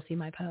 4 people see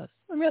my posts.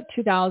 About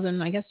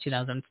 2,000, I don't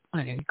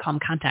know, you call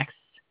them contacts.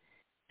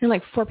 And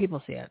like 4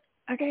 people see it.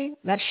 Okay,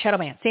 that's shadow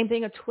ban. Same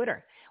thing with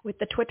Twitter. With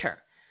the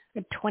Twitter,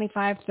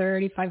 25,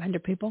 30,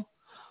 500 people.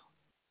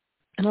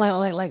 And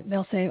like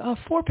they'll say,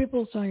 4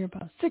 people saw your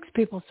post, 6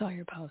 people saw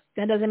your post.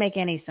 That doesn't make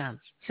any sense.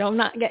 So you're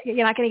not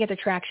going to get the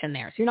traction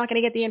there. So you're not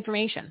going to get the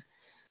information.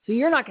 So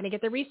you're not going to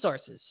get the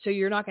resources. So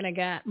you're not going to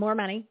get more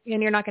money,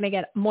 and you're not going to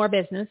get more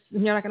business,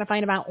 and you're not going to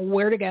find out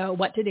where to go,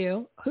 what to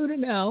do, who to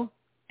know,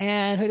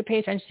 and who to pay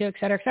attention to, et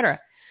cetera, et cetera.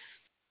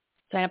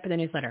 Sign up for the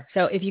newsletter.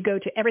 So if you go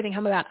to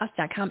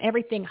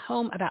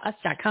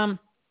everythinghomeaboutus.com,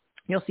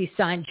 you'll see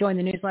join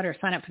the newsletter,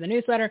 sign up for the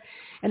newsletter.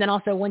 And then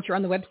also once you're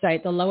on the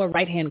website, the lower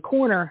right-hand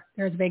corner,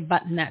 there's a big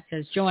button that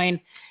says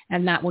join,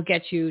 and that will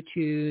get you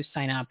to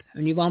sign up,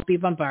 and you won't be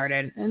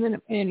bombarded.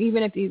 And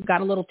even if you've got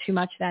a little too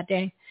much that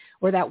day,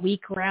 or that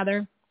week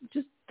rather,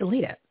 just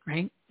delete it,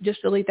 right?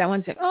 Just delete that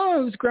one. Say, I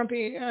was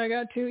grumpy. I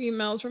got 2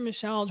 emails from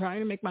Michelle trying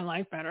to make my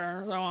life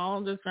better. So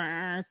I'll just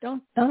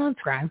don't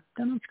unscribe.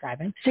 Don't unscribe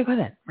it. Stick with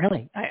it.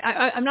 Really.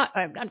 I'm not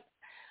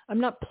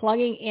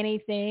plugging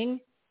anything.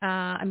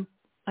 I'm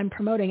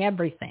promoting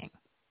everything,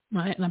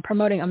 right? And I'm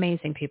promoting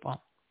amazing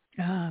people.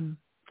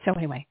 So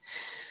anyway,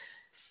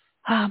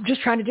 I'm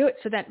just trying to do it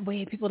so that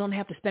way people don't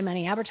have to spend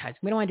money advertising.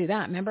 We don't want to do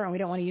that, remember? And we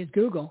don't want to use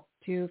Google.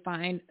 to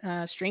find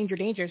stranger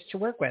dangers to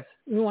work with.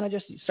 We want to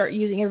just start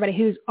using everybody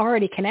who's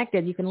already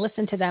connected. You can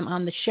listen to them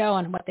on the show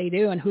and what they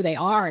do and who they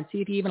are and see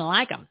if you even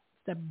like them.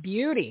 It's the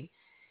beauty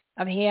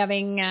of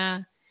having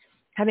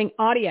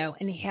audio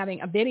and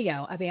having a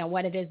video about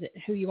what it is,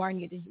 who you are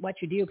and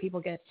what you do. People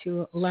get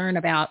to learn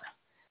about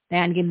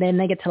that, and then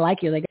they get to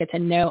like you. They get to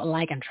know,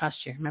 like, and trust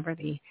you. Remember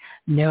the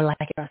know, like,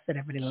 and trust that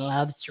everybody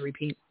loves to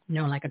repeat.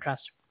 Know, like, and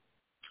trust.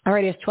 All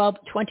right, it's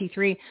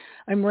 12:23.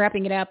 I'm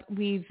wrapping it up.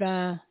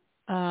 We're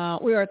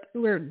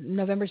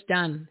November's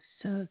done,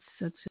 so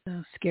it's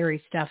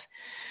scary stuff.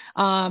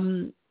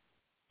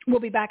 We'll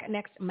be back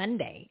next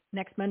Monday.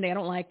 Next Monday, I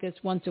don't like this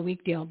once a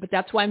week deal, but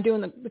that's why I'm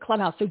doing the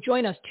Clubhouse. So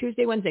join us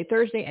Tuesday, Wednesday,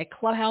 Thursday at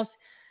Clubhouse,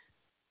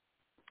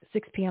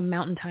 6 p.m.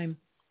 Mountain Time,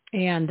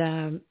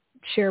 and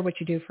share what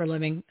you do for a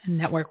living and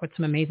network with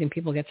some amazing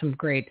people, get some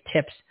great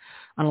tips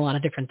on a lot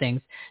of different things.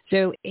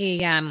 So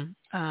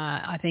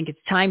I think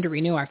it's time to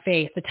renew our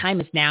faith. The time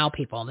is now,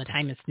 people. The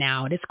time is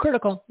now. It is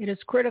critical. It is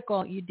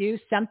critical. You do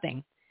something.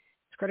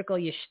 It's critical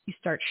you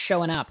start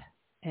showing up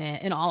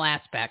in all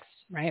aspects,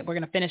 right? We're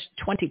going to finish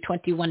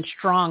 2021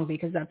 strong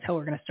because that's how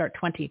we're going to start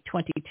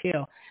 2022.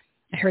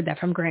 I heard that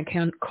from Grant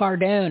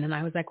Cardone, and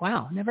I was like,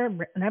 wow, never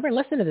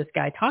listened to this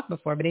guy talk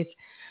before, but he's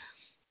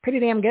pretty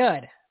damn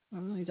good.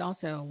 Well, he's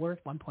also worth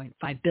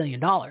 $1.5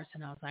 billion.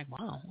 And I was like,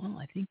 wow,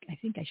 well, I think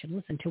I should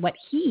listen to what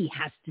he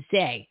has to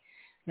say.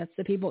 That's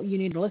the people you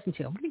need to listen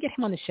to. I'm going to get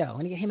him on the show. I'm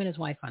going to get him and his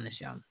wife on the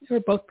show. They're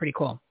both pretty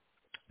cool.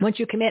 Once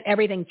you commit,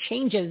 everything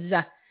changes.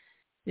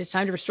 It's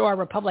time to restore our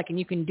republic, and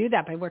you can do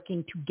that by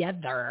working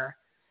together.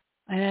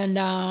 And,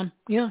 I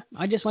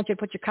just want you to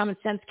put your common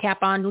sense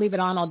cap on, leave it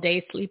on all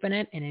day, sleep in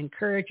it, and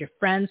encourage your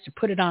friends to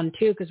put it on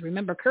too, because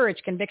remember,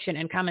 courage, conviction,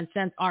 and common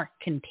sense are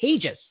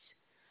contagious.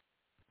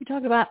 We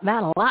talked about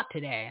that a lot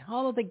today.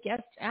 All of the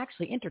guests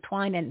actually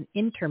intertwined and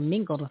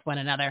intermingled with one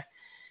another.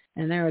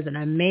 And there was an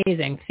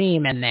amazing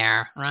theme in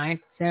there, right?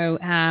 So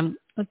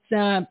let's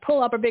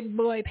pull up our big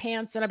boy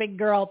pants and our big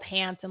girl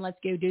pants, and let's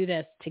go do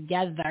this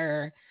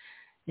together.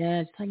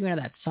 Yeah, it's like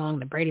that song,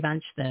 the Brady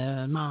Bunch,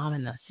 the mom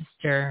and the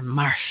sister,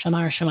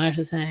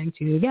 Marsha sang,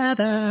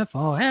 together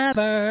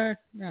forever.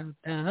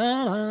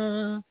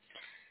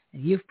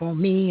 And you for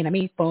me, and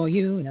me for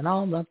you, and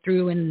all love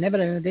through, and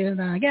never do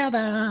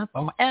together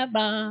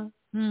forever.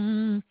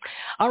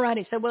 All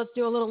righty, so let's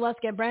do a little Let's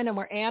Get Brandon.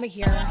 We're out of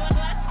here.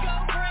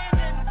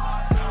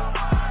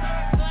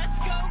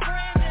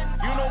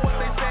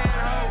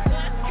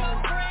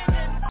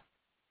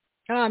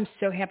 Oh, I'm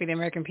so happy the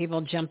American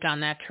people jumped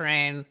on that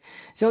train.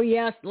 So,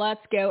 yes,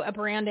 let's go.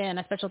 Brandon,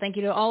 a special thank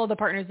you to all of the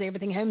partners of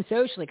Everything Home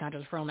Socially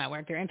Conscious Referral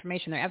Network. Their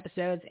information, their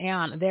episodes,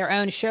 and their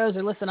own shows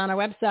are listed on our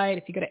website.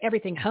 If you go to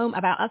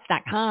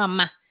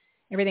everythinghomeaboutus.com,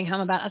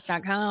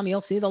 everythinghomeaboutus.com,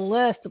 you'll see the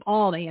list of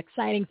all the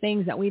exciting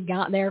things that we've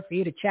got there for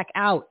you to check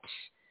out.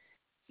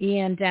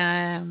 And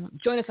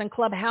join us on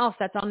Clubhouse.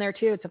 That's on there,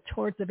 too. It's up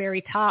towards the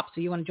very top,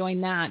 so you want to join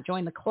that.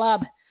 Join the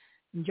club.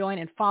 Join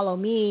and follow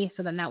me,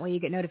 so then that way you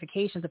get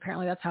notifications.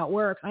 Apparently that's how it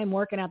works. I'm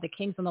working out the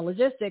kinks on the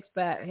logistics,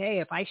 but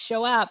hey, if I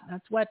show up,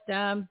 that's what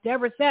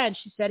Deborah said.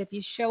 She said if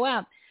you show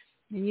up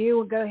and you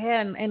will go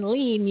ahead and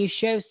lead, and you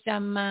show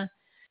some of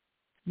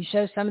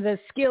the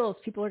skills,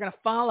 people are going to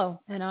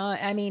follow. And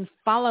I mean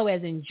follow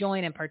as in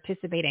join and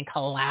participate and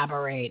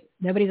collaborate.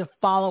 Nobody's a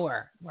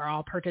follower. We're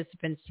all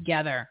participants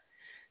together.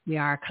 We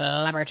are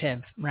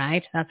collaborative,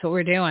 right? That's what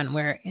we're doing.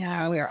 We're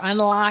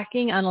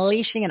unlocking,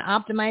 unleashing, and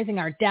optimizing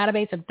our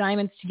database of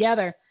diamonds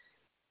together.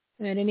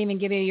 And I didn't even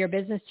give you your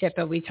business tip,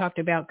 but we talked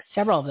about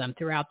several of them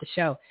throughout the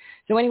show.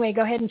 So anyway,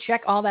 go ahead and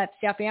check all that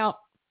stuff out.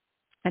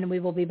 And we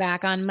will be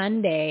back on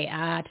Monday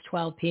at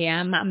 12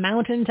 p.m.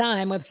 Mountain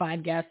Time with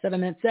 5 guests,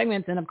 7-minute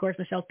segments, and, of course,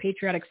 Michelle's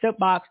Patriotic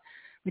Soapbox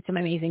with some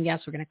amazing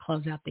guests we're going to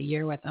close out the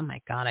year with. Oh,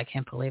 my God, I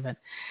can't believe it.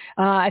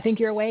 I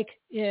think you're awake.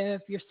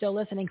 If you're still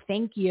listening,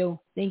 thank you.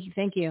 Thank you,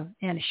 thank you.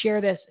 And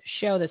share this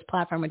show, this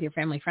platform with your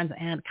family, friends,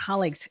 and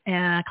colleagues,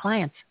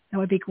 clients. That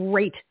would be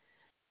great.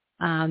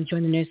 Join the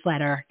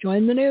newsletter.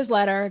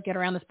 Get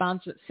around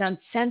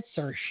the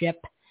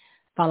censorship.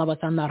 Follow us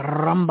on the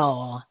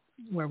Rumble,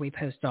 where we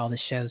post all the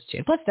shows,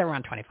 too. Plus, they're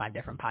on 25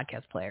 different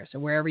podcast players. So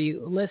wherever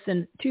you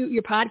listen to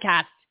your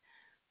podcast,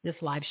 this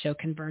live show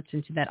converts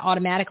into that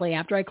automatically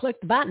after I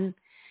click the button.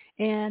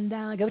 And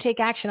go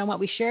take action on what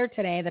we shared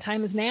today. The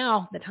time is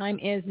now.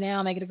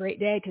 Make it a great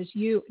day because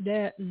you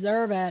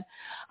deserve it.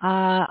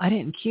 I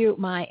didn't cue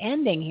my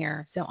ending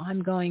here, so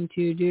I'm going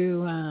to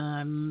do,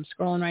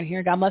 scrolling right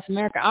here. God bless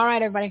America. All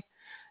right, everybody.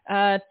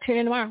 Tune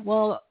in tomorrow.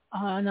 We'll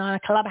on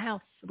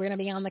Clubhouse. We're going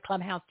to be on the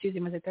Clubhouse Tuesday,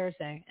 Wednesday,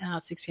 Thursday,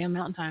 6 p.m.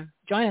 Mountain Time.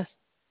 Join us.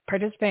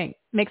 Participate.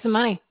 Make some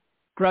money.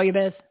 Grow your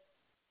biz.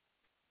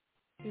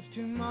 If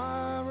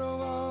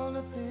tomorrow all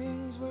the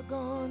things were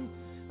gone,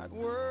 I'd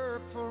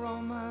work for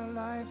all my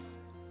life,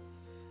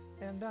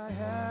 and I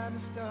had to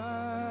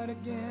start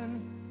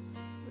again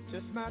with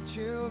just my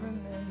children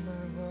and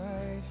my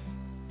wife.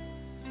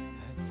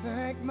 I'd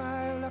thank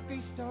my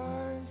lucky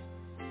stars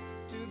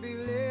to be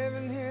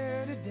living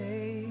here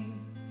today,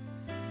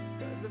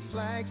 'cause the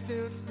flag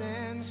still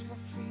stands for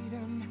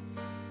freedom,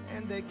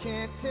 and they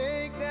can't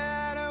take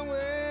that away.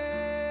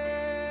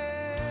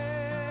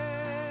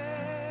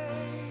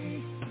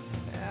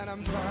 And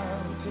I'm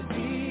proud to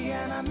be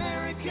an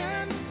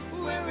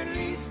American, where at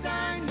least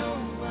I know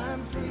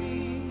I'm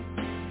free.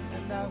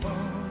 And I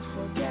won't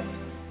forget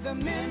the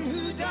men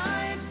who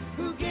died,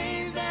 who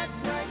gave that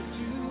right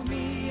to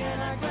me. And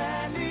I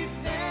gladly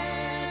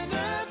stand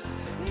up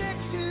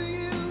next to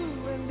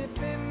you and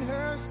defend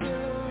her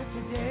still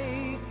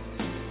today.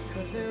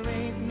 'Cause there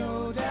ain't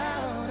no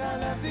doubt I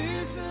love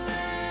this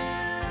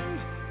land.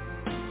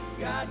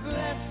 God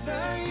bless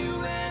the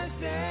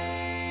USA.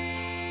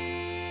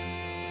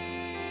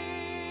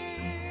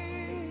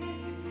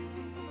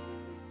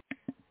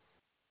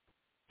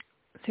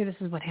 See, this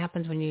is what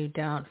happens when you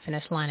don't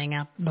finish lining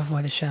up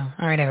before the show.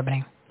 All right,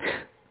 everybody.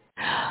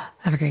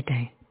 Have a great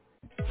day.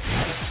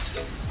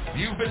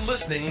 You've been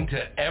listening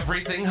to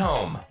Everything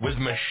Home with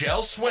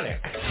Michelle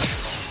Swinnick.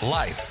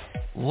 Life,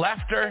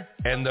 laughter,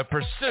 and the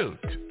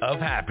pursuit of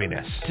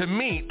happiness. To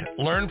meet,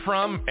 learn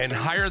from, and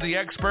hire the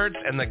experts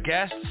and the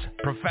guests,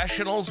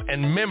 professionals,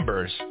 and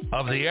members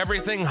of the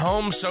Everything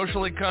Home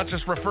Socially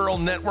Conscious Referral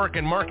Network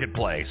and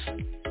Marketplace,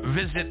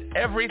 visit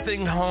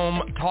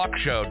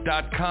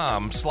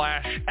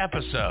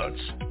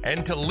everythinghometalkshow.com/episodes.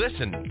 And to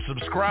listen,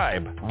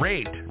 subscribe,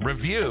 rate,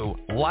 review,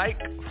 like,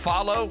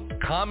 follow,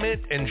 comment,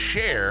 and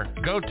share,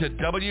 go to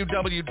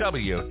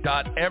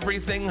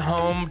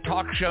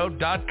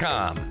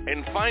www.everythinghometalkshow.com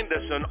and find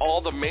us on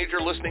all the major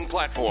listening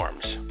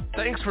platforms.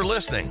 Thanks for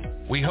listening.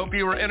 We hope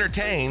you were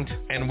entertained,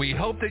 and we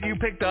hope that you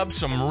picked up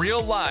some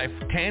real-life,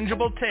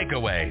 tangible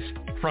takeaways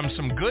from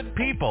some good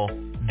people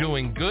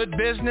doing good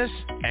business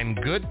and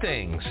good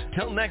things.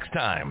 Till next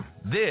time,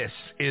 this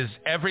is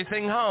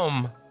Everything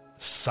Home,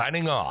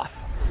 signing off.